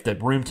 If the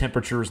room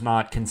temperature is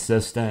not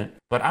consistent.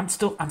 But I'm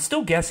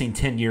still guessing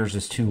 10 years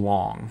is too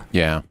long.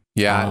 Yeah.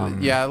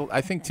 Yeah,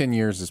 I think 10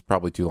 years is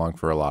probably too long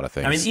for a lot of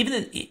things. I mean,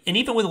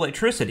 even with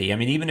electricity, I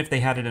mean, even if they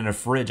had it in a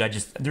fridge,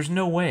 there's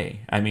no way.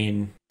 I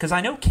mean, because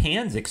I know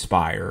cans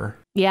expire.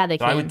 Yeah, they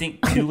can. I would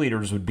think 2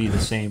 liters would be the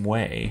same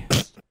way.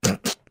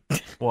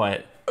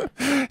 What?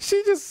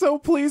 She's just so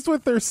pleased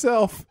with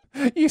herself.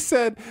 You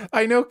said,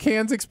 I know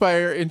cans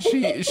expire, and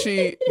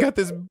she got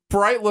this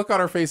bright look on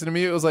her face, and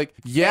immediately was like,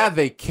 yeah,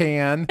 they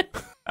can.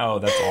 Oh,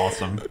 that's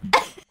awesome.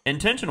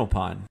 Intentional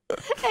pun.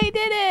 I did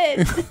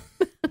it.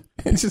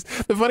 It's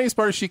just the funniest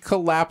part is she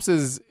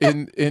collapses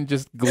in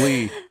just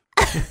glee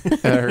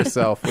at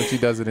herself when she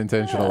does it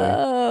intentionally.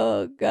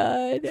 Oh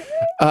God.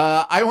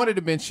 I wanted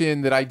to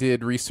mention that I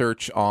did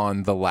research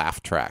on the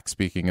laugh track,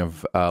 speaking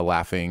of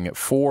laughing,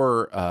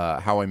 for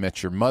How I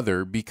Met Your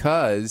Mother,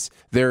 because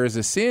there is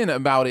a sin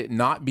about it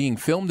not being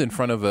filmed in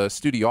front of a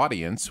studio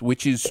audience,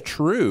 which is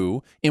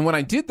true. And when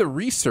I did the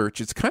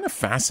research, it's kind of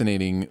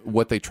fascinating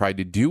what they tried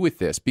to do with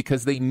this,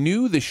 because they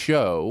knew the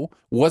show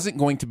wasn't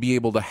going to be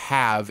able to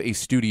have a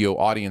studio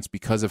audience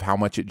because of how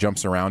much it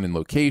jumps around in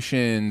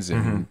locations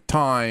and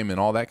time and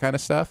all that kind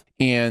of stuff.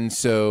 And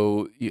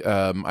so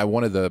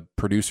one of the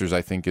producers,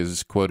 I think,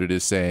 is quoted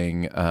as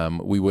saying,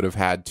 we would have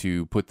had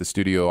to put the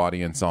studio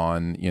audience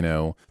on,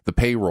 the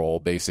payroll,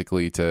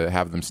 basically, to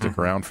have them stick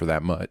around for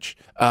that much.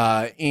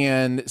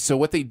 And so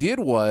what they did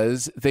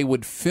was they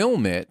would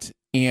film it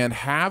and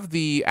have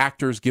the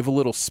actors give a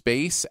little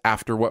space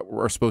after what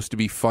were supposed to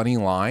be funny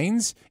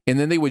lines. And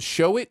then they would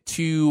show it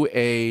to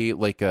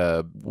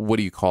what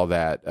do you call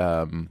that?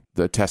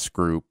 The test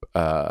group.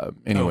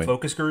 Anyway.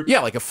 Focus group? Yeah,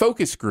 like a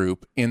focus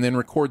group, and then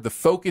record the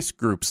focus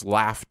group's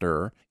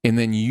laughter, and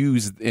then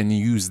use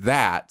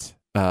that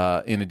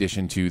in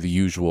addition to the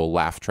usual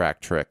laugh track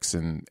tricks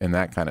and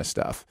that kind of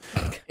stuff.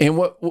 And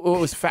what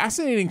was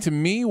fascinating to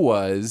me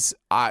was,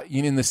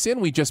 in the sin,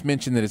 we just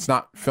mentioned that it's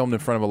not filmed in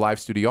front of a live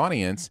studio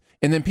audience.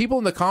 And then people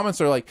in the comments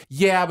are like,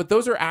 yeah, but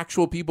those are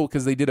actual people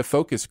because they did a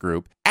focus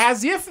group.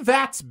 As if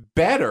that's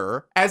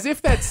better, as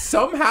if that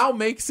somehow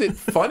makes it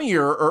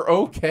funnier or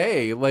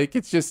okay. Like,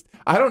 it's just,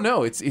 I don't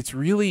know. It's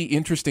really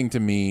interesting to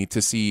me to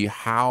see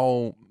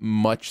how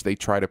much they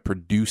try to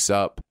produce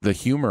up the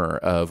humor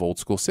of old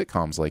school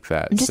sitcoms like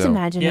that. I'm just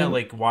imagining. Yeah,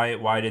 like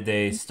why did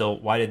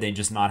they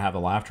just not have a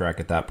laugh track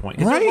at that point?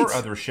 Because there were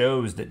other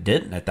shows that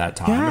didn't at that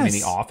time. Yes. I mean,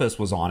 The Office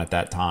was on at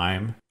that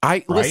time.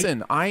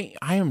 Listen, I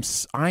am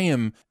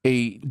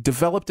a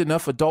developed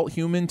enough adult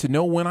human to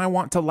know when I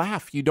want to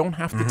laugh. You don't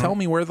have to tell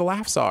me where the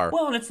laughs are.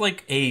 Well, and it's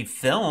like a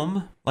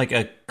film, like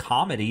a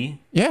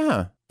comedy.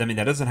 Yeah. I mean,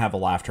 that doesn't have a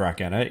laugh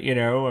track in it,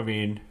 I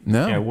mean,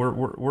 no. Yeah,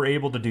 we're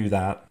able to do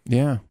that.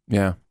 Yeah.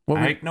 Well,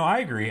 I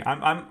agree.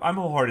 I'm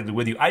wholeheartedly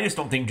with you. I just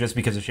don't think just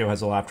because a show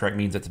has a laugh track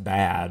means it's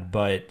bad,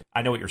 but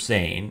I know what you're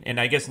saying. And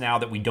I guess now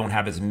that we don't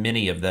have as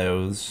many of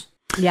those,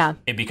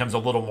 it becomes a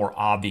little more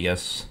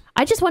obvious.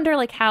 I just wonder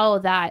like how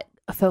that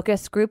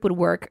focus group would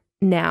work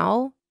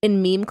now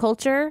in meme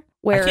culture.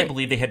 Where I can't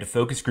believe they had to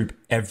focus group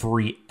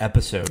every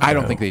episode. I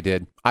don't think they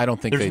did. I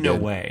don't think they did. There's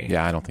no way.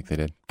 Yeah, I don't think they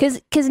did.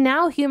 Because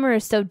now humor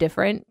is so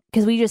different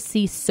because we just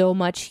see so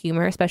much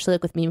humor, especially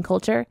like with meme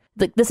culture.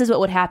 Like this is what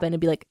would happen. It'd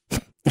be like,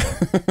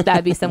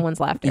 that'd be someone's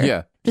laughter.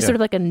 Yeah. Just sort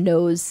of like a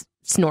nose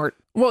snort.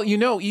 Well,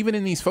 even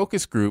in these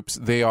focus groups,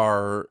 they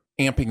are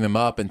amping them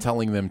up and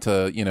telling them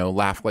to,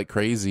 laugh like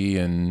crazy.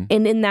 And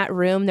in that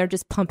room, they're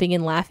just pumping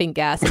in laughing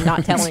gas and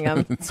not telling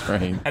them. That's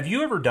right. Have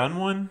you ever done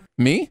one?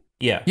 Me?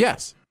 Yeah.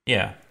 Yes.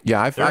 Yeah.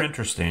 Yeah. They're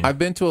interesting. I've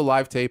been to a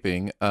live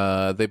taping.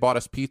 They bought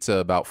us pizza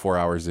about 4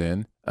 hours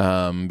in.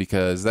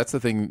 Because that's the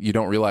thing you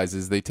don't realize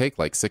is they take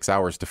like 6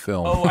 hours to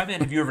film. Oh, I mean,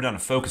 have you ever done a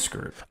focus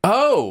group?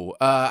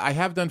 I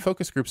have done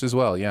focus groups as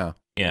well. Yeah.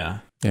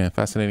 Yeah,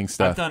 fascinating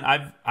stuff.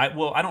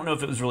 I don't know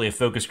if it was really a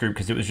focus group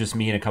because it was just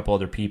me and a couple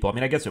other people. I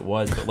mean, I guess it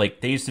was, but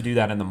like they used to do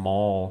that in the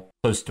mall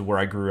close to where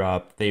I grew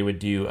up. They would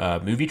do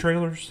movie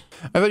trailers.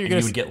 I thought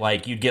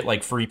you'd get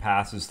like free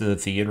passes to the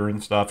theater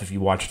and stuff if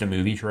you watched a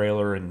movie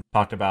trailer and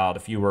talked about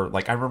if you were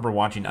like, I remember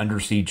watching Under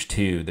Siege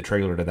 2, the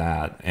trailer to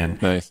that,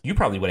 and nice. You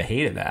probably would have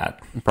hated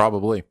that.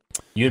 Probably.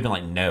 You'd have been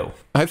like, no.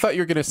 I thought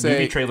you were going to say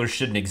movie trailers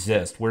shouldn't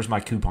exist. Where's my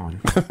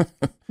coupon?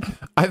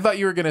 I thought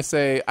you were going to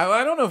say,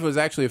 I don't know if it was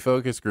actually a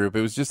focus group.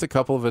 It was just a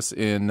couple of us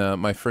in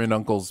my friend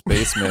Uncle's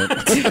basement.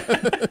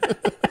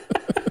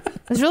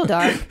 It was real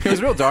dark. It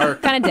was real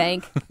dark. Kind of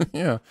dank.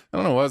 Yeah. I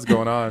don't know what was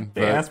going on.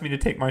 They asked me to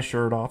take my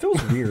shirt off. It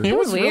was weird. It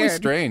was really weird.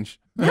 strange.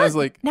 Now, I was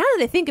like, now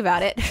that I think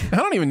about it. I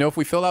don't even know if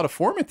we filled out a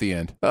form at the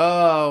end.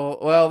 Oh,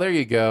 well, there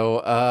you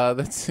go.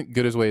 That's as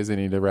good as way as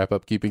any to wrap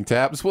up Keeping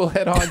Tabs. We'll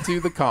head on to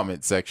the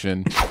comment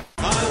section.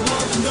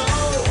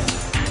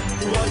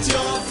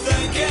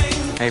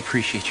 I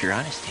appreciate your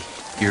honesty.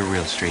 You're a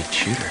real straight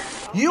shooter.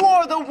 You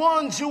are the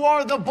ones who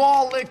are the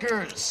ball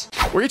lickers.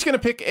 We're each going to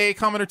pick a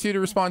comment or two to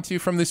respond to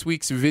from this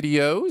week's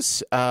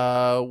videos.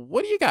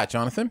 What do you got,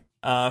 Jonathan?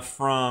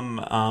 From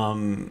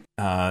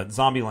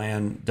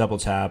Zombieland Double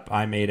Tap,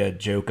 I made a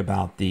joke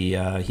about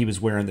he was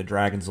wearing the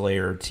Dragon's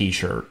Lair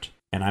t-shirt,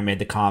 and I made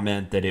the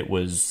comment that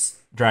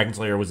Dragon's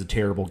Lair was a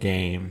terrible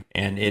game,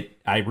 and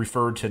I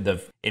referred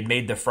to it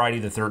made the Friday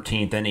the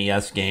 13th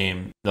NES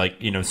game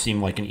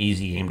seem like an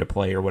easy game to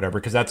play or whatever,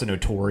 because that's a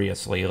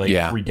notoriously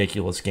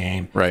ridiculous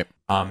game. Right.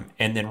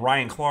 And then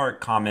Ryan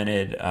Clark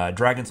commented,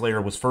 Dragon's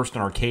Lair was first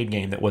an arcade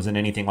game that wasn't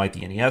anything like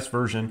the NES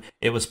version.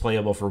 It was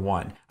playable for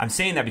one. I'm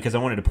saying that because I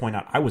wanted to point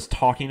out I was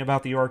talking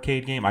about the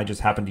arcade game. I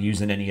just happened to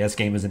use an NES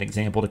game as an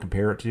example to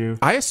compare it to.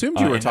 I assumed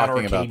you were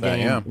talking about that.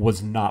 Game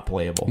was not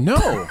playable.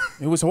 No,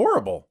 it was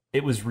horrible.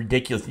 It was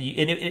ridiculous, and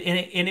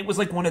it was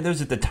like one of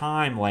those at the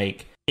time.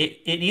 Like it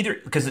either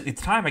because at the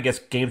time I guess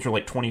games were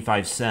like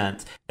 25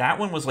 cents. That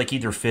one was like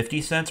either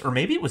 50 cents or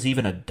maybe it was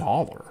even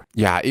 $1.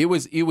 Yeah, it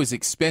was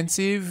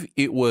expensive.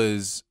 It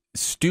was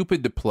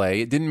stupid to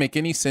play. It didn't make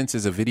any sense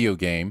as a video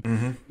game.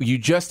 Mm-hmm. You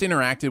just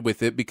interacted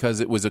with it because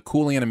it was a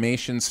cool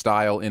animation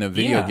style in a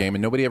video game,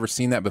 and nobody ever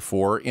seen that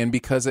before. And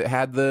because it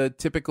had the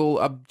typical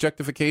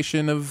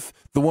objectification of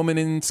the woman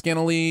in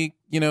scantily,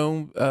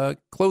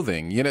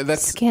 clothing.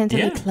 That's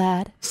scantily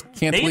clad.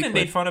 They even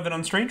made fun of it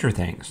on Stranger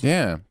Things.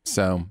 Yeah.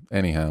 So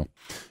anyhow,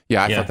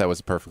 I thought that was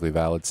a perfectly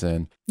valid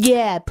sin.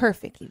 Yeah,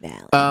 perfectly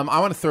valid. I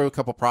want to throw a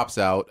couple props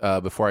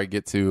out before I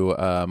get to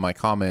my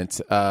comment.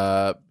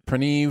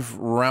 Praneev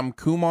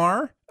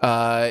Ramkumar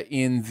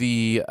in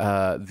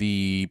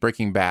the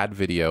Breaking Bad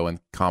video and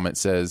comment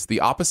says,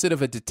 the opposite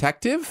of a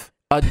detective,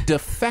 a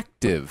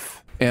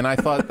defective. And I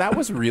thought that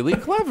was really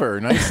clever.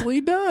 Nicely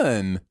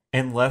done.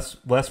 And less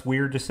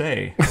weird to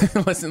say.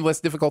 less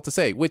difficult to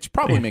say, which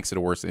probably makes it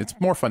worse. It's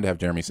more fun to have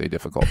Jeremy say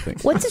difficult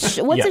things. What's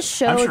a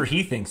show? I'm sure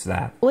he thinks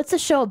that. What's a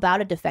show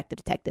about a defective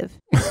detective?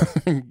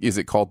 Is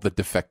it called The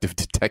Defective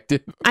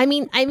Detective? I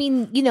mean,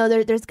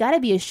 there's got to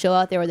be a show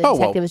out there where the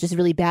detective is just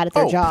really bad at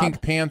their job.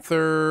 Pink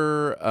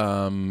Panther,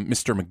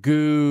 Mr.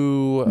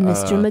 Magoo.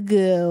 Mr.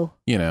 Magoo.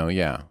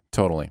 Yeah,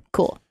 totally.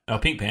 Cool. Oh,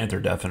 Pink Panther,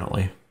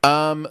 definitely.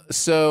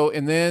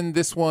 And then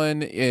this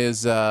one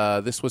is,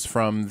 this was also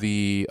from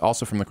the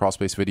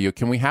Crawlspace video.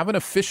 Can we have an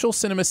official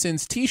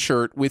CinemaSins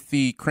t-shirt with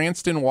the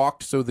Cranston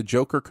walked so the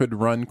Joker could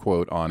run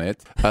quote on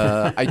it?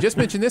 I just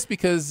mentioned this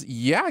because,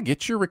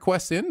 get your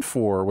requests in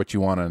for what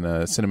you want on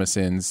a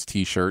CinemaSins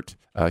t-shirt,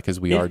 because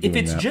we are doing that.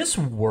 If it's just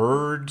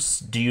words,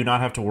 do you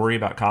not have to worry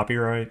about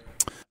copyright?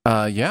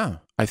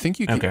 I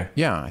think you can. Okay.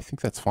 Yeah, I think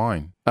that's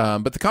fine.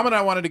 But the comment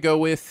I wanted to go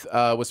with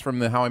was from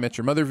the How I Met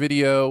Your Mother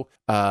video.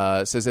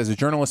 It says, as a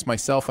journalist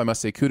myself, I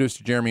must say kudos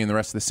to Jeremy and the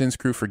rest of the Sins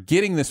crew for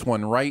getting this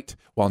one right.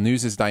 While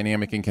news is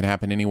dynamic and can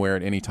happen anywhere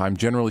at any time,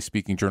 generally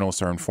speaking,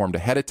 journalists are informed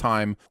ahead of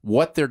time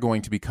what they're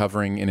going to be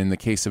covering. And in the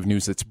case of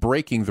news that's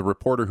breaking, the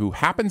reporter who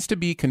happens to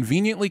be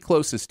conveniently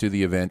closest to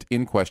the event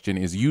in question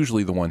is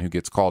usually the one who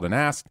gets called and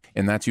asked.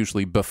 And that's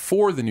usually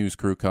before the news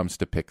crew comes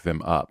to pick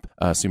them up,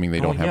 assuming they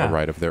don't have a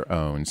right of their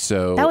own.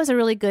 So that was a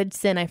really good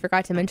sin. I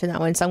forgot to mention that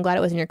one, so I'm glad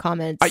it was in your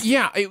comments.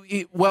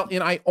 Well,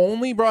 and I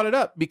only brought it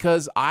up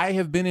because I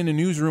have been in a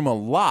newsroom a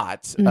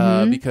lot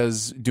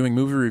because doing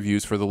movie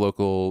reviews for the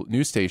local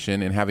news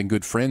station and having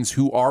good friends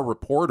who are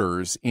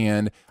reporters.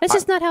 And that's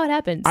just not how it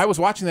happens. I was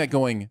watching that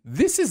going,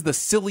 this is the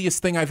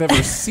silliest thing I've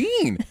ever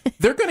seen.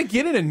 They're going to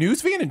get in a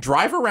news van and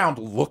drive around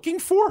looking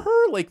for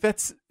her? Like,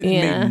 it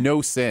made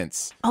no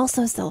sense.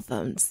 Also cell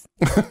phones.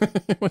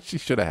 Well, she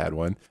should have had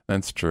one.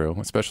 That's true,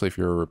 especially if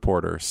you're a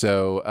reporter.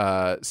 So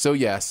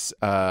yes,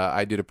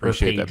 I did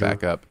appreciate that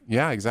backup.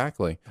 Yeah,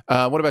 exactly.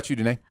 What about you,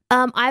 Danae?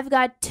 I've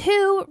got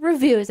 2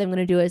 reviews I'm going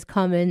to do as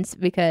comments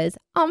because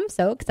I'm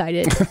so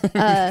excited.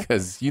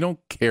 Because you don't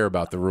care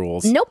about the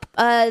rules. Nope.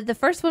 The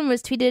first one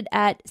was tweeted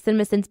at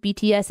CinemaSins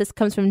BTS. This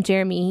comes from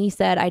Jeremy. He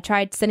said, I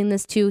tried sending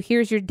this to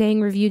here's your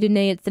dang review,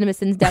 Danae, at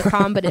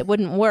cinemasins.com, but it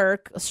wouldn't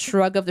work. A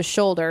shrug of the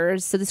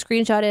shoulders. So the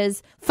screenshot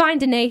is, fine,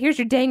 Danae, here's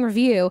your dang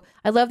review.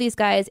 I love these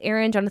guys.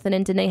 Aaron, Jonathan,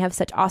 and Danae have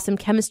such awesome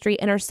chemistry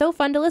and are so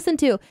fun to listen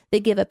to. They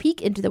give a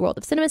peek into the world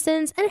of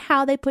CinemaSins and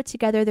how they put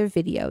together their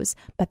videos.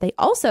 But they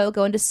also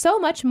go into so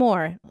much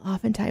more,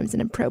 oftentimes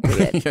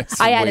inappropriate. Yes,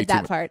 I added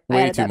that part.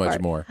 Way too much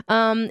more.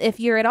 If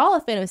you're at all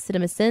a fan of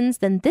CinemaSins,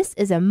 then this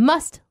is a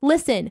must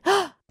listen.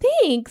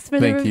 Thanks for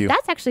the review.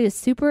 That's actually a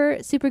super,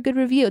 super good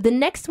review. The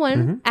next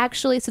one,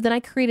 actually, so then I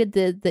created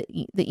the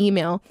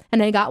email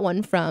and I got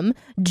one from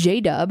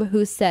J-Dub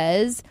who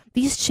says,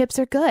 these chips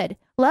are good.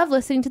 Love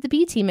listening to the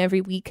B team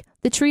every week.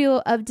 The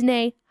trio of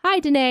Danae. Hi,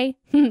 Danae.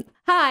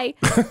 Hi.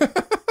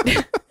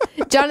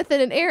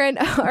 Jonathan and Aaron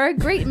are a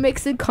great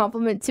mix and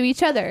compliment to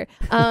each other.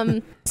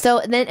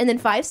 So then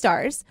 5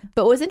 stars.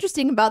 But what's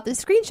interesting about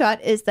this screenshot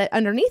is that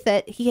underneath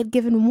it, he had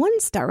given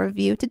 1-star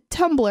review to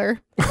Tumblr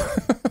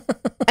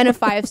and a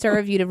 5-star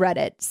review to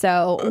Reddit.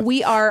 So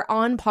we are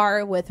on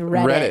par with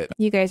Reddit.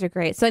 You guys are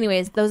great. So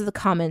anyways, those are the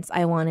comments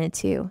I wanted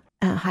to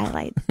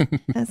highlight.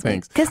 That's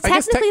Thanks. Because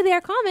technically they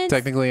are comments.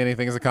 Technically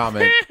anything is a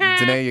comment.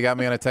 Danae, you got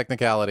me on a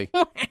technicality.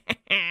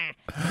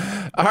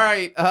 All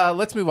right,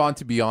 let's move on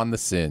to Beyond the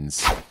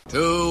Sins.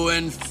 To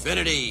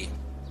infinity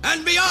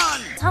and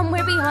beyond.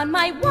 Somewhere beyond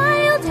my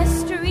wild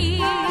history.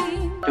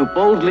 To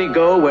boldly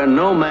go where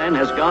no man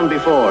has gone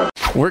before.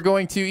 We're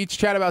going to each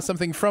chat about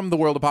something from the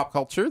world of pop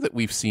culture that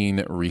we've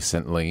seen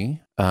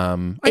recently.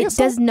 It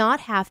does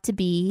not have to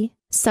be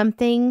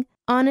something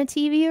on a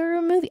TV or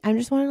a movie. I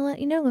just wanted to let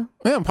you know.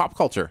 Yeah, pop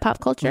culture. Pop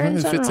culture.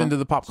 It fits into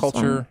the pop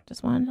culture.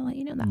 Just wanted to let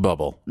you know that.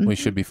 Bubble. We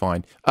should be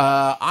fine.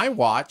 I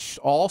watched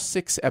all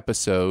 6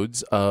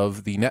 episodes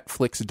of the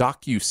Netflix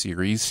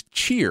docu-series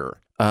Cheer.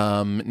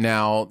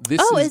 Now,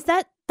 this is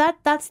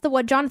that's the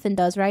what Jonathan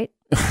does, right?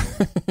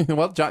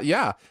 Well,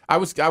 yeah,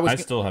 I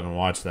still haven't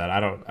watched that. I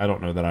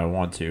don't know that I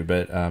want to,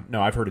 but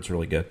no, I've heard it's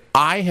really good.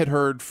 I had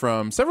heard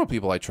from several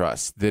people I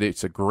trust that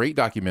it's a great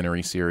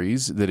documentary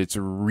series, that it's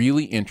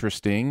really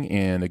interesting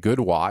and a good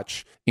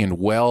watch and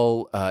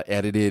well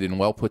edited and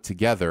well put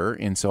together.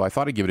 And so I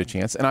thought I'd give it a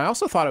chance. And I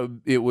also thought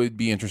it would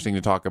be interesting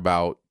to talk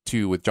about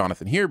too with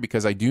Jonathan here,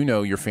 because I do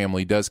know your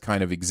family does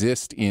kind of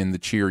exist in the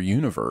cheer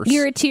universe.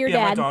 You're a cheer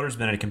dad. My daughter's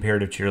been a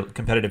competitive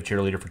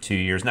cheerleader for 2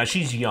 years. Now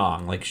she's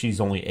young, like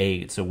she's only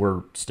 8, so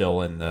we're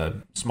still in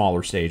the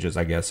smaller stages,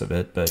 I guess, of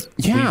it. But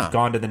we've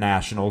gone to the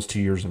nationals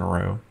 2 years in a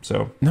row.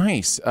 So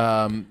nice.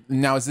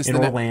 Now is this in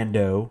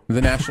Orlando?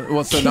 The national?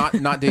 Well, so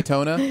not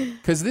Daytona,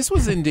 because this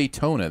was in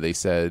Daytona. They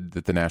said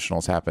that the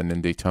nationals happened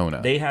in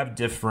Daytona. They have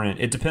different.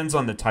 It depends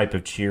on the type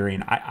of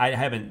cheering. I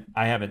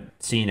haven't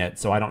seen it,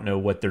 so I don't know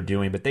what they're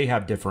doing, but they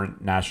have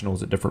different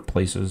nationals at different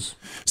places.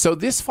 So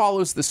this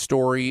follows the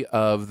story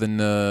of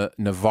the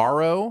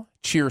Navarro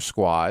Cheer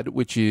Squad,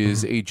 which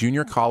is a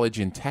junior college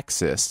in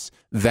Texas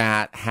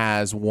that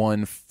has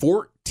won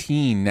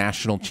 14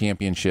 national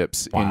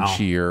championships in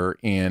cheer,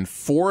 and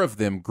 4 of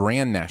them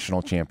grand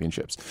national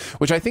championships,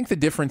 which I think the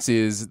difference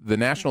is the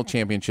national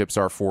championships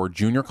are for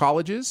junior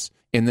colleges,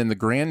 and then the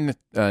grand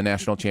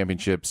national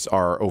championships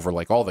are over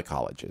like all the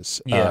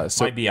colleges. Yeah,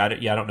 might be. I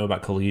don't know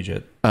about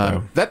collegiate.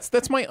 So.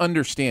 That's my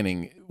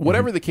understanding.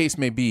 Whatever the case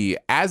may be,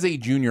 as a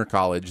junior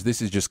college,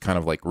 this is just kind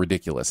of like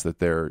ridiculous that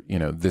they're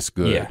this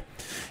good. Yeah.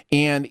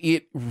 And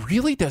it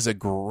really does a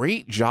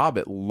great job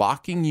at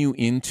locking you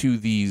into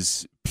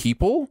these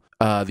people,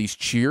 these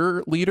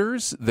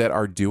cheerleaders that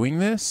are doing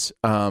this,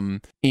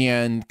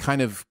 and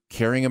kind of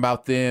caring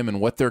about them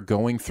and what they're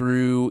going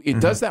through. It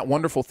does that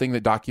wonderful thing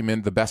that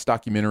the best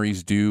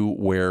documentaries do,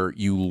 where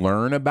you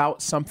learn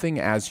about something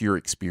as you're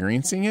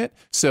experiencing it.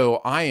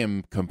 So I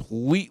am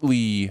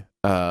completely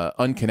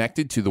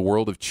unconnected to the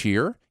world of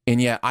cheer.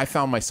 And yet I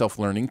found myself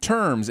learning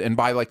terms. And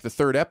by like the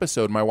third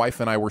episode, my wife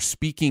and I were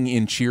speaking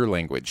in cheer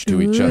language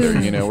to each other.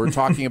 You know, we're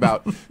talking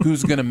about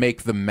who's going to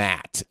make the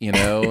mat, you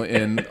know,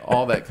 and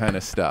all that kind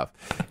of stuff.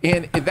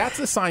 And that's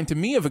a sign to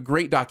me of a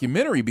great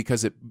documentary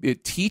because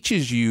it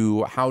teaches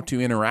you how to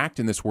interact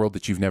in this world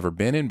that you've never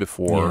been in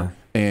before. Yeah.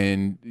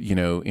 And, you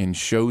know, and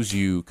shows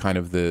you kind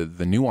of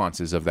the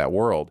nuances of that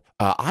world.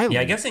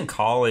 I guess in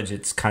college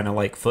it's kind of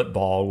like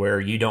football where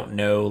you don't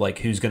know like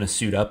who's going to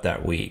suit up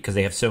that week because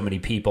they have so many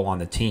people on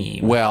the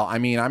team. Well, I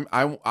mean,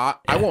 I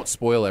won't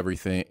spoil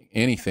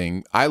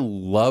anything. I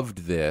loved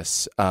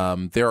this.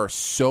 There are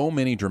so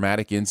many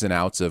dramatic ins and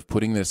outs of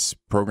putting this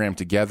program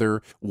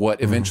together.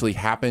 What eventually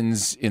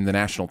happens in the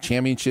national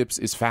championships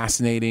is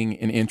fascinating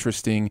and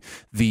interesting.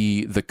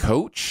 The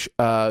coach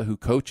who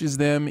coaches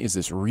them is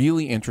this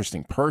really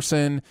interesting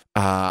person.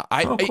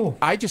 Cool.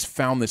 I just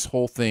found this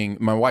whole thing.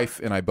 My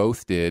wife and I both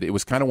did. It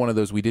was kind of one of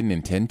those we didn't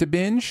intend to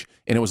binge,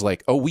 and it was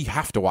like, oh, we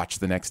have to watch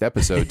the next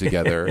episode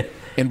together.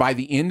 And by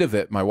the end of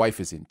it, my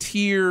wife is in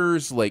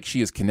tears. Like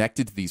she is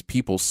connected to these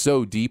people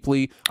so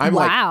deeply. I'm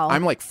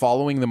like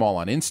following them all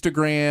on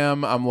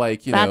Instagram. I'm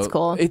like, you know, that's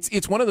cool.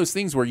 It's one of those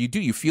things where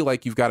you feel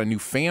like you've got a new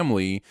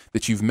family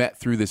that you've met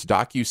through this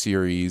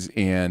docuseries,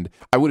 and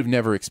I would have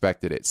never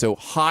expected it. So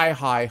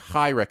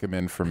high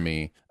recommend from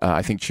me.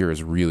 I think Cheer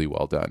is really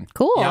well done.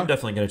 Cool. Yeah, I'm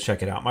definitely going to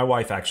check it out. My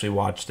wife actually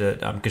watched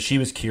it because she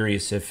was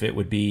curious if it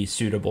would be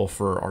suitable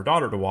for our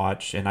daughter to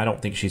watch, and I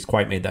don't think she's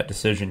quite made that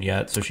decision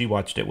yet. So she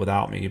watched it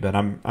without me, but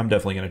I'm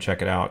definitely going to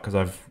check it out because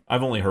I've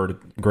only heard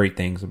great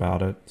things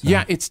about it. So.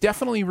 Yeah, it's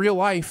definitely real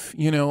life.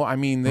 You know, I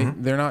mean,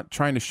 they're not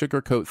trying to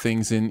sugarcoat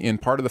things,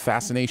 and part of the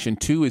fascination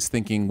too is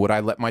thinking, would I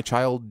let my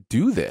child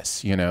do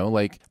this? You know,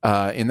 like,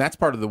 and that's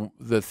part of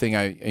the thing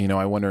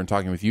I wonder in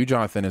talking with you,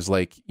 Jonathan, is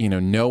like, you know,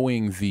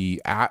 knowing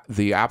the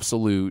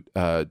absolute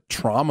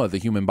trauma the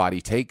human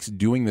body takes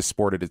doing this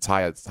sport at its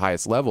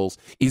highest levels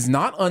is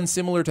not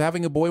unsimilar to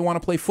having a boy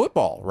want to play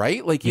football,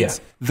 right? Like,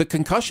 it's the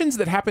concussions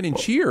that happen in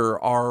cheer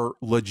are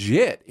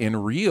legit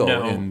and real.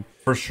 And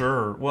for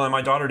sure. Well, and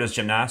my daughter does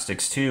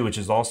gymnastics too, which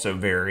is also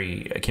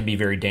can be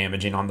very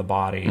damaging on the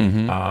body.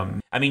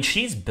 I mean,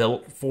 she's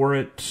built for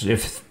it.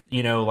 If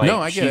you know,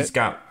 like she's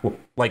got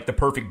like the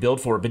perfect build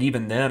for it. But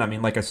even then, I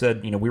mean, like I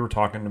said, you know, we were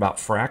talking about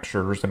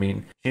fractures. I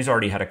mean, she's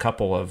already had a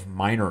couple of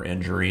minor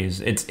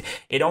injuries.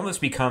 It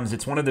almost becomes,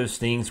 it's one of those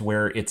things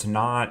where it's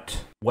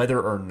not whether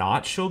or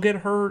not she'll get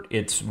hurt,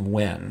 it's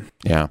when.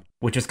 Yeah.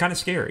 Which is kind of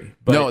scary.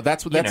 But, no,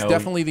 that's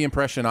definitely the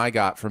impression I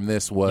got from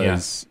this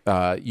was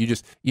you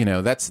just, you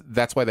know,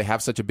 that's why they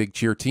have such a big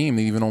cheer team.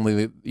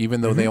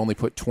 Even though they only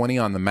put 20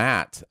 on the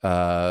mat,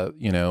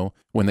 you know,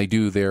 when they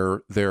do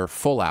their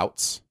full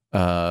outs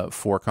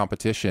for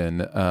competition,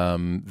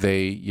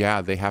 they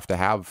have to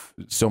have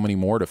so many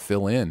more to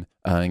fill in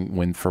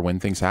when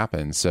things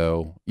happen.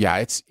 So yeah,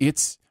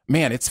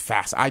 it's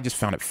fast. I just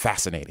found it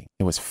fascinating.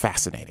 It was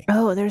fascinating.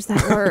 Oh, there's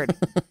that word.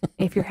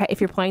 If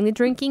you're playing the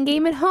drinking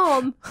game at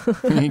home,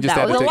 you just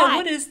that was a lot.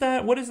 What is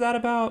that? What is that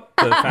about?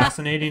 The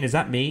fascinating? Is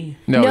that me?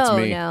 No, it's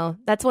me. No,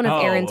 that's one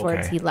of Aaron's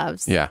words he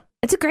loves. Yeah.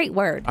 It's a great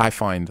word. I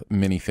find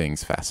many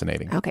things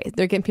fascinating. Okay,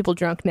 they're getting people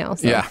drunk now,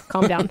 so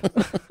calm down.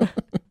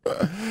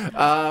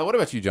 What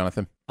about you,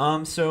 Jonathan?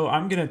 So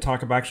I'm going to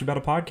talk about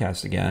a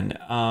podcast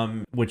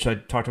again, which I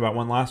talked about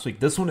one last week.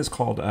 This one is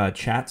called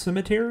Chat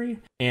Semetary,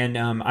 and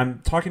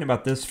I'm talking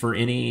about this for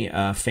any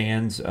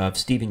fans of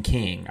Stephen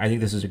King. I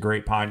think this is a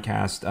great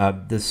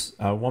podcast. This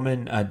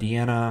woman,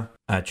 Deanna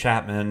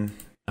Chapman,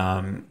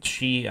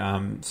 she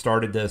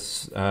started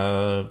this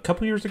a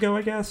couple years ago,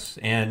 I guess,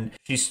 and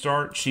she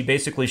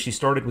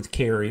started with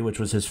Carrie, which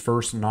was his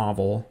first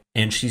novel,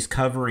 and she's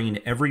covering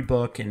every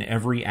book and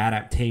every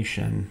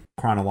adaptation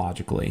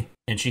chronologically.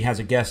 And she has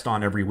a guest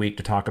on every week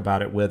to talk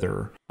about it with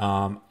her.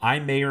 I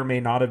may or may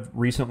not have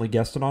recently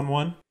guested on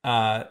one.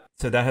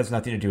 So that has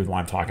nothing to do with why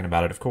I'm talking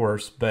about it, of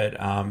course. But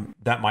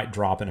that might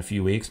drop in a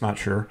few weeks, not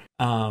sure.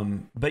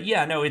 But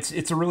yeah, no,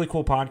 it's a really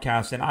cool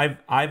podcast. And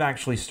I've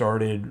actually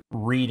started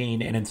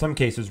reading, and in some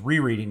cases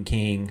rereading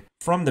King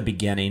from the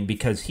beginning,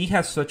 because he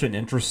has such an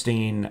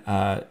interesting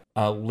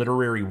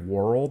literary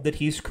world that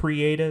he's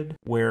created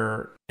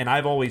and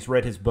I've always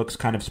read his books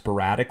kind of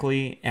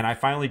sporadically, and I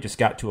finally just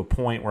got to a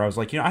point where I was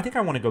like, you know, I think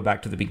I want to go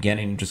back to the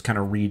beginning and just kind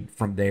of read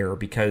from there,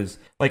 because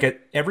like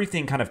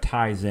everything kind of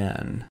ties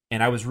in,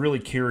 and I was really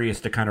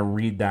curious to kind of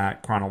read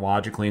that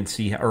chronologically and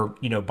see, or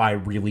you know, by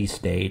release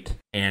date,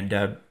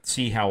 and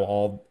see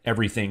how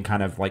everything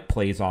kind of like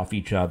plays off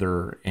each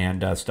other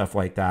and stuff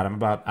like that.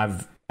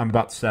 I'm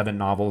about 7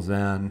 novels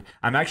in.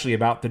 I'm actually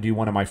about to do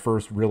one of my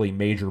first really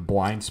major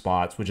blind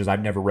spots, which is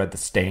I've never read The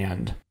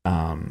Stand.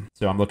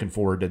 So I'm looking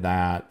forward to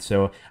that.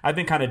 So I've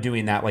been kind of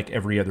doing that like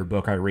every other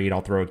book I read.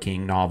 I'll throw a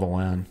King novel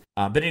in.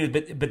 But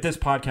this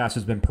podcast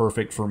has been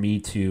perfect for me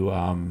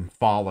to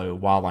follow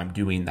while I'm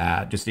doing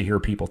that, just to hear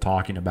people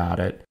talking about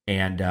it.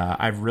 And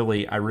I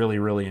really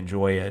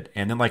enjoy it.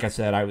 And then, like I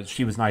said,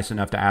 she was nice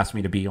enough to ask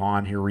me to be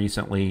on here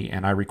recently,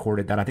 and I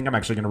recorded that. I think I'm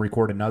actually going to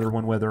record another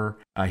one with her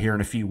here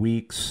in a few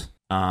weeks.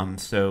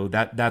 So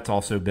that's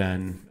also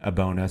been a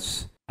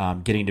bonus.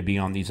 getting to be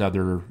on these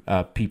other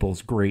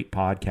people's great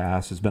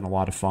podcasts has been a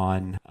lot of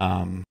fun.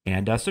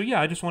 So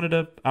yeah,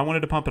 I wanted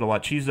to pump it a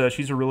lot. She's a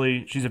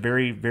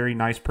very, very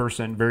nice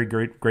person, very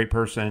great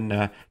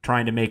person,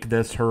 trying to make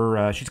this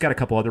her, she's got a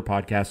couple other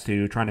podcasts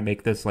too, trying to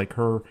make this like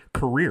her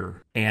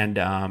career. And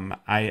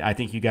I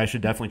think you guys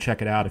should definitely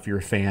check it out if you're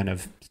a fan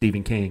of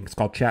Stephen King. It's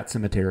called Chat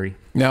Semetary.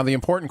 Now, the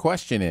important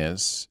question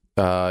is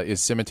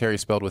Semetary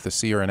spelled with a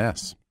C or an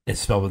S? It's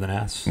spelled with an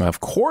S. Of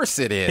course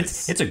it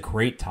is. It's a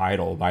great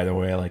title, by the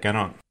way. Like, I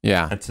don't...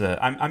 Yeah.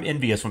 I'm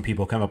envious when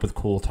people come up with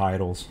cool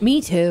titles.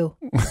 Me too.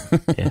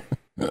 Yeah.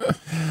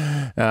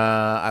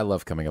 I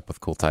love coming up with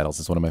cool titles.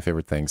 It's one of my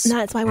favorite things. No,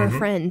 that's why we're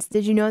friends.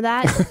 Did you know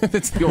that?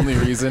 That's the only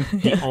reason.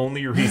 The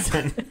only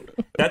reason.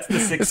 That's the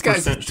 6% this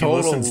guy's a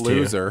total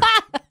loser.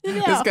 No.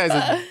 This guy's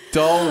a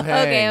dull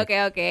hang.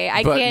 Okay.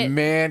 But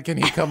man, can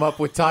he come up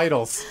with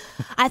titles?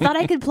 I thought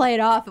I could play it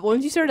off, but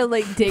once you started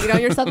like digging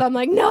on yourself, I'm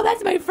like, no,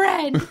 that's my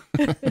friend.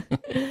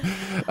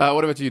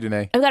 What about you,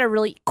 Danae? I've got a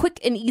really quick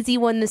and easy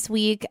one this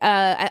week.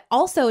 I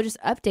also just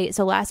update.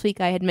 So last week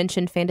I had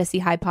mentioned Fantasy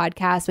High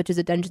Podcast, which is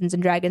a Dungeons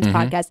and Dragons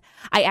podcast.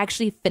 I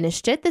actually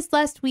finished it this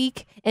last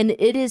week, and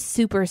it is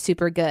super,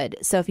 super good.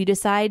 So if you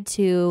decide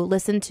to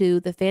listen to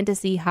the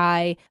Fantasy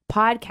High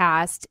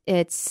podcast,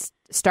 it's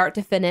start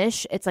to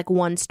finish. It's like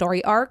one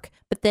story arc,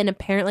 but then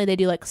apparently they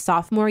do like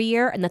sophomore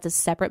year, and that's a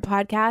separate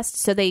podcast.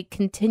 So they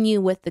continue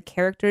with the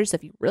characters. So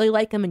if you really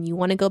like them and you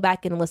want to go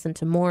back and listen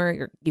to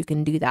more, you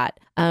can do that.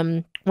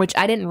 Which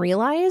I didn't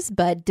realize,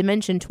 but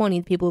Dimension 20,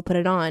 the people who put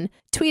it on,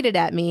 tweeted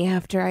at me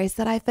after I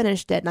said I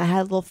finished it, and I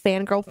had a little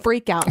fangirl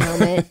freak out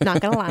moment.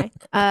 Not gonna lie.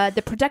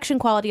 The production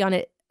quality on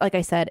it, like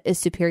I said, is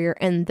superior,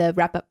 and the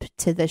wrap up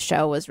to the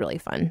show was really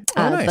fun.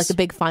 Nice. Like the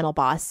big final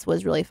boss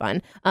was really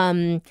fun.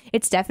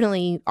 It's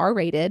definitely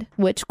R-rated,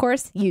 which of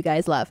course you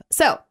guys love.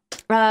 So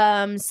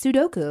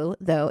Sudoku,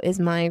 though, is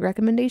my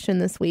recommendation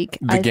this week.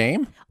 The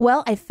game?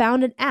 Well, I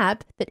found an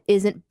app that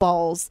isn't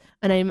balls,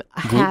 and I'm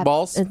Gloop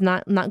balls? It's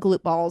not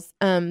Gloop balls.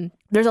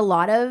 There's a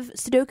lot of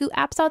Sudoku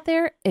apps out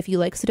there. If you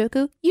like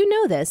Sudoku, you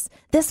know this.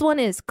 This one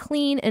is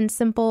clean and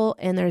simple,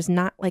 and there's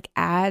not like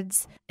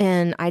ads.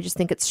 And I just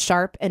think it's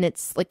sharp, and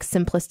it's like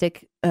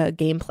simplistic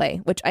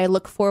gameplay, which I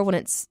look for when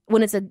it's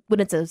a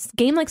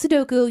game like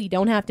Sudoku. You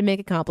don't have to make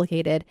it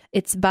complicated.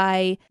 It's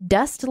by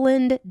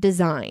Dustland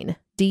Design.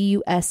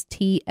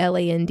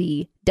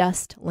 Dustland,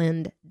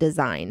 Dustland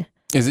Design.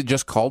 Is it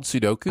just called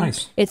Sudoku?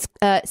 Nice. It's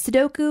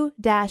Sudoku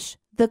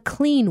 - the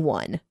clean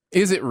one.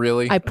 Is it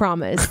really? I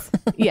promise.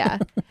 Yeah.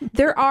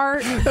 There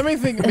are... That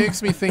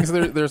makes me think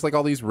there's like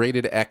all these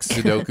rated X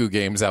Sudoku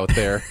games out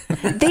there.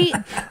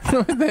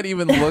 What would that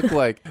even look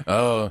like?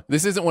 Oh,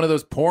 this isn't one of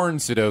those porn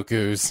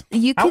Sudokus.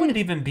 How would it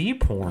even be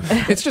porn?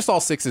 It's just all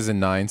 6s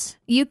and 9s.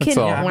 You can...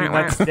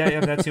 That's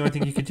the only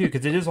thing you could do,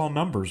 because it is all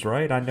numbers,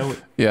 right? I know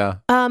it. Yeah.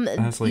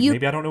 Honestly,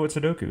 maybe I don't know what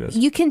Sudoku is.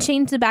 You can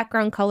change the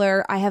background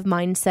color. I have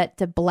mine set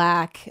to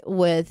black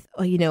with,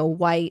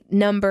 white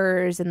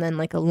numbers and then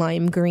like a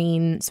lime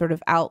green sort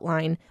of outline.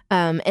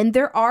 And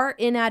there are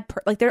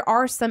there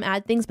are some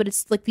ad things, but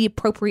it's like the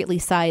appropriately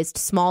sized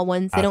small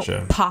ones. They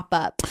don't pop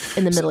up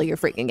in the middle of your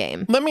freaking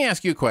game. Let me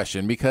ask you a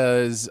question,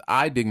 because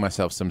I dig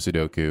myself some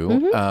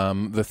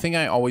Sudoku. The thing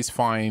I always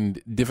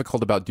find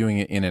difficult about doing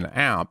it in an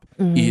app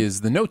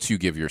is the notes you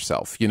give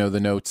yourself. The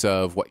notes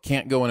of what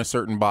can't go in a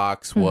certain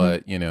box,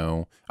 what,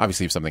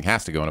 obviously if something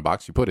has to go in a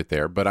box, you put it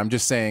there. But I'm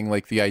just saying,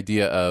 like, the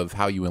idea of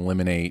how you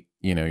eliminate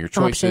your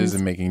choices options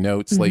and making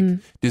notes. Like,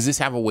 does this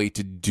have a way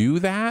to do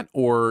that,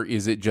 or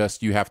is it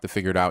just you have to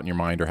figure it out in your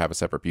mind or have a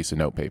separate piece of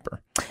note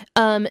paper?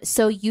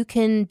 So you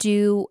can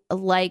do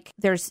like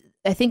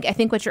I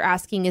think what you're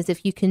asking is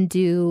if you can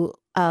do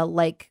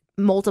like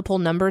multiple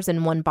numbers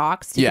in one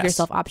box to give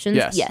yourself options.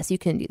 Yes, you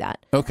can do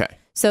that. Okay.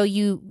 So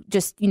you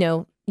just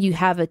you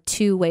have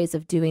two ways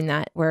of doing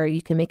that, where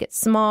you can make it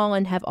small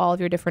and have all of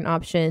your different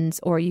options,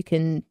 or you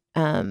can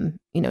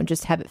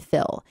just have it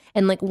fill.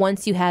 And like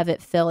once you have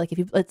it fill, like if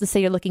you, let's say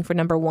you're looking for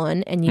number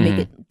 1 and you make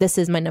it, this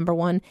is my number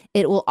 1,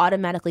 it will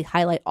automatically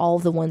highlight all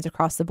the ones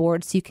across the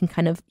board, so you can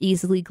kind of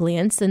easily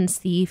glance and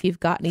see if you've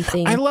got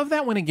anything. I love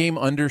that when a game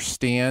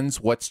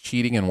understands what's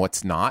cheating and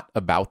what's not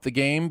about the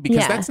game,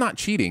 because that's not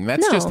cheating.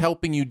 That's just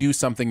helping you do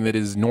something that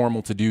is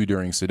normal to do do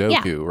during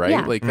Sudoku, right?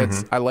 Yeah. Like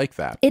that's I like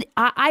that.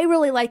 I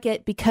really like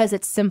it because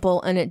it's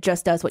simple and it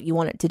just does what you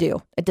want it to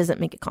do. It doesn't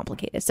make it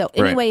complicated. So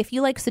anyway, if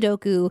you like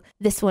Sudoku,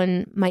 this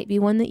one might be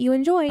one that you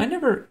enjoy. I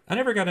never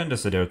got into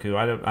Sudoku.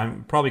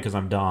 I'm probably because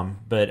I'm dumb,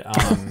 but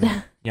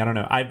yeah, I don't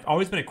know. I've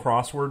always been a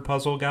crossword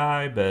puzzle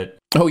guy, but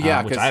which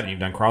I haven't even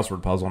done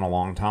crossword puzzle in a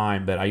long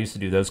time, but I used to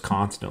do those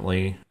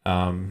constantly.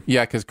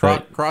 Because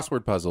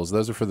crossword puzzles,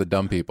 those are for the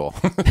dumb people.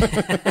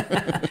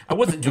 I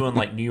wasn't doing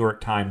like New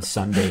York Times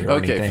Sunday or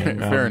anything.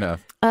 Fair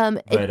enough.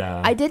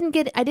 I didn't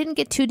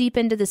get too deep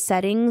into the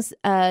settings.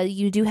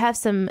 You do have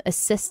some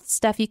assist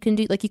stuff you can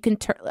do. Like you can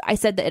I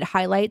said that it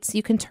highlights.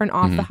 You can turn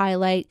off the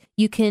highlight.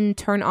 You can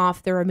turn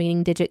off the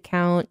remaining digit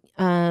count.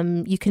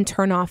 You can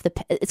turn off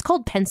it's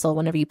called pencil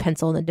whenever you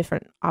pencil in the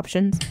different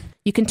options.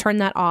 You can turn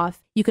that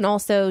off. You can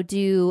also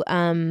do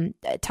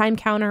time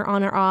counter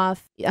on or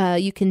off.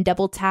 You can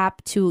double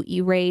tap to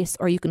erase,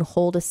 or you can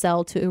hold a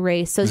cell to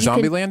erase. So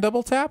Zombieland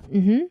Double Tap?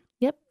 Mm-hmm.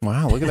 Yep.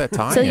 Wow, look at that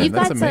time. So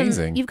That's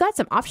amazing. You've got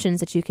some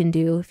options that you can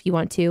do if you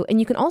want to. And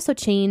you can also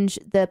change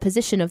the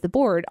position of the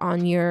board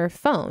on your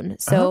phone.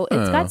 So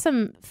it's got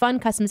some fun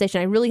customization.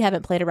 I really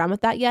haven't played around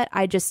with that yet.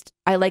 I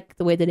like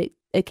the way that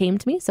it came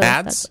to me. So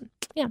ads?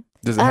 Yeah.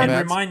 Does it have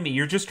ads? Remind me,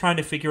 you're just trying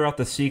to figure out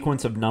the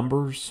sequence of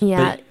numbers.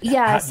 Yeah,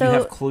 yeah. So do you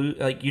have clues?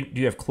 Like, do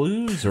you have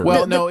clues? Or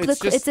well,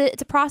 it's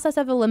a process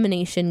of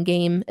elimination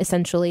game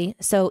essentially.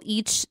 So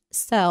each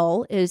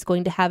cell is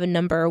going to have a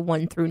number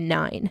 1 through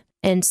 9,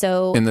 and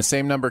the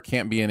same number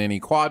can't be in any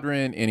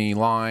quadrant, any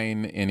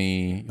line,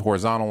 any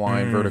horizontal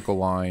line, vertical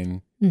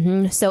line.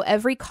 Mm-hmm. So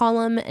every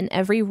column and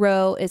every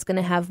row is going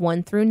to have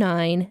 1 through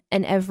 9,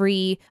 and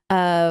every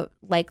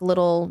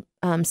little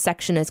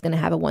section is going to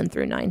have a 1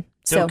 through 9.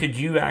 So could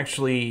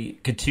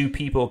two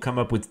people come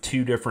up with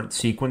 2 different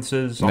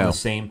sequences on the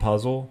same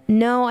puzzle?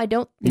 No, I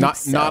don't think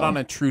so. Not on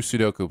a true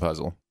Sudoku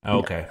puzzle.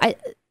 Okay.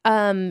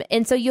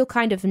 And so you'll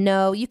kind of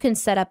know, you can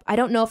set up, I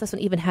don't know if this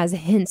one even has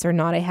hints or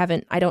not.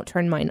 I don't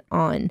turn mine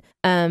on.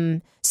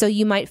 So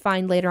you might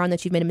find later on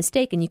that you've made a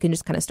mistake and you can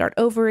just kind of start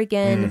over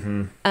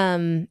again.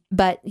 Mm-hmm.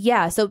 But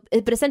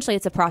essentially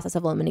it's a process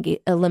of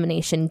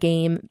elimination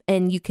game,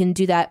 and you can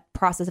do that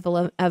process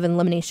of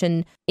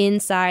elimination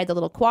inside the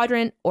little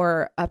quadrant,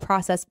 or a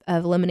process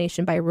of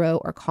elimination by row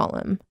or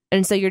column.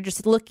 And so you're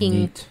just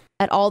looking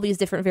at all these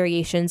different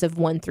variations of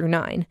 1 through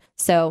 9.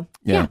 So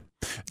yeah.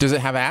 Does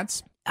it have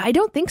ads? I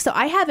don't think so.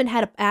 I haven't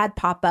had an ad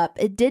pop up.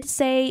 It did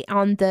say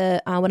on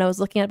the when I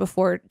was looking at it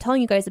before,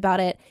 telling you guys about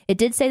it, it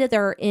did say that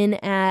there are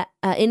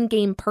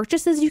in-game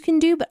purchases you can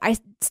do, but I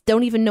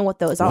don't even know what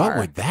those are. What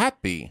would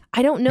that be?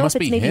 I don't know Must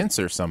if it's be maybe hints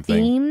or something.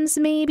 Themes,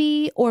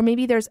 maybe, or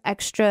maybe there's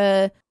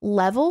extra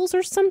levels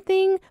or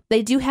something.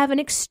 They do have an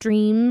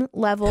extreme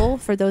level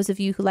for those of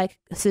you who like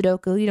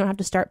Sudoku. You don't have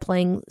to start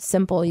playing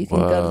simple. You can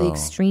go to the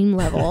extreme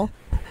level.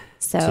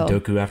 So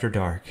Sudoku After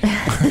Dark.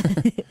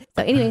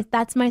 So anyway,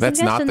 that's my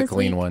suggestion. That's not the this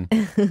clean week. one.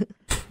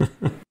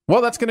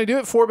 Well, that's going to do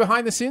it for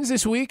Behind the Sins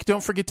this week.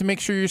 Don't forget to make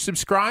sure you're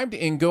subscribed,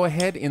 and go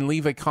ahead and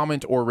leave a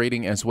comment or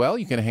rating as well.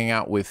 You can hang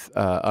out with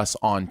us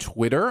on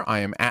Twitter. I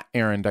am at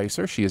Aaron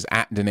Dicer. She is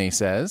at Danae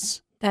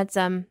Says. That's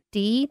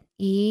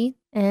DENEE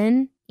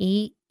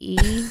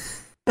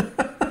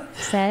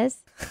says.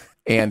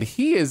 And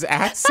he is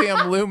at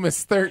Sam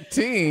Loomis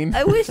 13.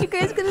 I wish you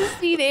guys could have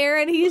seen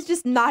Aaron. He's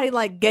just nodding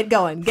like, get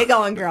going,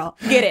 girl,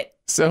 get it.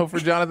 So for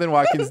Jonathan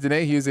Watkins,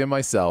 Danae Hughes, and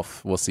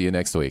myself, we'll see you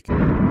next week.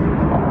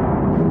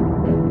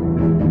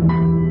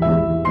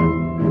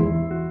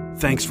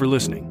 Thanks for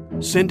listening.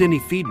 Send any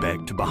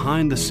feedback to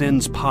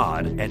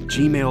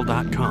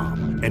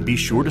behindthesinspod@gmail.com, and be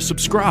sure to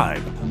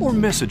subscribe or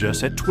message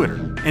us at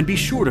Twitter. And be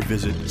sure to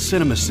visit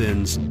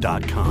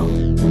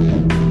cinemasins.com.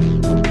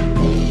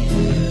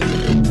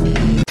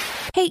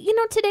 Hey,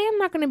 today I'm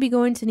not going to be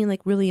going to any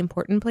really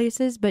important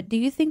places, but do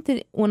you think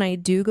that when I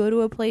do go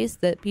to a place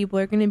that people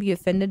are going to be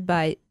offended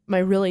by my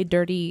really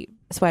dirty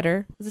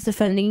sweater? Is this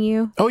offending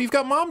you? Oh, you've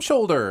got mom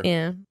shoulder.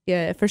 Yeah,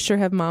 I for sure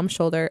have mom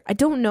shoulder. I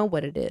don't know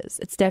what it is.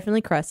 It's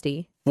definitely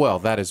crusty. Well,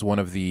 that is one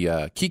of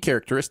the key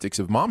characteristics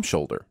of mom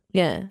shoulder.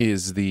 Yeah,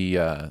 is the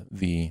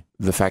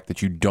fact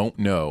that you don't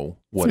know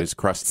what is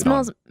crusted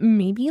smells on.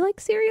 Maybe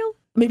like cereal,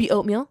 maybe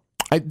oatmeal.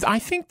 I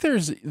think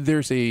there's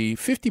a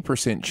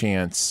 50%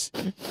 chance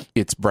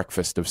it's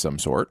breakfast of some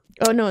sort.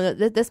 Oh no,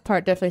 this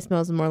part definitely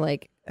smells more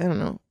like, I don't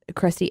know, a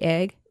crusty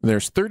egg.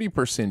 There's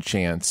 30%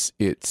 chance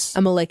it's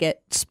I'm gonna lick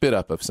it. Spit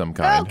up of some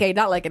kind. Okay,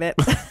 not licking it.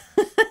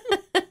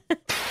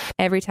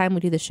 Every time we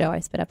do the show, I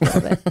spit up a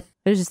little bit.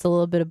 There's just a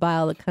little bit of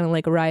bile that kind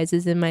of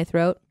rises in my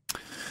throat.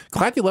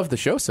 Glad you love the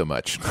show so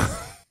much.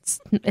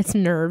 It's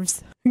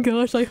nerves.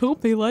 Gosh, I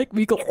hope they like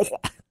me.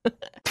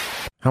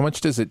 How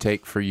much does it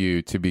take for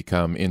you to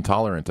become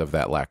intolerant of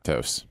that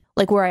lactose?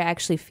 Like where I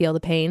actually feel the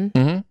pain?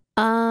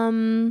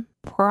 Mm-hmm.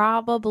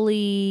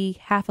 Probably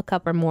half a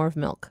cup or more of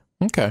milk.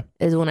 Okay.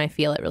 Is when I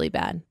feel it really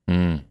bad.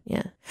 Mm.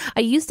 Yeah.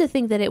 I used to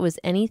think that it was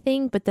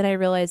anything, but then I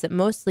realized that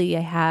mostly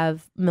I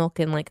have milk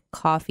in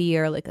coffee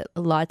or a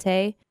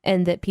latte,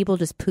 and that people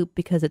just poop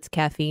because it's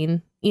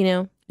caffeine,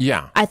 Yeah.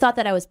 I thought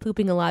that I was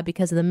pooping a lot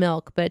because of the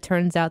milk, but it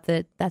turns out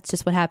that that's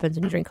just what happens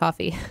when you drink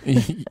coffee.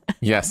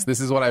 Yes, this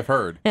is what I've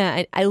heard.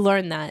 Yeah, I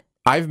learned that.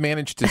 I've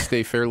managed to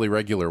stay fairly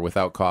regular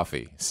without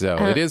coffee, so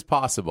it is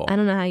possible. I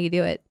don't know how you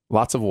do it.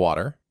 Lots of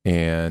water,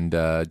 and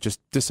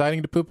just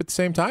deciding to poop at the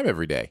same time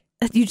every day.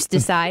 You just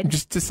decide?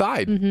 Just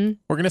decide. Mm-hmm.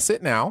 We're going to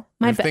sit now.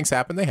 If things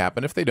happen, they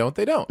happen. If they don't,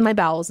 they don't. My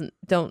bowels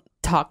don't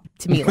talk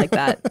to me like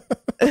that.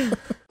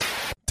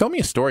 Tell me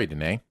a story,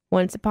 Danae.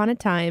 Once upon a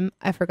time,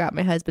 I forgot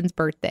my husband's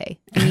birthday.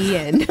 The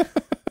end.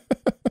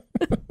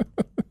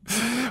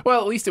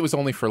 Well, at least it was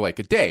only for a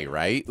day,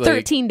 right?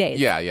 13 days.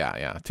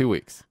 Yeah. 2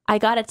 weeks. I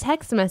got a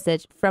text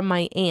message from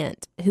my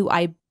aunt, who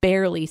I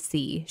barely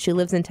see. She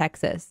lives in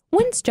Texas.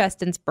 When's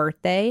Justin's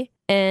birthday?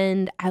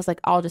 And I was like,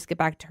 I'll just get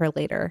back to her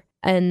later.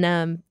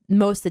 And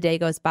most of the day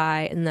goes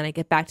by, and then I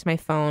get back to my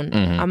phone.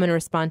 I'm going to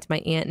respond to my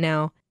aunt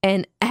now.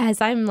 And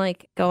as I'm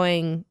like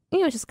going,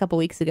 just a couple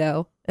weeks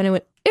ago, and I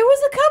went, it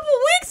was a couple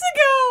weeks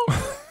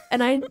ago.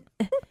 And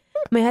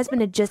my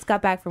husband had just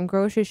got back from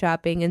grocery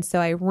shopping. And so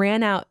I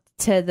ran out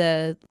to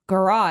the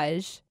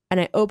garage and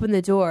I opened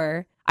the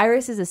door.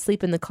 Iris is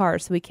asleep in the car,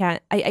 so I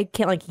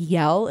can't like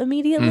yell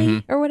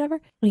immediately or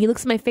whatever. When he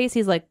looks at my face,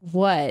 he's like,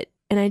 what?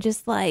 And I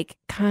just like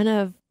kind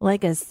of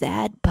like a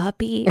sad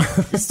puppy,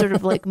 just sort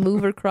of like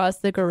move across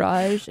the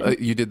garage.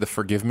 You did the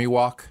forgive me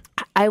walk?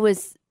 I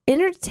was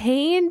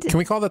entertained. Can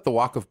we call that the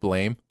walk of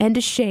blame? And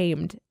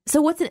ashamed.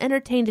 So what's an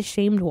entertained,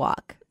 ashamed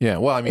walk? Yeah,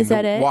 well, I mean, is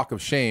that it? Walk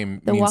of shame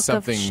the means walk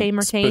something of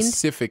shame-ertained?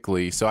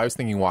 specifically. So I was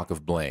thinking walk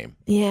of blame.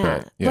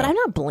 Yeah, but I'm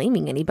not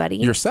blaming anybody.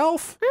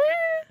 Yourself?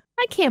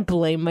 I can't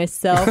blame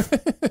myself.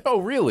 Oh,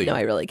 really? No,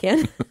 I really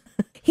can't.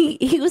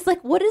 He was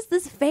like, what is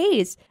this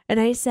face? And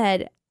I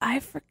said, I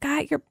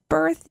forgot your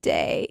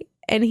birthday.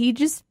 And he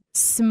just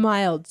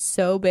smiled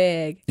so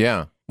big.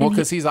 Yeah. Well,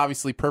 because he's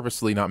obviously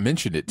purposely not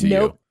mentioned it to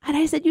you. And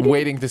I said, you didn't.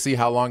 Waiting to see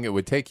how long it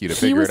would take you to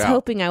figure it out. He was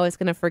hoping I was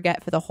going to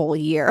forget for the whole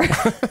year.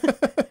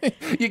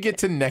 You get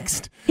to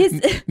next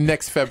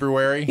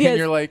February and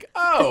you're like,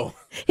 oh,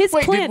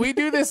 wait, did we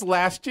do this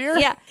last year?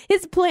 Yeah.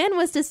 His plan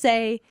was to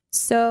say,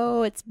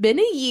 so it's been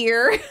a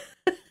year.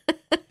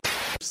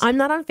 I'm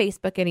not on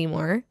Facebook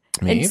anymore.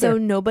 Me either. So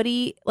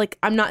nobody, like,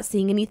 I'm not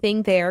seeing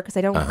anything there because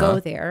I don't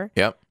go there.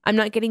 Yep. I'm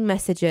not getting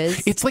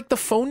messages. It's like the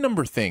phone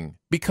number thing.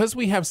 Because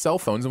we have cell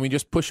phones and we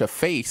just push a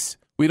face,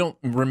 we don't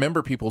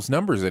remember people's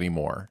numbers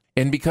anymore.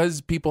 And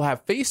because people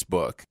have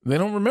Facebook, they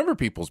don't remember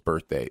people's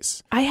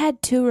birthdays. I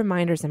had 2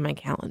 reminders in my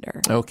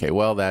calendar. Okay,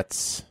 well,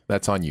 that's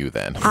on you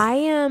then.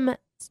 I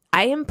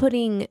am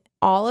putting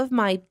all of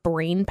my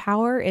brain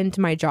power into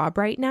my job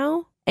right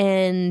now,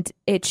 and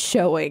it's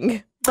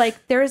showing. Like,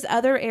 there's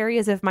other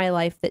areas of my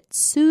life that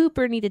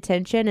super need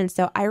attention, and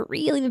so I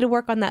really need to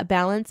work on that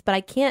balance, but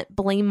I can't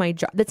blame my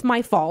job. That's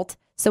my fault.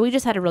 So we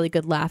just had a really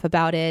good laugh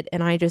about it,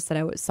 and I just said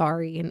I was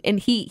sorry. And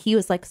he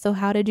was like, so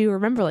how did you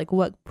remember? Like,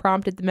 what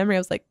prompted the memory? I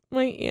was like,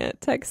 my aunt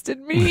texted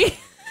me.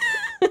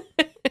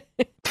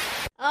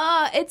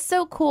 It's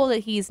so cool that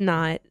he's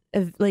not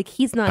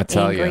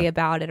angry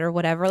about it or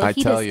whatever. Like,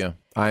 I tell you,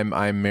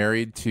 I'm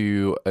married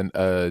to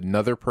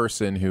another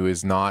person who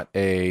is not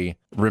a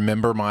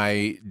remember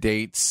my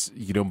dates,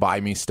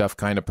 buy me stuff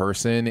kind of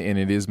person, and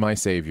it is my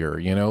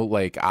savior.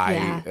 Like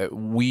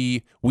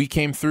we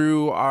came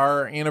through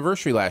our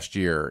anniversary last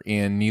year,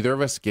 and neither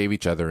of us gave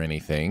each other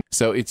anything.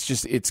 So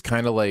it's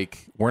kind of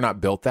like we're not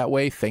built that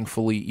way.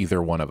 Thankfully,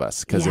 either one of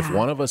us, because if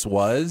one of us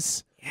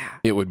was. Yeah.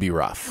 It would be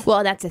rough.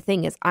 Well, that's the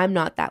thing is I'm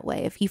not that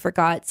way. If he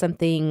forgot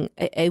something,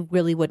 it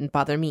really wouldn't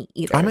bother me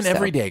either. I'm an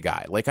everyday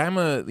guy. Like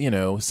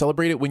I'm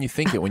celebrate it when you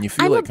think it, when you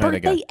feel it kind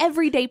of guy. I'm a birthday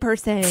everyday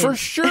person. For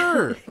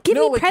sure. Give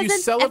me presents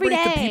you celebrate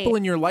every day. the people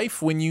in your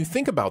life when you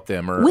think about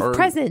them. With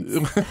presents.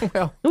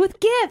 With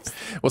gifts.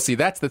 Well, see,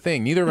 that's the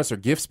thing. Neither of us are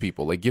gifts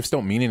people. Like gifts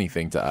don't mean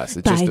anything to us.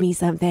 It's Buy me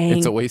something.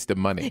 It's a waste of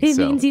money. It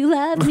means you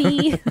love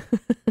me.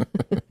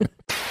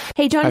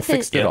 Hey, Jonathan, I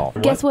fixed it all.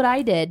 Guess what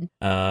I did?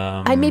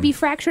 I maybe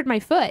fractured my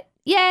foot.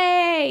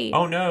 Yay!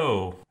 Oh,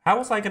 no. How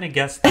was I going to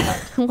guess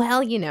that?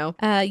 Well,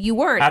 you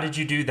weren't. How did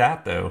you do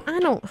that, though? I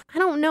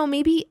don't know.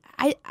 Maybe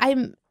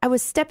I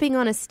was stepping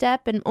on a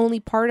step and only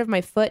part of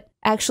my foot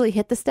actually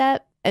hit the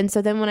step. And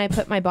so then when I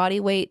put my body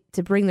weight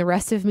to bring the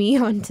rest of me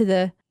onto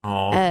the,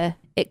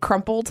 it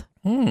crumpled.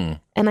 And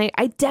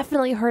I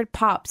definitely heard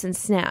pops and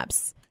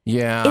snaps.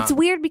 Yeah. It's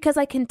weird because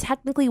I can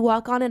technically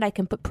walk on it. I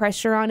can put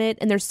pressure on it.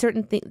 And there's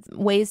certain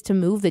ways to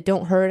move that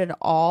don't hurt at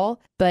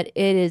all. But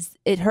it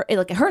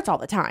hurts all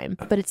the time.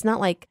 But it's not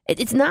like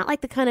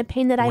the kind of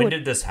pain that I would. When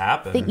did this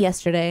happen? I think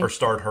yesterday. Or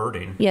start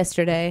hurting?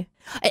 Yesterday.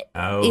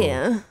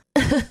 Yeah.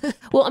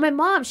 Well, my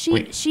mom,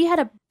 she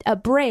had a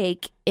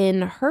break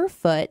in her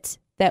foot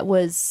that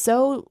was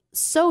so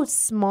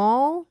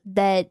small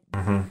that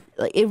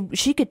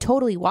she could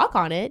totally walk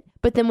on it.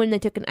 But then when they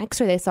took an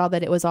x-ray, they saw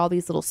that it was all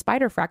these little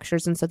spider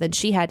fractures. And so then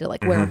she had to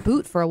wear a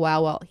boot for a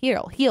while it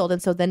healed.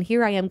 And so then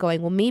here I am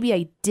going, well, maybe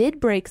I did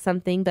break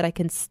something, but I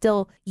can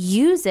still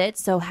use it.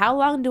 So how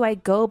long do I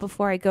go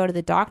before I go to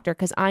the doctor?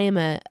 Because I am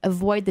a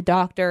avoid the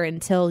doctor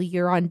until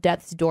you're on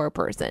death's door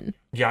person.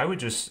 Yeah, I would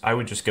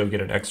just go get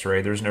an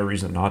x-ray. There's no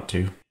reason not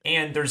to.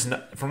 And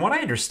from what I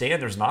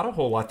understand, there's not a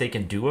whole lot they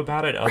can do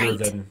about it other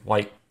than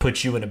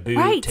put you in a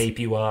boot, tape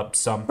you up,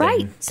 something.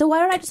 Right. So why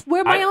don't I just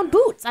wear my own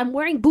boots? I'm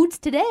wearing boots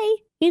today,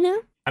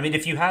 I mean,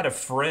 if you had a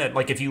friend,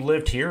 if you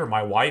lived here,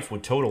 my wife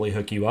would totally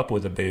hook you up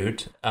with a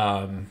boot.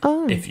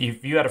 If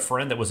you had a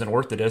friend that was an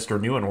orthotist or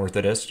knew an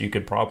orthotist, you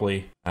could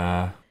probably,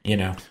 But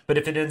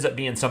if it ends up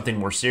being something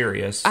more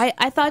serious,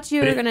 I thought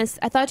you were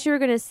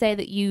gonna say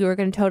that you were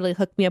gonna totally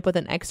hook me up with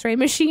an X-ray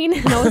machine,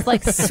 and I was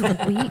like,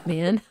 sweet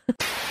man.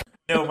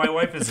 No, my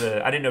wife is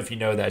I didn't know if you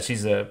know that.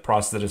 She's a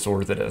prosthetist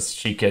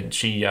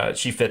orthotist.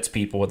 She fits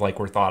people with like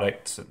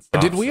orthotics and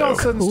stuff. Did we all of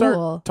a sudden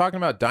start talking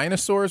about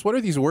dinosaurs? What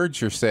are these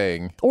words you're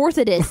saying?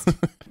 Orthotist.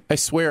 I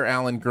swear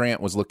Alan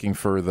Grant was looking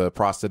for the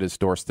prosthetist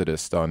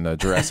dorsthetist on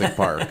Jurassic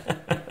Park.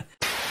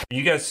 Are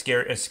you guys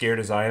as scared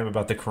as I am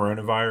about the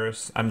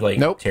coronavirus? I'm like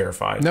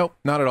terrified. Nope,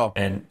 not at all.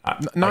 And I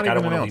not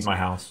don't want to leave my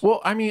house. Well,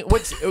 I mean,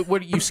 what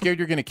are you scared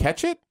you're going to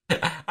catch it?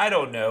 I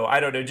don't know.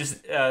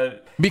 Just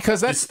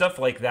because that's just stuff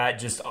like that.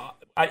 Just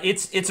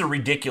it's a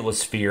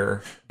ridiculous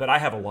fear, but I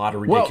have a lot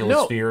of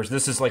ridiculous fears.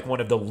 This is like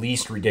one of the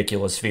least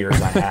ridiculous fears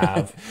I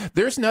have.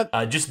 There's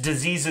just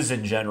diseases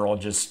in general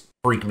just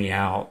freak me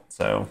out.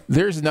 So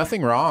there's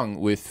nothing wrong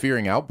with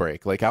fearing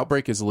outbreak. Like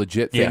outbreak is a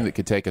legit thing that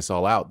could take us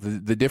all out.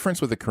 The difference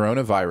with the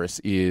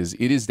coronavirus is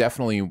it is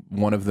definitely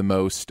one of the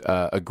most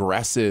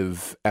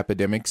aggressive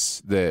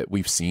epidemics that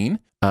we've seen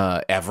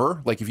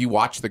ever. Like if you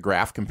watch the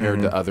graph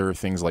compared to other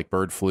things like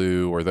bird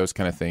flu or those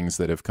kind of things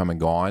that have come and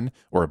gone,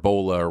 or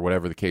Ebola or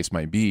whatever the case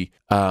might be,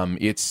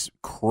 it's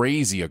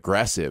crazy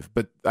aggressive.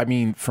 But I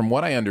mean, from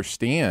what I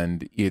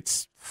understand,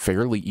 it's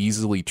fairly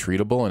easily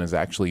treatable and is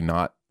actually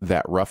not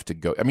that rough to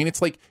go. I mean,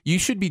 it's like you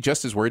should be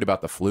just as worried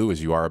about the flu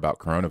as you are about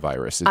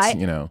coronavirus.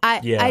 It's,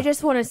 I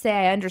just want to say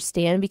I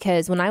understand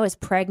because when I was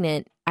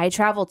pregnant, I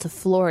traveled to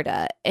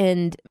Florida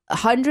and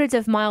hundreds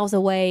of miles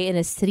away in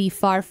a city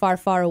far, far,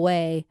 far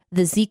away,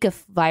 the Zika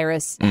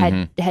virus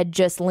had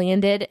just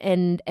landed.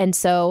 And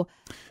so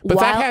But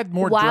that had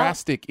more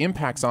drastic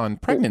impacts on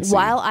pregnancy.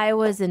 While I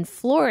was in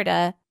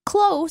Florida,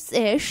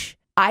 close-ish,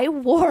 I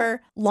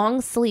wore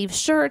long sleeve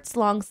shirts,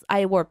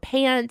 I wore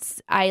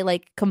pants. I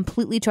like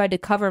completely tried to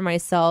cover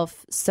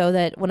myself so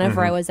that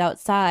whenever I was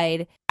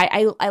outside,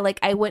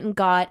 I went and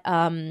got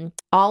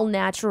all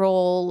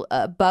natural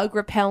bug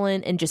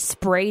repellent and just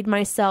sprayed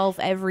myself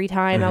every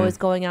time I was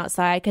going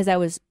outside because I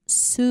was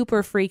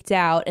super freaked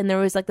out. And there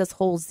was like this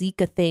whole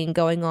Zika thing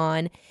going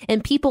on.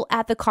 And people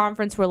at the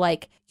conference were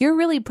like, "You're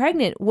really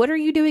pregnant. What are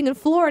you doing in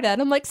Florida?"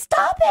 And I'm like,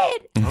 "Stop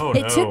it."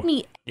 It took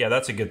me. Yeah,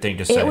 that's a good thing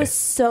to say. It was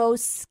so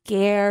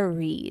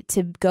scary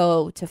to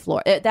go to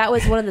Florida. That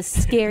was one of the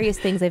scariest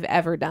things I've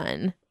ever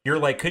done. You're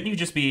like, couldn't you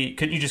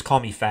just call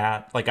me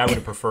fat? Like I would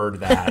have preferred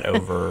that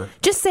over.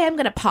 Just say I'm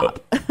gonna pop.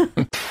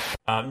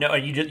 No,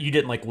 you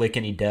didn't like lick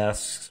any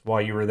desks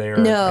while you were there.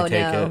 No.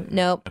 Okay.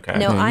 No,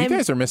 you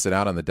guys are missing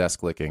out on the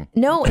desk licking.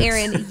 No,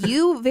 Aaron,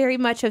 you very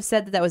much have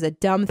said that was a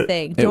dumb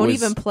thing. Don't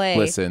even play.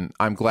 Listen,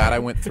 I'm glad I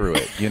went through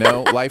it. You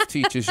know, life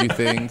teaches you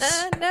things.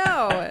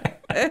 No.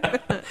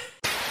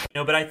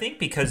 No, but I think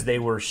because they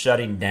were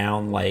shutting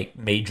down like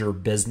major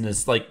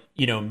business, like,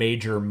 you know,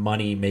 major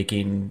money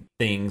making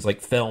things like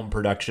film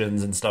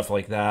productions and stuff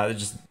like that.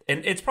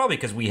 And it's probably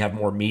because we have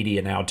more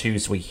media now too,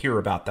 so we hear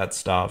about that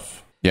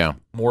stuff. Yeah.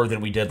 More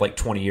than we did like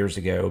 20 years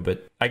ago.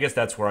 But I guess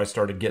that's where I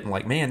started getting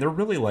like, man, they're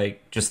really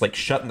like just like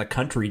shutting the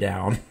country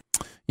down.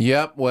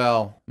 Yep.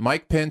 Well,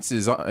 Mike Pence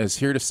is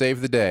here to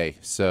save the day,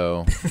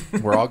 so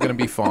we're all going to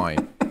be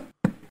fine.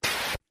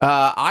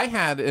 I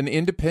had an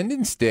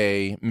Independence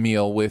Day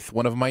meal with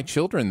one of my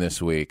children this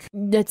week.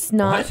 It's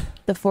not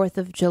the 4th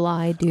of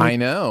July, dude. I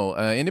know.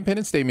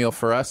 Independence Day meal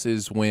for us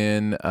is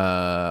when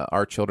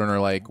our children are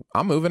like,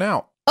 "I'm moving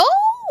out."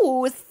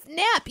 Oh,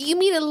 snap. You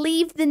mean to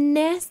leave the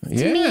nest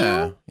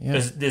meal? Yeah.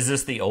 Is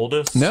this the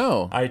oldest?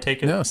 No. I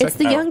take it? No, it's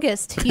the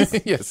youngest.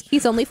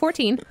 He's only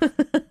 14.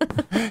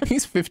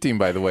 He's 15,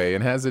 by the way,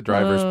 and has a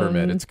driver's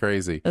permit. It's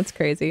crazy. That's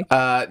crazy.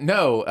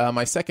 No,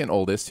 my second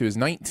oldest, who is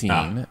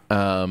 19,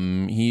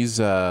 he's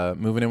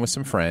moving in with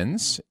some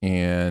friends.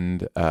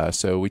 And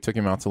so we took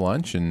him out to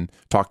lunch and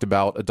talked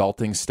about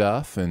adulting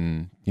stuff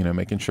and, you know,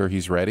 making sure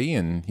he's ready.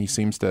 And he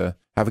seems to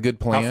have a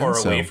good plan. How far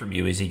away from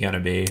you is he going to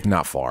be?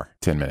 Not far,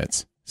 10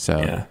 minutes.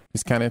 So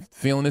he's kind of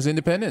feeling his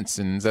independence,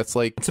 and that's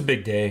like it's a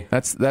big day.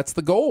 That's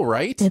the goal,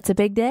 right? It's a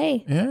big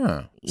day.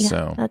 Yeah.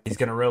 So he's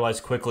going to realize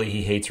quickly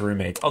he hates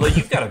roommates. Although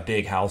you've got a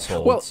big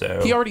household, well,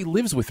 so he already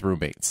lives with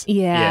roommates.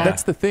 Yeah.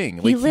 That's the thing.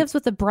 He lives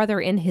with a brother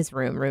in his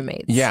room,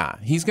 roommates. Yeah,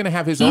 he's going to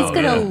have his own. He's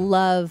going to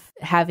love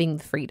having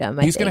freedom.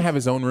 He's going to have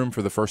his own room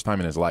for the first time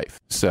in his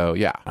life. So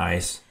yeah,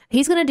 nice.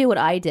 He's going to do what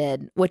I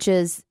did, which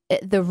is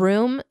the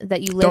room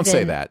that you live in. Don't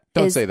say that.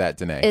 Don't say that,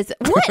 Danae.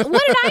 What did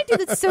I do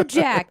that's so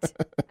jacked?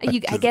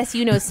 I guess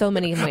you know so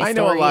many of my stories. I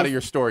know a lot of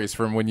your stories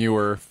from when you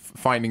were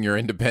finding your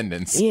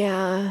independence.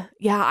 Yeah.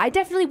 I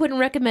definitely wouldn't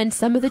recommend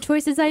some of the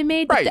choices I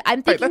made. But right.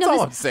 I'm thinking that's of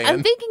all this, I'm saying.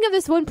 I'm thinking of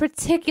this one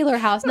particular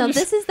house. Now,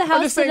 this is the house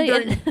I'm just saying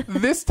during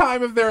this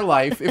time of their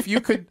life, if you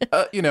could,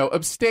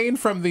 abstain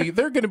from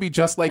they're going to be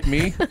just like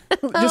me.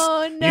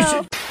 Oh,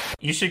 no.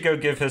 You should go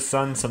give his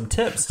son some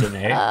tips,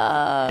 Danae.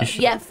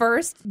 Yeah,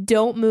 first,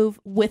 don't move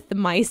with the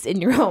mice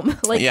in your home.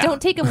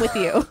 Don't take them with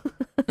you.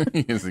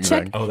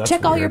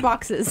 Check all your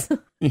boxes.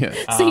 Yeah.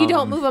 So you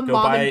don't move a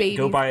mom and baby.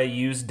 Go buy a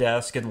used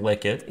desk and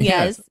lick it.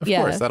 Yes, of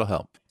course, that'll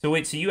help. So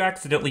wait, so you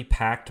accidentally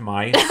packed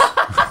mice?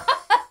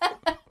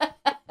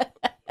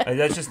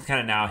 That's just kind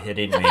of now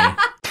hitting me.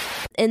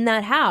 In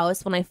that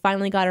house, when I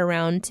finally got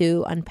around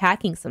to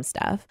unpacking some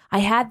stuff, I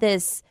had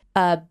this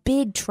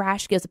big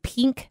trash. It was a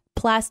pink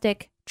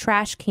plastic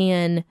trash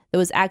can that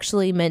was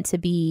actually meant to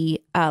be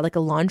like a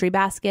laundry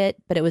basket,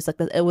 but it was like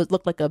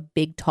looked like a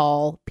big,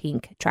 tall,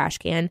 pink trash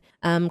can,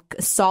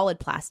 solid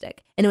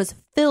plastic, and it was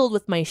filled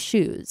with my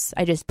shoes.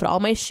 I just put all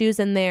my shoes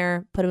in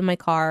there, put them in my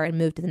car, and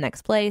moved to the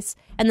next place.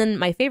 And then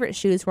my favorite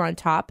shoes were on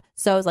top,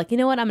 so I was like, you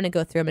know what? I'm going to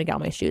go through. I'm going to get all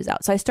my shoes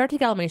out. So I start to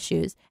get all my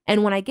shoes,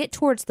 and when I get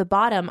towards the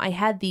bottom, I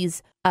had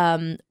these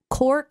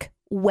cork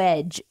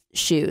wedge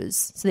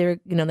shoes. So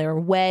they were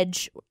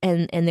wedge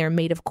and they're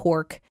made of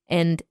cork,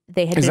 and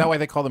they had. Is that why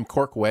they call them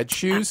cork wedge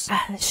shoes?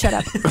 Shut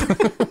up.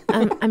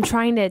 I'm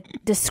trying to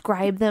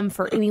describe them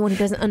for anyone who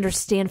doesn't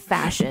understand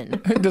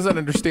fashion. Doesn't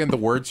understand the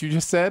words you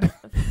just said?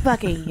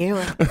 Fucking you.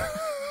 Can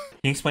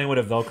you explain what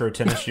a Velcro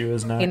tennis shoe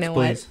is next, You know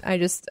please?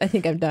 what? I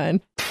think I'm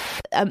done.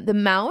 The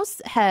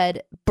mouse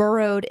had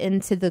burrowed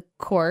into the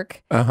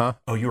cork. Uh-huh.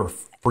 Oh, you were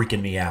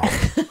freaking me out.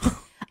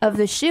 Of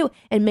the shoe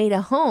and made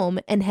a home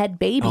and had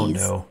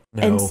babies. Oh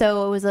no. And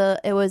so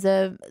it was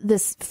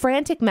this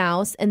frantic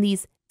mouse and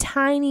these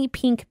tiny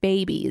pink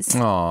babies.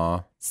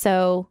 Aw.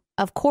 So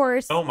of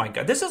course. Oh my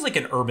God. This is like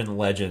an urban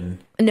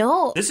legend.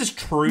 No. This is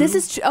true. This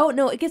is true. Oh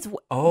no, it gets.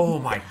 Oh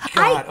my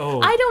God.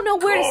 I don't know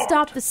where to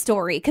stop the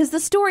story, because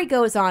the story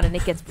goes on and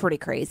it gets pretty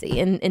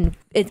crazy and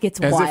it gets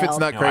As wild. if it's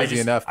not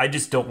crazy enough. I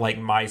just don't like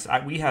mice.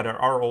 We had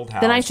our old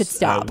house. Then I should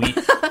stop.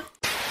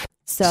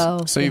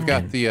 So you've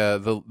got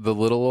the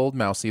little old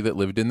mousie that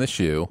lived in the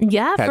shoe.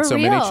 Yeah, had for so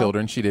real. many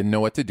children she didn't know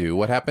what to do.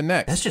 What happened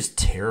next? That's just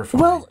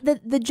terrifying. Well,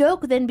 the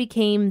joke then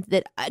became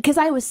that because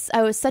I was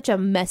such a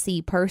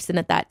messy person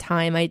at that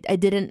time, I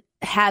didn't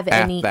have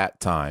any at that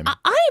time.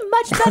 I'm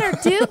much better,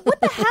 dude. What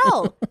the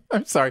hell?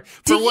 I'm sorry.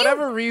 For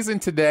whatever reason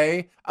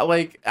today, I'm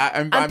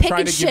picking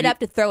trying to shit give up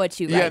to throw at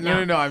you. Yeah, right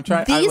now. no. I'm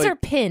trying. These are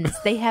pins.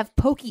 They have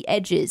pokey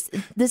edges.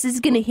 This is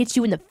gonna hit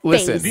you in the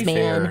face, be man.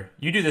 fair.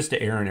 You do this to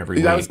Aaron every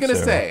week. I was gonna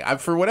say,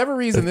 for whatever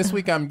reason, this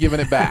week I'm giving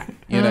it back.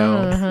 You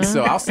know,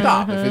 so I'll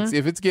stop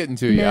if it's getting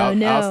to you.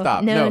 I'll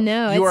stop. No,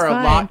 you are it's a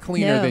lot fine.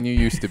 cleaner No. than you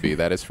used to be.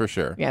 That is for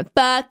sure. Yeah,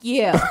 fuck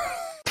you.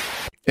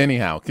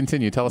 Anyhow,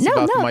 continue. Tell us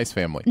about the mice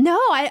family. No,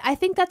 I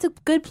think that's a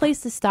good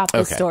place to stop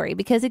the story,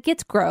 because it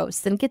gets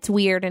gross and it gets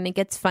weird and it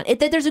gets fun.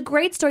 There's a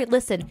great story.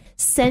 Listen,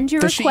 send your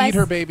Does request. she eat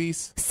her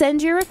babies?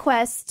 Send your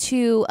request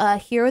to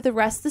hear the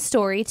rest of the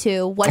story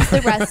to what's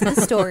the rest of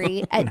the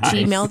story at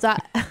gmail.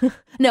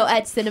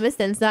 At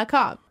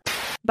cinemasins.com.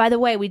 By the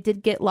way, we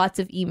did get lots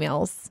of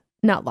emails.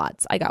 Not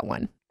lots. I got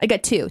one. I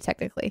got two,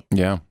 technically.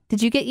 Yeah.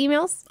 Did you get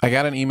emails? I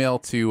got an email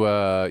to,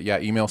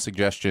 email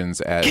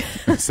suggestions at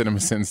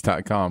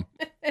cinemasins.com.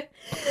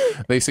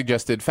 They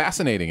suggested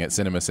fascinating at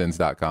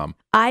cinemasins.com.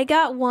 I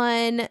got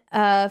one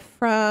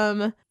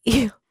from...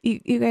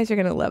 You guys are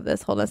going to love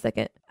this. Hold on a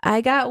second.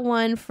 I got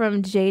one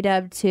from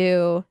JDub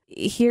to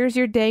here's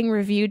your dang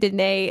review,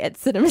 Danae at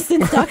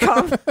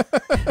cinemasins.com.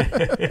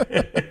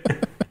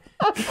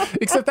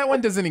 Except that one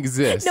doesn't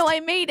exist. No, I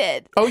made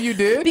it. Oh, you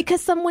did?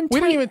 Because someone We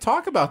didn't even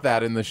talk about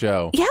that in the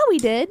show. Yeah, we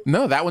did.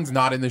 No, that one's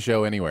not in the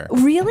show anywhere.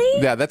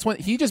 Really? Yeah, that's when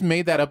he just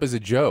made that up as a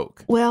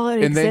joke. Well,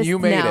 it and then exists you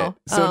made now. it.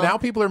 So now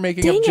people are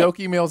making up joke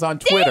emails on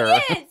Twitter.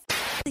 Dang it!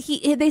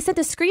 They sent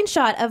a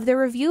screenshot of their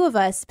review of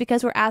us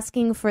because we're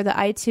asking for the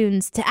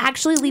iTunes to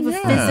actually leave a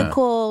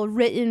physical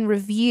written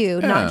review,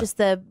 not just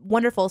the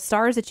wonderful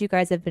stars that you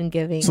guys have been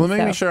giving. So let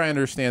me make sure I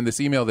understand this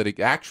email that it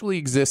actually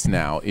exists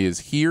now is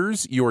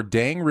here's your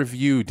dang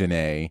review,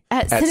 Danae,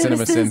 at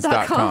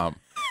cinemasins.com.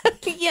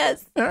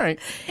 Yes. All right.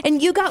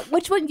 And you got,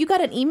 which one? You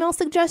got an email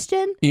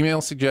suggestion? Email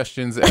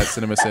suggestions at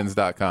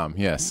cinemasins.com.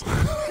 Yes.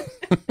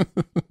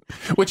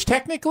 Which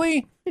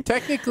technically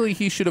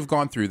he should have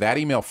gone through that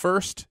email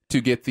first to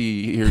get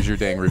the here's your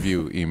dang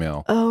review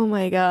email. Oh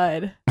my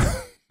God.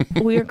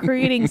 We are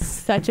creating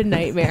such a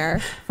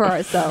nightmare for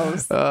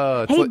ourselves.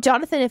 Hey,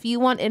 Jonathan, if you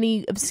want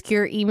any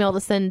obscure email to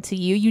send to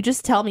you, you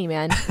just tell me,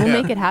 man. We'll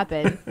make it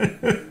happen.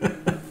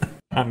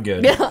 I'm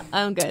good. Yeah,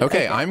 I'm good.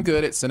 Okay, I'm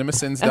good at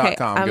cinemasins.com. Okay,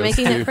 I'm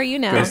making it for you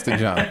now. Goes to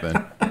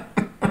Jonathan.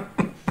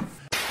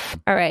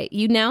 All right,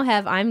 you now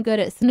have I'm good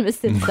at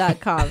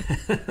cinemasins.com.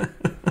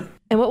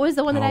 And what was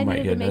the one that I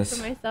needed to make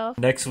for myself?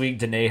 Next week,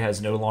 Danae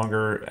has no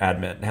more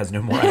admin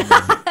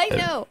I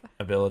know.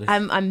 abilities.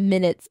 I'm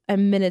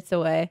minutes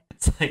away.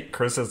 It's like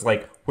Chris is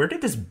like, where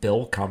did this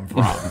bill come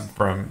from?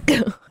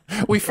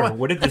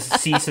 What did this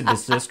cease and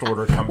desist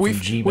order come from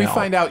Gmail? We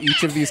find out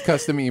each of these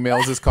custom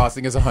emails is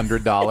costing us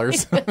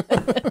 $100.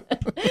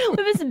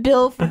 We have this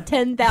bill for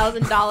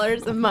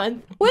 $10,000 a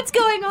month. What's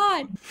going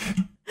on?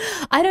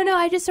 I don't know.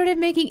 I just started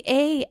making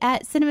A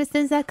at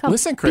cinemasins.com.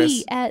 Listen, Chris,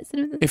 B at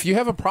cinemasins. if you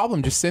have a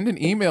problem, just send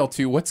an email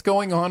to what's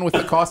going on with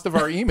the cost of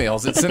our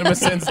emails at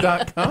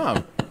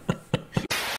cinemasins.com.